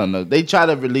some shit. I don't know. They try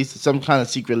to release some kind of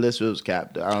secret list. It was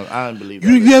capped. I don't believe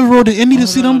You that. ever rode to Indy to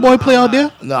see them boy play out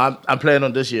there? No, I'm playing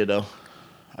on this year though.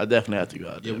 I definitely have to go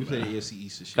out Yeah, there. we played man. the AFC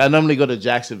East this year. I normally go to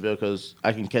Jacksonville because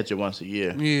I can catch it once a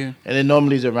year. Yeah. And it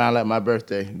normally is around like my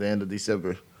birthday, the end of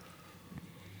December,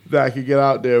 that I could get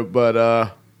out there.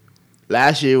 But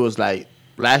last year was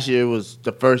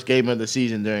the first game of the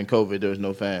season during COVID. There was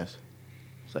no fans.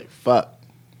 It's like, fuck.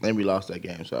 And we lost that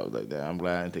game. So I was like, damn, I'm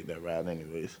glad I didn't take that ride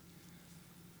anyways.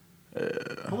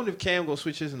 I wonder if Cam gonna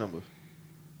switch his number.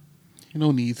 You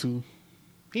don't need to.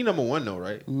 He number 1 though,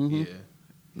 right? Mhm. Yeah.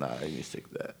 Nah, I need to stick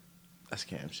to that. That's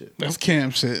Cam shit. That's Cam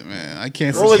shit, man. I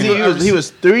can't What was see he? Cam. He was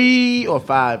 3 or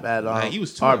 5 at Nah, he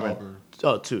was 2 at Auburn. Auburn.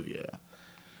 Oh, 2, yeah.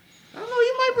 I don't know.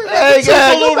 You might bring Hey, back the 2 guys, for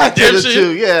a go little back to the redemption.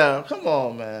 2. Yeah, come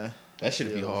on, man. That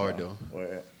should be hard though.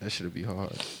 Word. That should be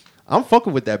hard. I'm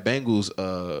fucking with that Bengals.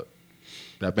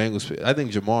 That Bengals pick. I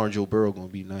think Jamar and Joe Burrow gonna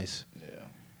be nice. Yeah.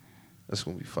 That's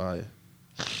gonna be fire.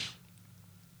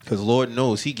 Cause Lord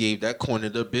knows he gave that corner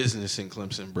the business in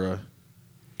Clemson, bruh.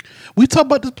 We talked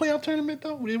about this playoff tournament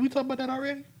though. Did we talk about that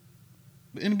already?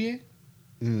 The NBA?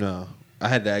 No, I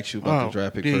had to ask you about Oh, the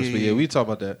draft pick yeah, first, yeah, but yeah, yeah. we talk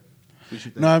about that. What you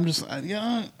think? No, I'm just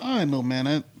I know,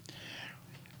 man.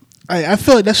 I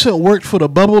feel like that shit worked for the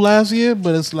bubble last year,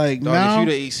 but it's like Dog, now. if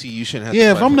you the AC, you shouldn't have. Yeah,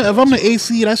 to if fight I'm for the that.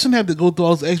 AC, I shouldn't have to go through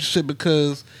all this extra shit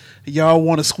because y'all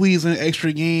want to squeeze in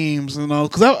extra games and all.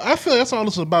 Because I feel that's all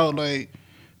it's about. Like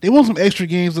they want some extra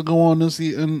games to go on this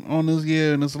year,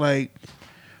 and it's like,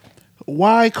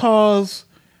 why cause,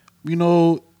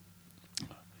 an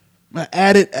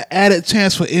added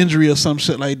chance for injury or some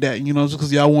shit like that? Just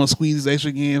because y'all want to squeeze these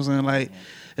extra games and like,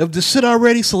 if the shit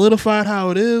already solidified how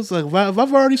it is, like if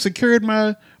I've already secured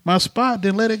my spot,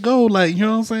 then let it go. Like, you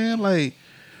know what I'm saying? Like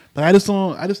I just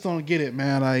don't get it,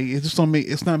 man. Like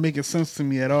it's not making sense to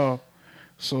me at all.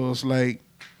 So it's like,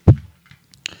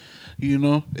 You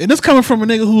know, and this coming from a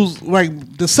nigga who's like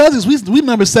the Celtics. We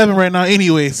number 7 right now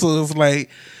anyway. So it's like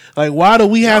why do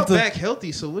we have Y'all to back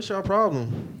healthy? So what's your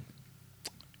problem?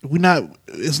 we not?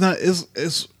 It's not.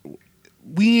 It's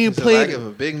we ain't It's a played. lack of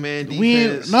a big man We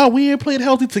defense. ain't played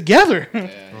healthy together.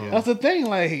 That's the thing.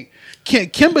 Like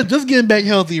Kimba just getting back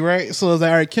healthy, right? So it's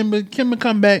like, all right, Kimba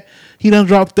come back. He done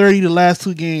dropped 30 the last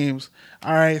 2 games.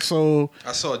 All right, so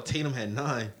I saw Tatum had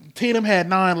 9. Tatum had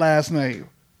 9 last night.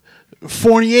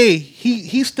 Fournier,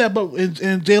 he stepped up in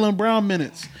Jaylen Brown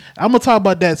minutes. I'm gonna talk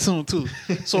about that soon too.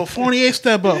 So Fournier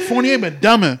step up. Fournier been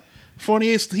dumbing.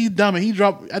 Fournier he's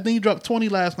dumbing. I think he dropped 20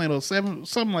 last night or 7,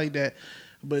 something like that.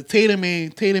 But Tatum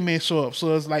ain't show up.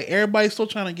 So it's like everybody's still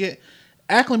trying to get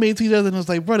acclimated to each other. And it's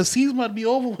like, bro, the season might be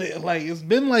over with. Like it's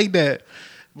been like that.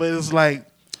 But it's like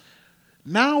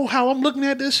now how I'm looking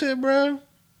at this shit, bro.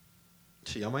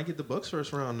 Shit, I might get the Bucks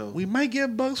first round though. We might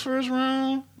get Bucks first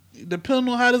round,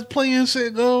 depending on how this playing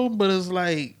shit go. But it's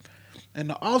like in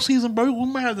the offseason, bro, we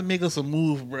might have to make us a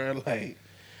move, bro. Like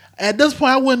at this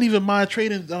point, I wouldn't even mind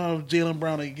trading Jaylen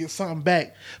Brown to get something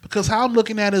back because how I'm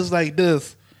looking at it is like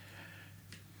this: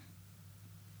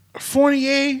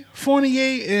 Fournier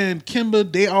and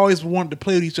Kimba, they always wanted to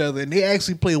play with each other, and they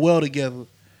actually play well together.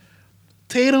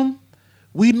 Tatum,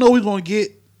 we know we're gonna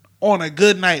get on a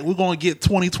good night. We're gonna get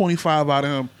 20, 25 out of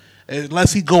him,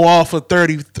 unless he go off for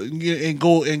 30 and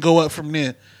go up from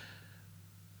there.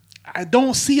 I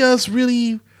don't see us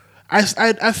really.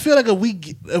 I feel like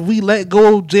if we let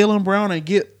go of Jaylen Brown and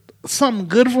get something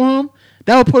good for him,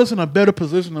 that would put us in a better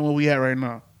position than where we at right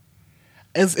now.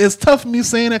 It's tough for me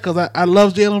saying that because I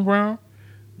love Jaylen Brown,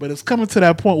 but it's coming to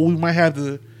that point where we might have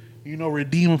to,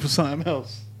 redeem him for something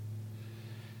else.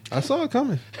 I saw it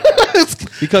coming.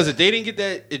 Because if they didn't get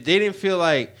that, if they didn't feel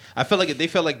like, I felt like if they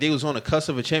felt like they was on the cusp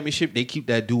of a championship, they keep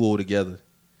that duo together.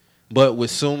 But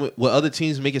with other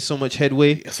teams making so much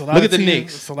headway, look at the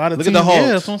Knicks. It's a lot of look teams. at the Hawks.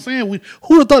 Yeah, that's what I'm saying. Who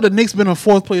would have thought the Knicks been in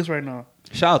 4th place right now?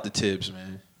 Shout out to Tibbs,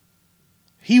 man.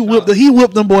 He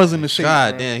whipped them boys in the shape.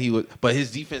 God bro. damn, he would. But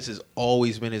his defense has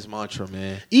always been his mantra,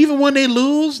 man. Even when they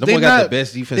lose, Them they boy got not the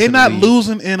best defense They're in the not league.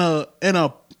 losing in a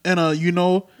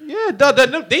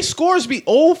Yeah, they scores be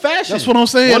old fashioned. That's what I'm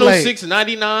saying, 106,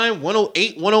 99,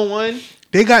 108, 101.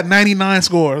 They got 99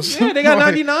 scores. Yeah, they got Like-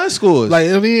 99 scores. Like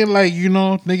I mean,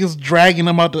 niggas dragging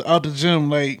them out the gym.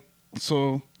 Like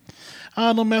so, I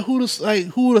don't know, man. Who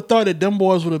would have thought that them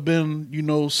boys would have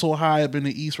been so high up in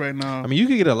the East right now? I mean, you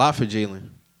could get a lot for Jalen.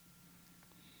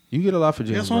 You get a lot for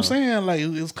Jalen. That's what I'm saying. Like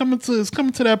it's coming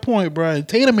to that point, bro.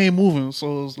 Tatum ain't moving,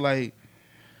 so it's like,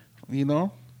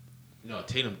 No,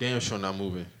 Tatum damn sure not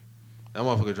moving. That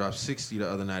motherfucker dropped 60 the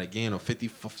other night again, or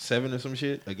 57 or some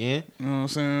shit again. You know what I'm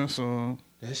saying? So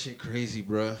that shit crazy,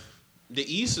 bro. The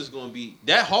East is gonna be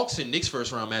that Hawks and Knicks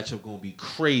first round matchup gonna be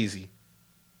crazy.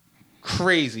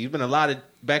 Crazy. There's been a lot of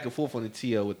back and forth on the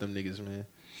TL with them niggas, man.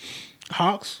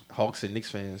 Hawks and Knicks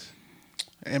fans.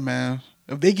 Hey man,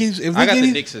 if they get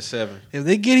the Knicks at 7. If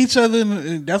they get each other,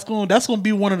 that's gonna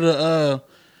be one of the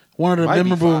Might be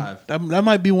memorable. 5. That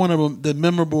might be one of the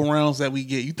memorable rounds that we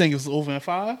get. You think it's over in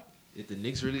 5? If the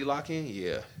Knicks really lock in,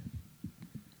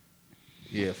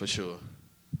 yeah, for sure.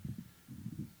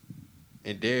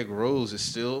 And Derrick Rose is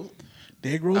still.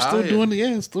 Derrick Rose Oh, still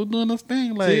doing this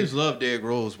thing. Like Teams love Derrick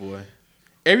Rose, boy.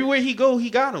 Everywhere he go, he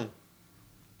got him.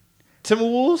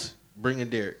 Timberwolves, bringing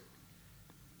Derrick.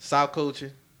 Stop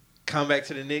coaching. Come back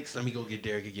to the Knicks. Let me go get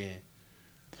Derrick again.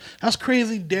 that's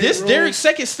crazy. Derrick's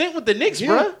second stint with the Knicks,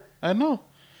 bruh. I know.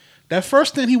 That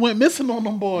first stint he went missing on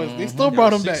them boys. They still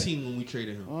brought him back. 16 when we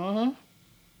traded him.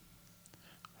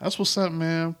 That's what's up,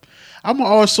 man. I'm gonna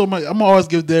always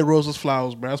give Derrick Rose his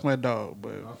flowers, bro. That's my dog.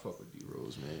 But I fuck with D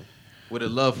Rose, man. Would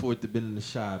have loved for it to been in the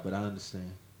shy, but I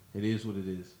understand. It is what it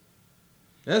is.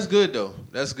 That's good though.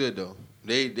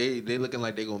 They looking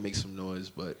like they gonna make some noise,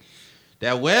 but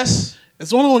that West.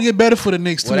 it's only gonna get better for the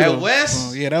Knicks too. Well, that though.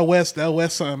 West? Yeah, that West, something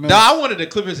else. No, I wanted the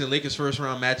Clippers and Lakers first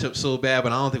round matchup so bad,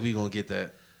 but I don't think we're gonna get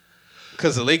that.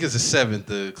 Because the Lakers are 7th,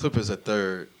 the Clippers are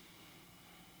 3rd.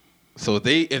 So if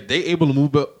they able to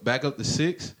move back up to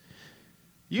 6,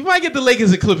 you might get the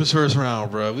Lakers and Clippers first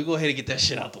round, bro. We go ahead and get that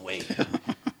shit out the way.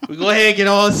 We go ahead and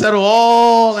get settle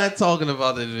all that talking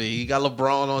about it. You got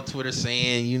LeBron on Twitter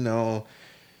saying,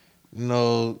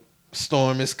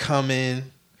 Storm is coming,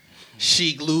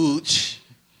 Sheik Luch,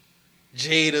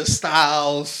 Jada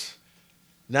Styles.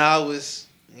 Now it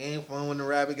ain't fun when the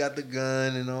rabbit got the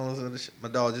gun and all this other shit. My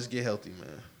dog, just get healthy,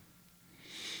 man.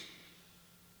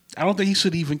 I don't think he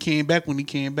should even came back when he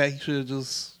came back. He should have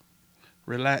just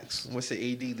relaxed. What's the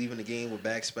AD leaving the game with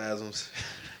back spasms?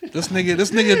 This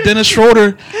nigga Dennis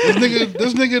Schroeder.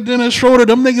 This nigga Dennis Schroeder.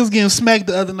 Them niggas getting smacked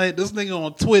the other night. This nigga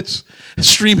on Twitch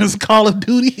streaming Call of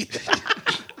Duty.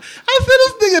 I said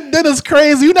this nigga Dennis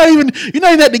crazy. You're not even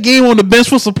at the game on the bench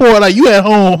for support. Like you at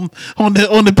home on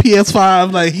the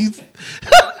PS5. Like he's.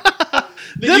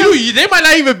 They might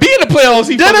not even be in the playoffs.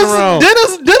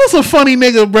 Dennis a funny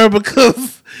nigga, bro,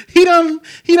 because he done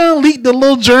leaked the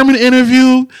little German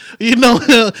interview. You know,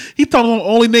 he talking about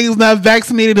only niggas not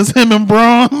vaccinated is him and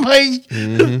Braun. Like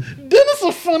Dennis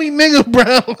a funny nigga,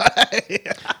 bro.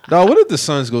 Like, dog, what if the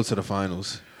Suns go to the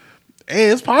finals? Hey,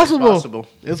 it's possible.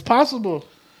 It's possible.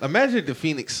 Imagine if the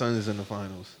Phoenix Suns in the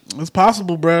finals. It's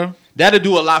possible, bro. That'll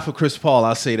do a lot for Chris Paul.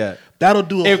 I'll say that. That'll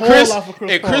do a whole lot for Chris Paul.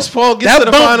 If Chris Paul gets to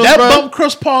the finals, that bro, bump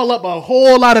Chris Paul up a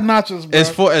whole lot of notches, bro.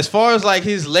 As far as like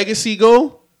his legacy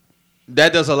go,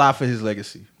 that does a lot for his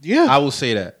legacy. Yeah, I will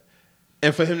say that.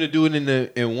 And for him to do it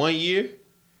in 1 year,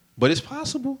 but it's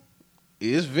possible.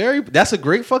 That's a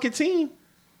great fucking team.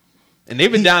 And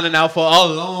they've been down and out for a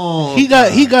long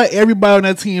time. He got everybody on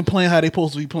that team playing how they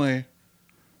supposed to be playing.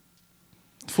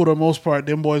 For the most part,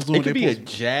 them boys doing. It could be a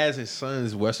Jazz and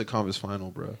Suns Western Conference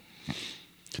final, bro.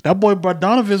 That boy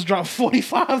Bogdanovich dropped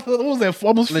 45. What was that?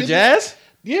 Almost 50? The Jazz?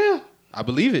 Yeah, I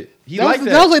believe it. That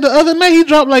was like the other night. He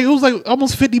dropped like it was like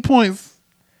almost 50 points.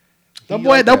 That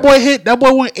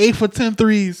boy went 8 for 10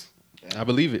 threes. I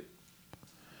believe it.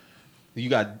 You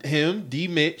got him, D.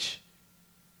 Mitch,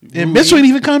 and Rudy, Mitchell ain't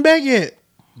even come back yet.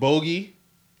 Bogey.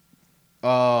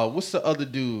 What's the other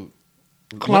dude?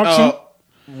 Clarkson.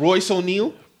 Royce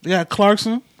O'Neal. Yeah,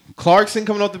 Clarkson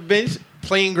coming off the bench,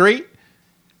 playing great.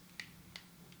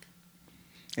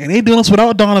 And they doing this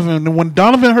without Donovan. And when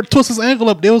Donovan twist his ankle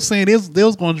up, they was saying they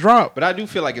was going to drop. But I do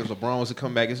feel like if LeBron was to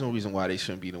come back, there's no reason why they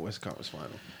shouldn't be in the Western Conference final.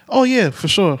 Oh, yeah, for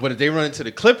sure. But if they run into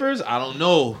the Clippers, I don't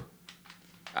know.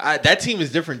 That team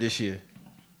is different this year.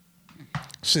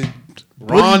 Shit.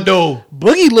 Rondo.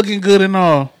 Boogie looking good and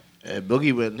all. Yeah,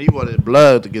 Boogie he wanted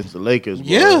blood against the Lakers. Bro.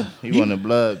 Yeah. He wanted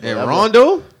blood. And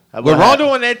Rondo? With Rondo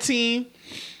on that team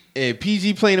and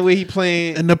PG playing the way he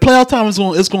playing. And the playoff time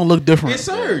it's gonna look different. It's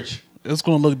Surge. It's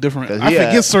gonna look different. I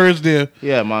forget Surge there.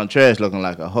 Yeah, Montrez looking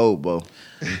like a hobo.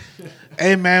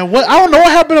 Hey man, I don't know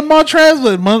what happened to Montrez,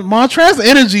 but Montrez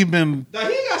energy been. Now,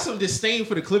 he got some disdain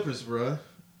for the Clippers, bro.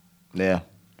 Yeah.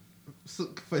 So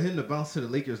for him to bounce to the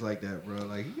Lakers like that, bro,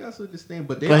 like he got some disdain.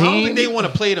 But I don't think they want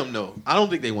to play them though. I don't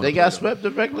think they want. They got swept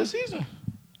the regular season.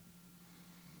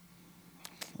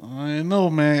 I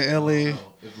know, man. LA.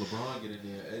 If LeBron get in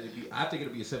there, I think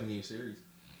it'll be a 7-game series.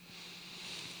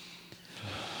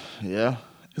 Yeah.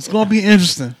 It's gonna be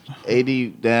interesting.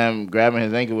 AD damn grabbing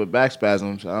his ankle with back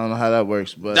spasms. I don't know how that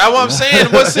works, but that's what I'm saying.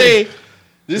 What's say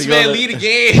this man lead a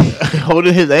game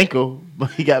holding his ankle, but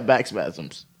he got back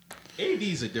spasms.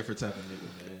 AD's a different type of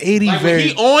nigga, man. AD very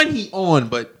he on,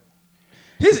 but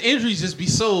his injuries just be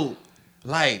so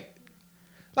like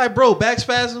bro, back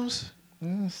spasms.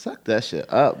 Suck that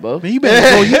shit up, bro. Man, you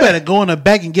better go in the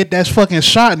back and get that fucking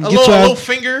shot and get your little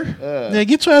finger. Yeah,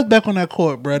 get your ass back on that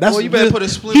court, bro. That's you better put a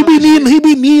split. He be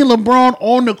needing LeBron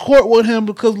on the court with him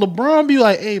because LeBron be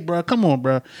like, "Hey, bro, come on,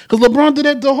 bro." Because LeBron did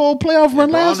that the whole playoff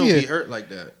run last year. Be hurt like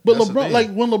that. But that's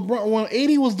LeBron, when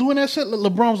AD was doing that shit,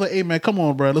 LeBron was like, "Hey, man, come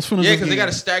on, bro, let's finish." Yeah, because they got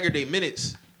to stagger their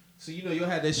minutes. So you'll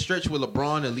have that stretch with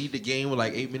LeBron and lead the game with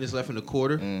like 8 minutes left in the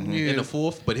quarter, in the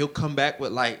fourth. But he'll come back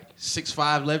with like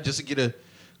 6-5 left just to get a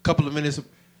couple of minutes.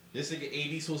 This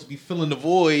nigga AD supposed to be filling the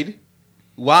void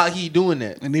while he doing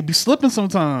that, and they be slipping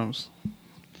sometimes.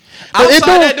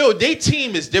 Outside that though, their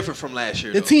team is different from last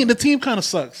year. The team kind of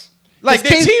sucks. Like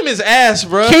their team is ass,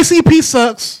 bro. KCP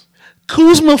sucks.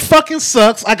 Kuzma fucking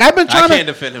sucks. Like I can't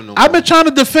defend him no more. I've been trying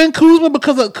to defend Kuzma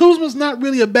because Kuzma's not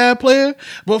really a bad player,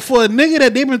 but for a nigga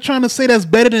that they've been trying to say that's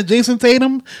better than Jason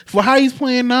Tatum, for how he's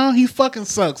playing now, he fucking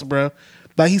sucks, bro.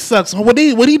 Like he sucks. What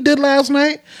he did last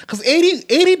night, because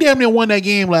 80 damn near won that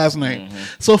game last night.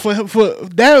 So for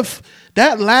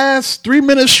that last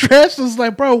 3-minute stretch, it's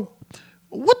like, bro,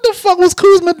 what the fuck was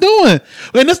Kuzma doing?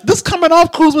 And this coming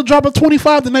off Kuzma dropping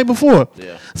 25 the night before.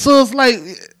 Yeah. So it's like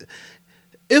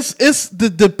it's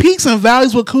the peaks and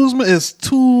valleys with Kuzma is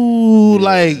too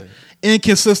like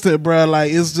inconsistent, bro.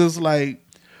 Like it's just like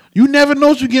you never know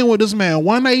what you're getting with this man.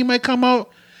 One night he might come out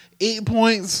 8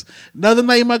 points, another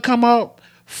night he might come out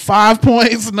 5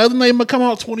 points, another night he might come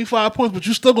out 25 points, but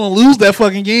you're still gonna lose that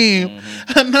fucking game.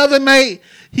 Another night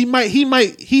he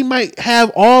might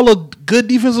have all the good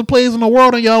defensive plays in the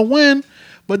world and y'all win,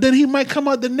 but then he might come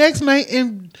out the next night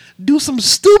and do some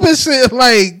stupid shit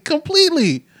like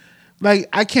completely. Like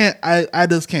I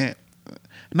just can't.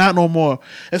 Not no more.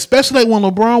 Especially like when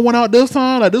LeBron went out this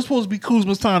time, like this supposed to be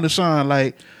Kuzma's time to shine.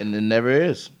 Like, and it never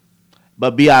is.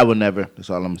 But BI will never.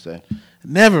 That's all I'm gonna say.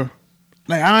 Never.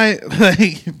 Like I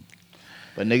like.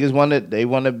 But niggas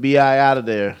wanted BI out of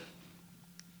there.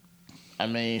 I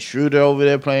mean, Schroeder over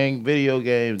there playing video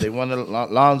games. They wanted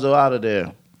Lonzo out of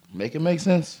there. Make it make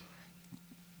sense.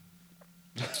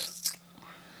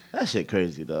 That shit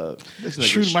crazy, dog. This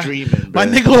nigga streaming, my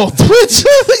bruh. nigga on Twitch.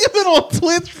 Nigga been on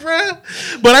Twitch, bro.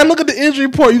 But I look at the injury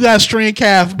report. You got strained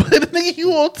calf. But nigga,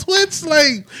 you on Twitch,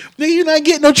 like nigga, you not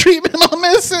getting no treatment on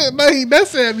that shit. Like that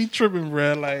shit be tripping,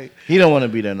 bro. Like He don't want to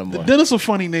be there no more. Dennis a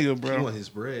funny nigga, bro. He want his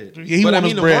bread. Yeah, he but want I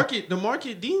mean, his bread. the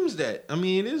market deems that. I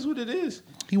mean, it is what it is.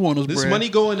 He want his This bread. money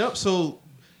going up, so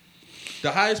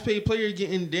the highest paid player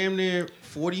getting damn near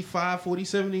 45,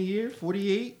 47 a year,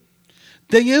 48.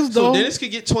 Thing is though, So Dennis could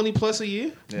get 20 plus a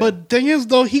year. Yeah. but thing is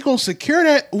though, he gonna secure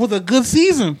that with a good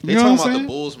season. They You know talking what I'm about the saying?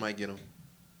 Bulls might get him.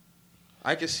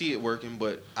 I can see it working,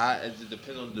 but it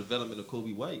depends on the development of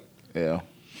Kobe White. Yeah.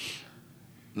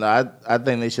 No, I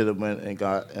think they should have went and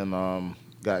got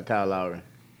Kyle Lowry.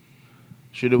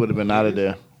 Schroeder would have been out of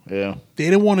there. Yeah. They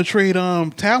didn't want to trade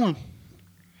Talon.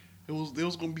 It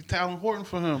was gonna be Talon Horton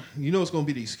for him. You know it's gonna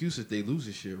be the excuse if they lose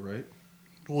this year, right?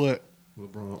 What?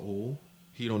 LeBron old.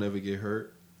 He don't ever get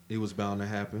hurt. It was bound to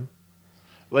happen.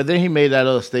 But then he made that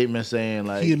little statement saying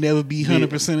like He'll never be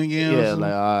 100% again. or Yeah, something?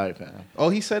 like all right, man. Oh,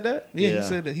 he said that? Yeah, Yeah. he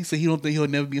said that. He said he don't think he'll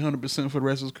never be 100% for the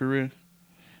rest of his career.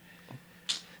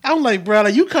 I'm like, bro,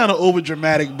 like you kind of over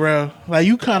dramatic, bro. Like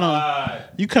you kind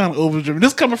of over dramatic.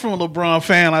 This coming from a LeBron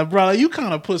fan, like, bro, like, you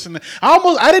kind of pushing it.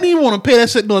 I didn't even want to pay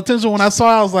that shit no attention when I saw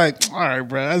it. I was like, all right,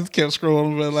 bro. I just kept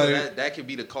scrolling, but like, So that could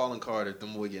be the calling card if the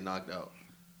boy get knocked out.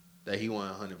 That he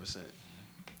won 100%.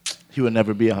 He would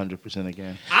never be 100%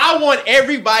 again. I want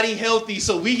everybody healthy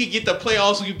so we can get the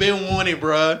playoffs we've been wanting,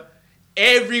 bruh.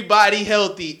 Everybody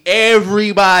healthy.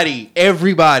 Everybody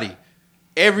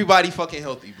fucking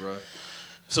healthy, bruh.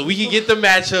 So we can get the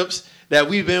matchups that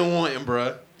we've been wanting,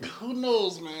 bruh. who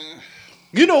knows, man?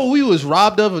 You know what we was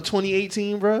robbed of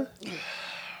 2018, bruh?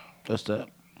 That's that.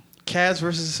 Cavs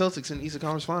versus the Celtics in the Eastern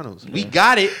Conference Finals. We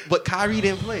got it, but Kyrie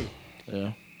didn't play.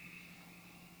 Yeah.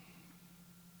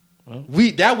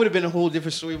 That would have been a whole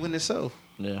different story within itself.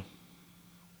 Yeah.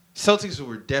 Celtics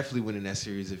were definitely winning that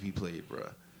series if he played, bro.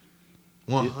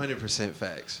 100%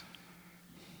 facts.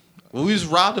 Well, we was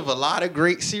robbed of a lot of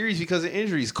great series because of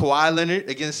injuries. Kawhi Leonard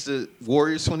against the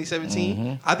Warriors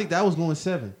 2017. I think that was going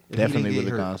 7. Definitely would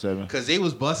have gone 7. Because they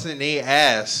was busting their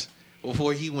ass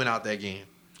before he went out that game.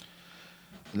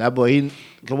 And that boy,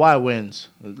 Kawhi wins.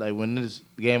 Like when this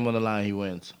game on the line, he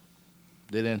wins.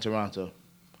 Did it in Toronto.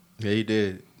 Yeah, he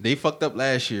did. They fucked up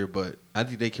last year, but I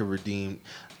think they can redeem.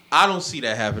 I don't see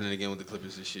that happening again with the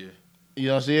Clippers this year. You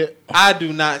don't see it? I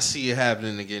do not see it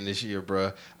happening again this year,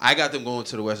 bro. I got them going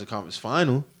to the Western Conference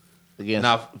Final. Against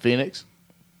Now- Phoenix?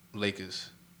 Lakers.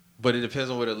 But it depends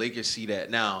on where the Lakers see that.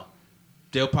 Now,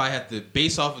 they'll probably have to,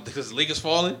 based off of, because the Lakers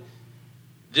falling,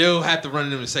 they'll have to run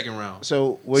them in the second round.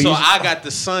 So I got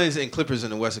the Suns and Clippers in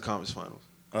the Western Conference Finals.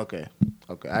 Okay.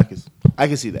 I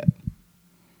can see that.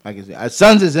 I can see.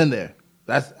 Suns is in there.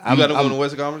 You got them going to the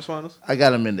Western Conference Finals? I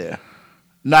got them in there.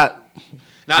 Not.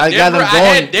 Now, I got Denver, them I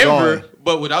had going- Denver, going.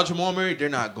 but without Jamal Murray, they're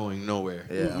not going nowhere.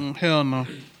 Yeah. Hell no,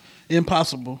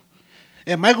 impossible.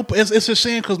 And it's a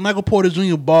shame because Michael Porter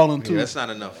Jr. balling too. Yeah, that's not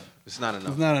enough. It's not enough.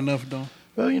 It's not enough though.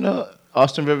 Well, you know,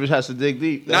 Austin Rivers has to dig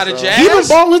deep. Now That's the all. Jazz- He been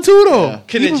balling too though. Yeah.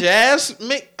 Can the Jazz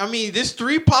make? I mean, there's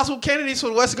 3 possible candidates for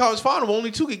the Western Conference Final. But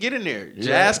only 2 could get in there.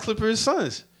 Jazz, Clippers,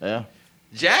 Suns. Yeah,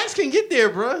 Jazz can get there,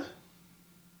 bruh.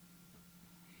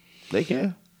 they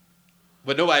can.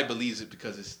 But nobody believes it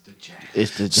because it's the Jazz.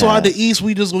 It's the Jazz. So out the East,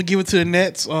 we just gonna give it to the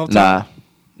Nets. Nah,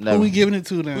 Who never. we giving it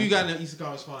to now? Who you got in the Eastern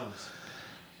Conference Finals?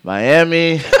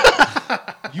 Miami.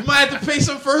 You might have to pay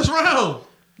some first round.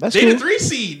 That's They cool. the 3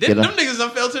 seed. Get Them 'em. niggas done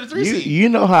fell to the 3 You, seed. you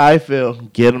know how I feel.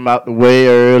 Get them out the way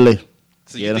early.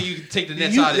 So you get think you can take the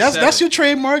Nets You- out at that's 7? your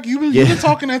trademark. You Yeah. been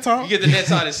talking that talk. You get the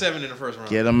Nets out at 7 in the first round.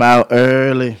 Get them out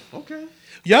early. Okay.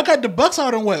 Y'all got the Bucks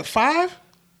out on what 5?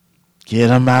 Get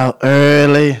them out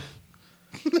early.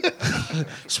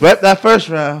 Swept that first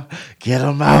round. Get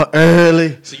them out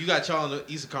early. So you got y'all in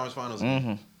the Eastern Conference Finals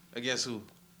Mm-hmm. against who?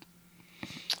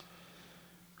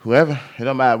 Whoever. It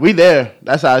don't matter. We there.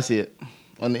 That's how I see it.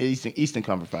 On the Eastern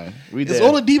Conference Final. We Is there.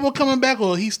 Oladipo coming back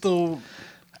or he still?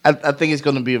 I think it's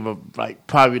gonna be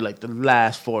probably the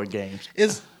last 4 games.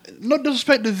 Is no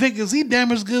disrespect to Vic. Is he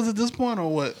damaged goods at this point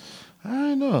or what? I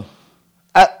don't know.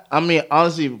 I mean,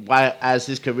 honestly, why as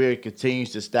his career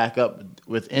continues to stack up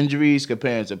with injuries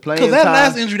compared to playing Because that time,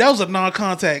 last injury, that was a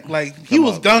non-contact. Like he Come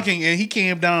was on, dunking and he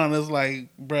came down. It's like,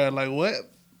 bruh, like what?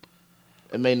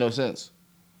 it made no sense.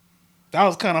 That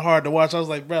was kind of hard to watch. I was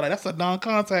like, bruh, like that's a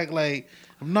non-contact. Like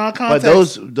Non-contact.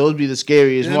 But those be the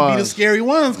scariest It'd ones. be the scary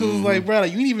ones because it's like, bro,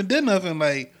 like, you ain't even did nothing.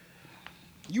 Like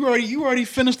you already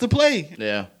finished the play.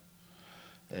 Yeah,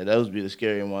 those be the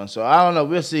scary ones. So I don't know.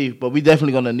 We'll see. But we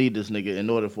definitely gonna need this nigga in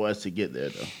order for us to get there,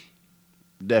 though.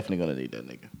 Definitely gonna need that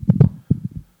nigga.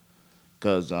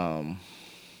 Cause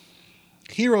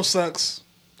Hero sucks.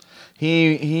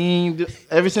 he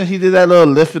ever since he did that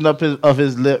little lifting up of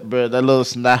his lip, bro, that little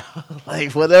snap,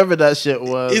 like whatever that shit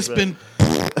was. It's bro. been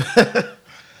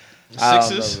I don't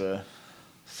Sixers. know, bro.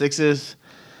 Sixers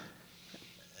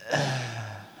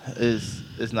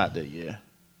it's not their year.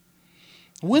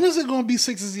 when is it gonna be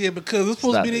Sixers year? Because it's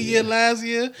supposed to not be the the year year. last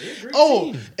year. great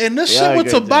Oh, team. and this They shit are a with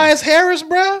great Tobias Harris,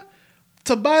 bro.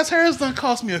 Tobias Harris done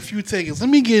cost me a few tickets. Let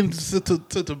me get into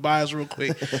to Tobias real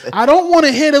quick. I don't want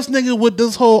to hear this nigga with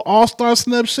this whole All-Star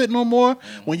snub shit no more.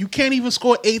 When you can't even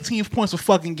score 18 points a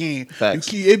fucking game, Facts.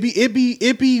 It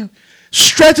be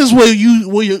stretches where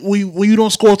you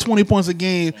don't score 20 points a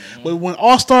game. But when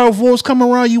All-Star votes come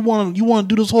around, you want to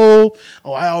do this whole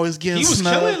I always get He was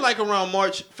snubbed. killing like around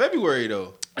March, February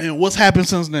though. And what's happened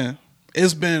since then?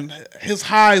 It's been his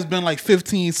high has been like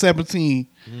 15, 17.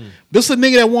 This a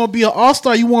nigga that want to be an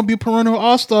all-star. You want to be a perennial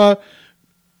all-star.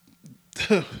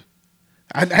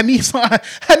 I need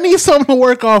something to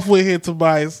work off with here,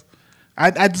 Tobias.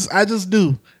 I just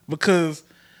do, because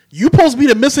you supposed to be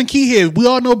the missing key here. We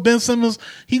all know Ben Simmons.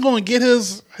 He gonna get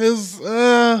his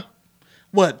 12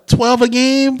 a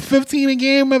game, 15 a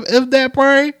game, if that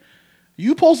probably. You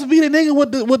supposed to be the nigga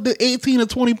with the 18 or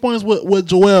 20 points with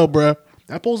Joel, bruh.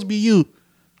 That's supposed to be you.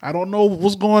 I don't know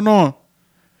what's going on.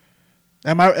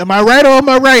 Am I right or am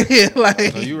I right here?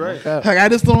 Like, No, you right. like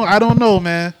I don't know,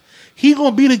 man. He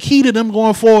gonna be the key to them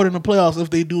going forward in the playoffs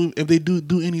if they do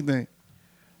anything.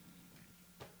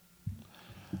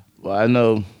 Well, I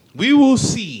know. We will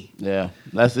see. Yeah,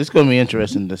 it's gonna be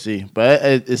interesting to see. But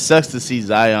it sucks to see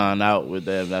Zion out with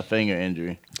that finger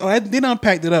injury. Oh, they done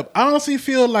packed it up. I honestly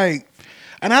feel like,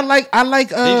 and I like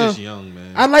They just young,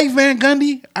 man. I like Van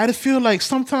Gundy. I just feel like They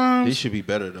sometimes should be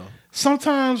better though.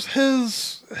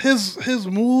 his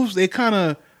moves it kind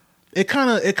of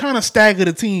stagger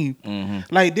the team.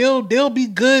 Mm-hmm. Like they'll be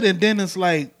good, and then it's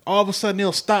like all of a sudden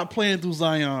they'll stop playing through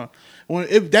Zion.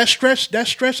 If that stretch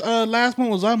last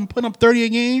month was I'm putting up 30 a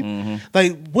game. Mm-hmm.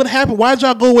 Like what happened? Why'd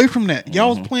y'all go away from that?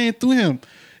 Y'all was playing through him,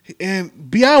 and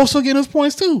Bi was still getting his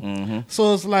points too. Mm-hmm.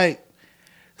 So it's like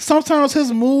sometimes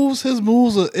his moves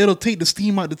it'll take the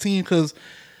steam out the team because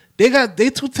they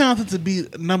too talented to be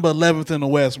number 11th in the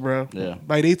West, bro. Yeah.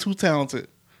 Like they too talented.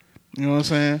 You know what I'm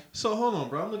saying? So hold on,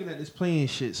 bro. I'm looking at this playing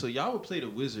shit. So y'all would play the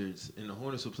Wizards and the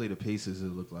Hornets would play the Pacers. It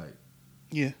look like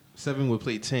Yeah. 7 would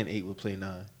play 10, 8 would play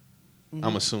 9.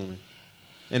 I'm assuming.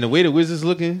 And the way the Wizards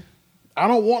looking, I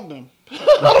don't want them.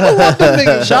 I don't want them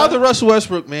niggas. shout out to Russell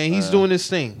Westbrook, man. He's doing his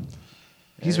thing.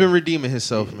 He's been redeeming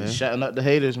himself, man. Shouting out the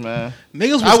haters, man.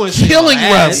 Niggas I was wouldn't say killing no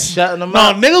ass. Russ. Shouting them No,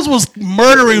 out. niggas was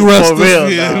murdering Russ For this real,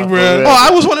 year, nah, for bro. real. Oh,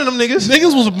 I was one of them niggas.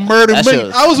 Niggas was murdering. That shit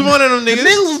was- I was one of them If niggas.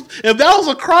 niggas was, if that was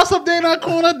a cross up there in that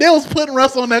corner, they was putting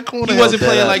Russ on that corner. He wasn't that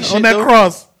playing up. like shit, on that though.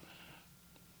 cross.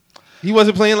 He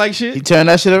wasn't playing like shit. He turned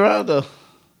that shit around though.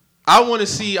 I want to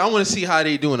see how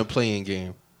they do in a playing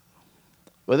game.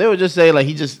 But they would just say like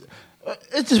it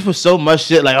just was so much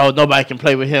shit like, oh, nobody can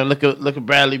play with him. Look at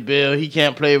Bradley Beal. He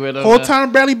can't play with him. Whole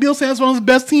time Bradley Beal saying that's one of his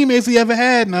best teammates he ever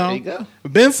had. Now There you go.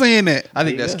 been saying that. I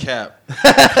think There you that's go. cap.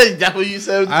 That's what you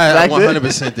said. I back then?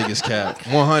 100% think it's cap.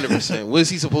 100%. What is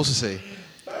he supposed to say?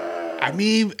 I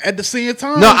mean, at the same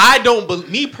time, No, I don't.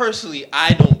 Me personally,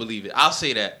 I don't believe it. I'll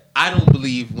say that. I don't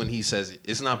believe when he says it.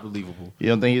 It's not believable. You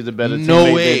don't think he's a better No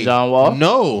teammate way. than John Wall?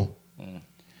 No.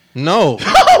 No.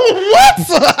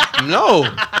 what?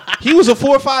 No. He was a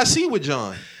 4-5 seed with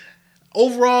John.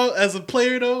 Overall, as a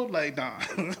player though, like nah,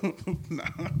 nah.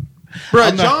 Bruh,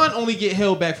 I'm not- John only get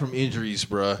held back from injuries,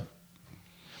 bruh.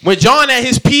 When John at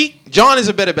his peak, John is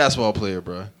a better basketball player,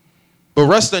 bruh. But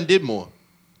Russ done did more.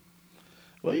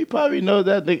 Well, you probably know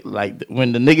that like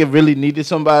when the nigga really needed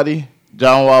somebody,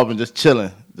 John Wall been just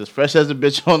chilling. Just fresh as a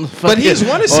bitch on the fucking, But he's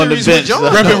won a on the series with bench,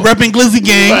 John. so- repping Glizzy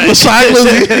gang Right. with Shy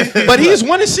Glizzy. But he's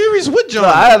won a series with John. No,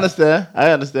 I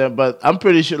understand, but I'm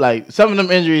pretty sure like some of them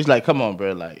injuries, like, come on,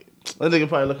 bro, like that nigga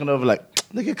probably looking over like,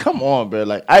 nigga, come on, bro,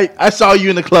 like I saw you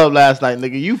in the club last night,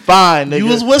 nigga, you fine, nigga. You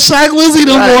was with Shy Glizzy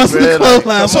them Right, boys in the bro, club like,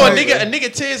 last So a night.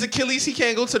 nigga tears Achilles, he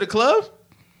can't go to the club.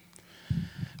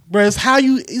 Bro, it's how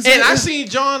you. And I seen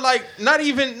John like not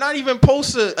even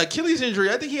post a Achilles injury.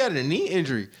 I think he had a knee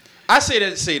injury. I say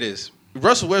this.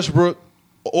 Russell Westbrook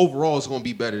overall is going to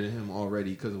be better than him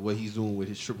already because of what he's doing with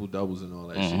his triple doubles and all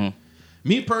that shit.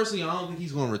 Me personally, I don't think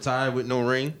he's going to retire with no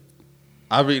ring.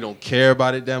 I really don't care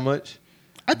about it that much.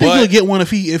 I think he'll get one if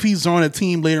he's on a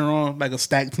team later on, like a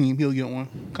stack team. He'll get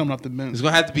one coming off the bench. It's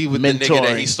gonna have to be with the nigga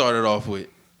that he started off with.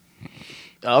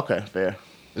 Okay, fair.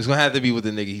 It's gonna have to be with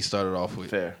the nigga he started off with.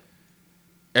 Fair.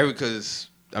 Because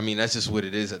I mean that's just what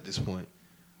it is at this point.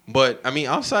 But I mean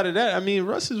outside of that, I mean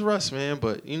Russ is Russ, man.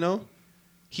 But you know,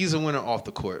 he's a winner off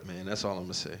the court, man. That's all I'm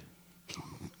gonna say.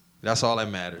 That's all that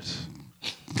matters.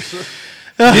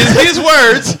 his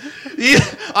words.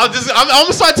 I'm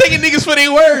gonna start taking niggas for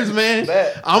their words, man.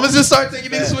 I'm gonna just start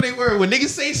taking niggas for their word. When niggas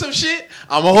say some shit,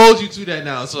 I'm gonna hold you to that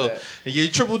now. So your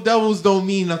triple doubles don't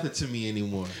mean nothing to me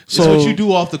anymore. It's what you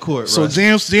do off the court. So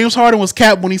Russ. James Harden was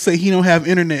capped when he said he don't have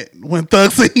internet. When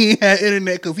Thug said he ain't had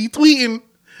internet because he tweeting.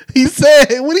 He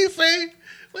said, what did he say?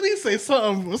 What did he say?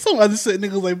 Something other said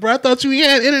niggas like, bro, I thought you ain't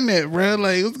had internet, bro.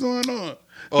 Like, what's going on?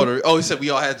 He said we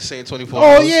all had the same 24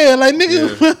 hours. Oh, yeah, like,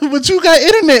 nigga, but you got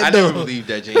internet, though. I never believed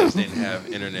that James didn't have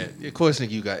internet. Of course, nigga,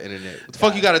 you got internet. What the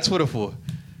fuck you got a Twitter for?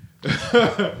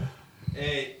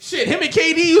 Hey, shit, him and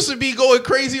KD used to be going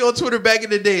crazy on Twitter back in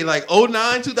the day, like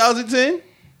 09, 2010.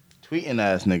 Tweeting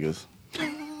ass niggas.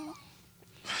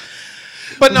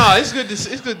 But no, it's good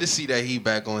to see that he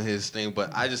back on his thing.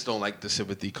 But I just don't like the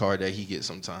sympathy card that he gets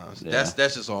sometimes. Yeah.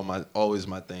 That's just always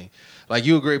my thing. Like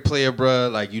you a great player, bro.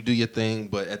 Like you do your thing,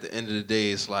 but at the end of the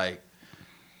day, it's like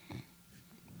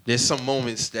there's some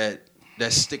moments that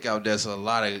stick out. There's a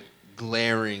lot of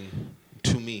glaring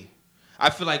to me. I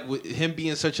feel like with him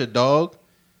being such a dog,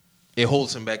 it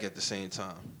holds him back at the same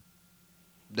time.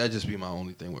 That'd just be my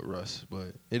only thing with Russ.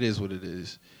 But it is what it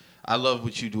is. I love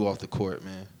what you do off the court,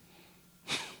 man.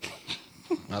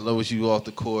 I love what you do off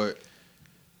the court.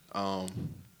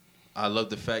 I love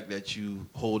the fact that you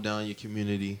hold down your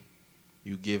community.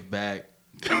 You give back.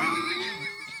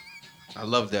 I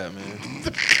love that,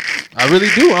 man. I really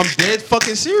do. I'm dead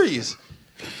fucking serious.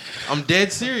 I'm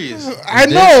dead serious. I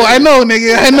know,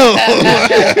 nigga. I know.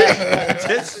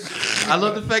 I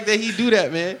love the fact that he do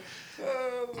that, man.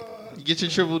 You get your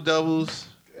triple doubles.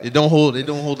 It don't hold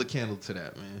a candle to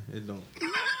that, man. It don't.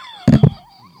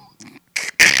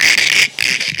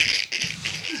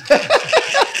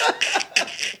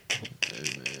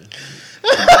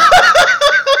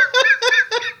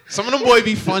 Some of them boy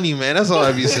be funny, man. That's all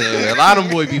I be saying. Man. A lot of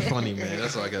them boy be funny, man.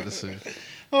 That's all I got to say.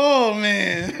 Oh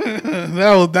man,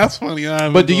 that's funny.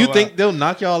 But do you think they'll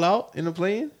knock y'all out in the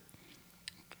play-in?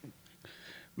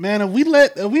 Man, if we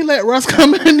let Russ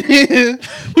come in,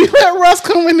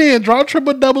 drop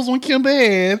triple doubles on Kemba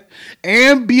head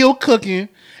and Beal cooking,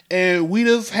 and we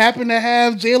just happen to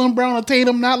have Jaylen Brown or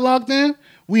Tatum not locked in,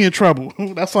 we in trouble.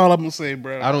 That's all I'm gonna say,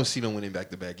 bro. I don't see them winning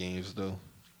back-to-back games though.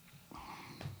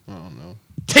 I don't know.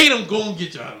 Tatum gonna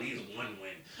get y'all at least one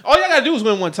win. All y'all gotta do is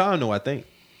win one time, though. I think.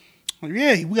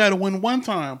 Yeah, we gotta win one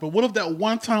time. But what if that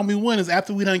one time we win is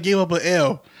after we done gave up an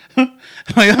L? Like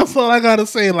that's all I gotta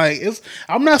say. Like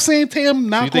I'm not saying Tatum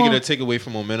not. So you think it'll take away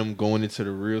from momentum going into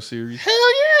the real series?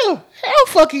 Hell yeah, hell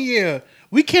fucking yeah.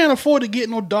 We can't afford to get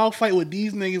no dogfight with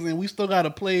these niggas, and we still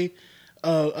gotta play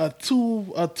a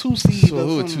two seed. So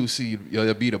who a 2 seed?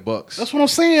 You'll beat the Bucks. That's what I'm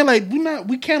saying. Like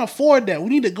we can't afford that. We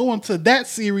need to go into that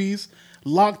series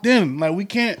locked in. Like we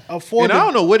can't afford. And I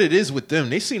don't know what it is with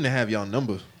them. They seem to have y'all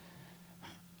number.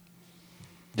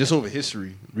 Just over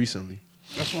history recently.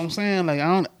 That's what I'm saying. Like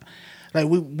I don't. Like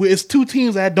it's two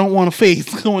teams that I don't want to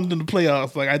face going into the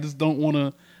playoffs. Like I just don't want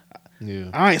to. Yeah.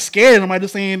 I ain't scared of them. I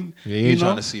just saying. Yeah, you ain't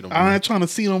trying to see them. I ain't trying to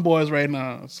see them boys right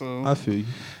now. So I feel you.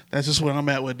 That's just where I'm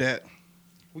at with that.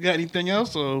 We got anything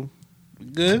else? So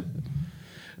good.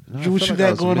 No, what you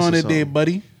got going on today,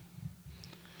 buddy?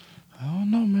 I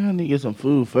don't know, man. I need to get some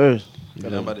food first. Yeah,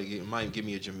 I'm about to might give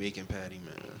me a Jamaican patty,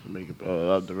 man. Jamaican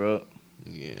up the road.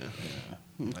 Yeah.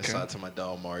 Okay. I saw it to my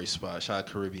dog Mari's spot. Shout out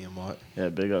Caribbean Mart. Yeah,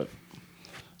 big up.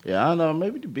 Yeah, I don't know.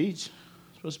 Maybe the beach.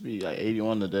 It's supposed to be like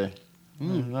 81 today. I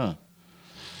don't know.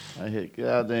 I get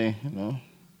out there, a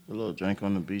little drink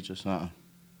on the beach or something.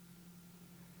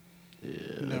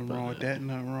 Yeah. Nothing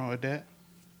wrong with that.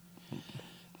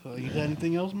 So you got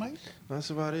anything else, Mike?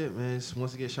 That's about it, man. Just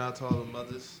once again, shout out to all the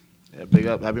mothers. Yeah, big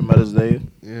up. Happy Mother's Day.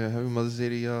 Yeah, happy Mother's Day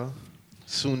to y'all.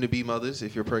 Soon to be mothers,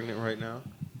 if you're pregnant right now.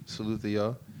 Salute to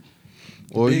y'all.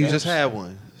 Or Big you ups. just had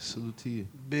one. Salute to you.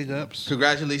 Big ups.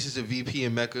 Congratulations to VP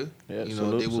and Mecca. Yeah,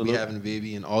 they will be having a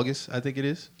baby in August, I think it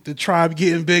is. The tribe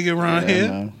getting big around here.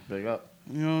 Man. Big up.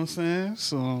 You know what I'm saying?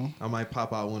 So I might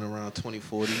pop out one around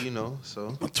 2040, so.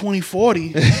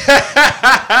 2040.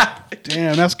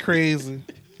 Damn, that's crazy.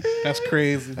 That's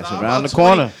crazy. That's around the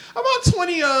corner. About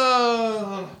 20,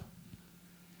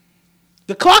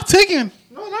 The clock ticking.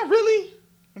 No, not really.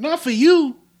 Not for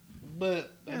you,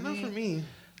 but not for me.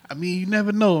 I mean, you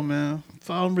never know, man. That's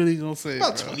all I'm really gonna say.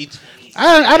 About bro. 2020.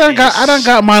 I done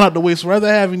got mine out the way. So whether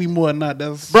I have any more or not,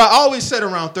 that's Bro, I always said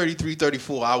around 33,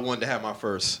 34, I wanted to have my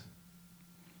first.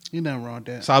 you nothing wrong with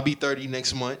that. So I'll be 30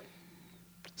 next month.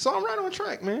 So I'm right on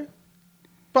track, man.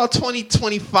 About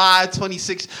 2025,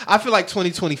 26. I feel like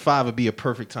 2025 would be a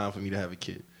perfect time for me to have a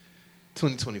kid.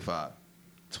 2025.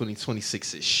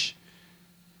 2026-ish.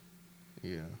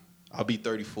 Yeah. I'll be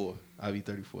 34. I'll be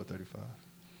 34, 35.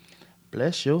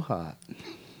 Bless your heart.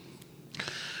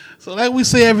 So like we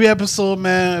say every episode,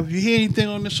 man, if you hear anything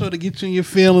on the show to get you in your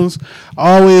feelings,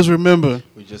 always remember,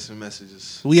 We just some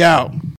messages. we out.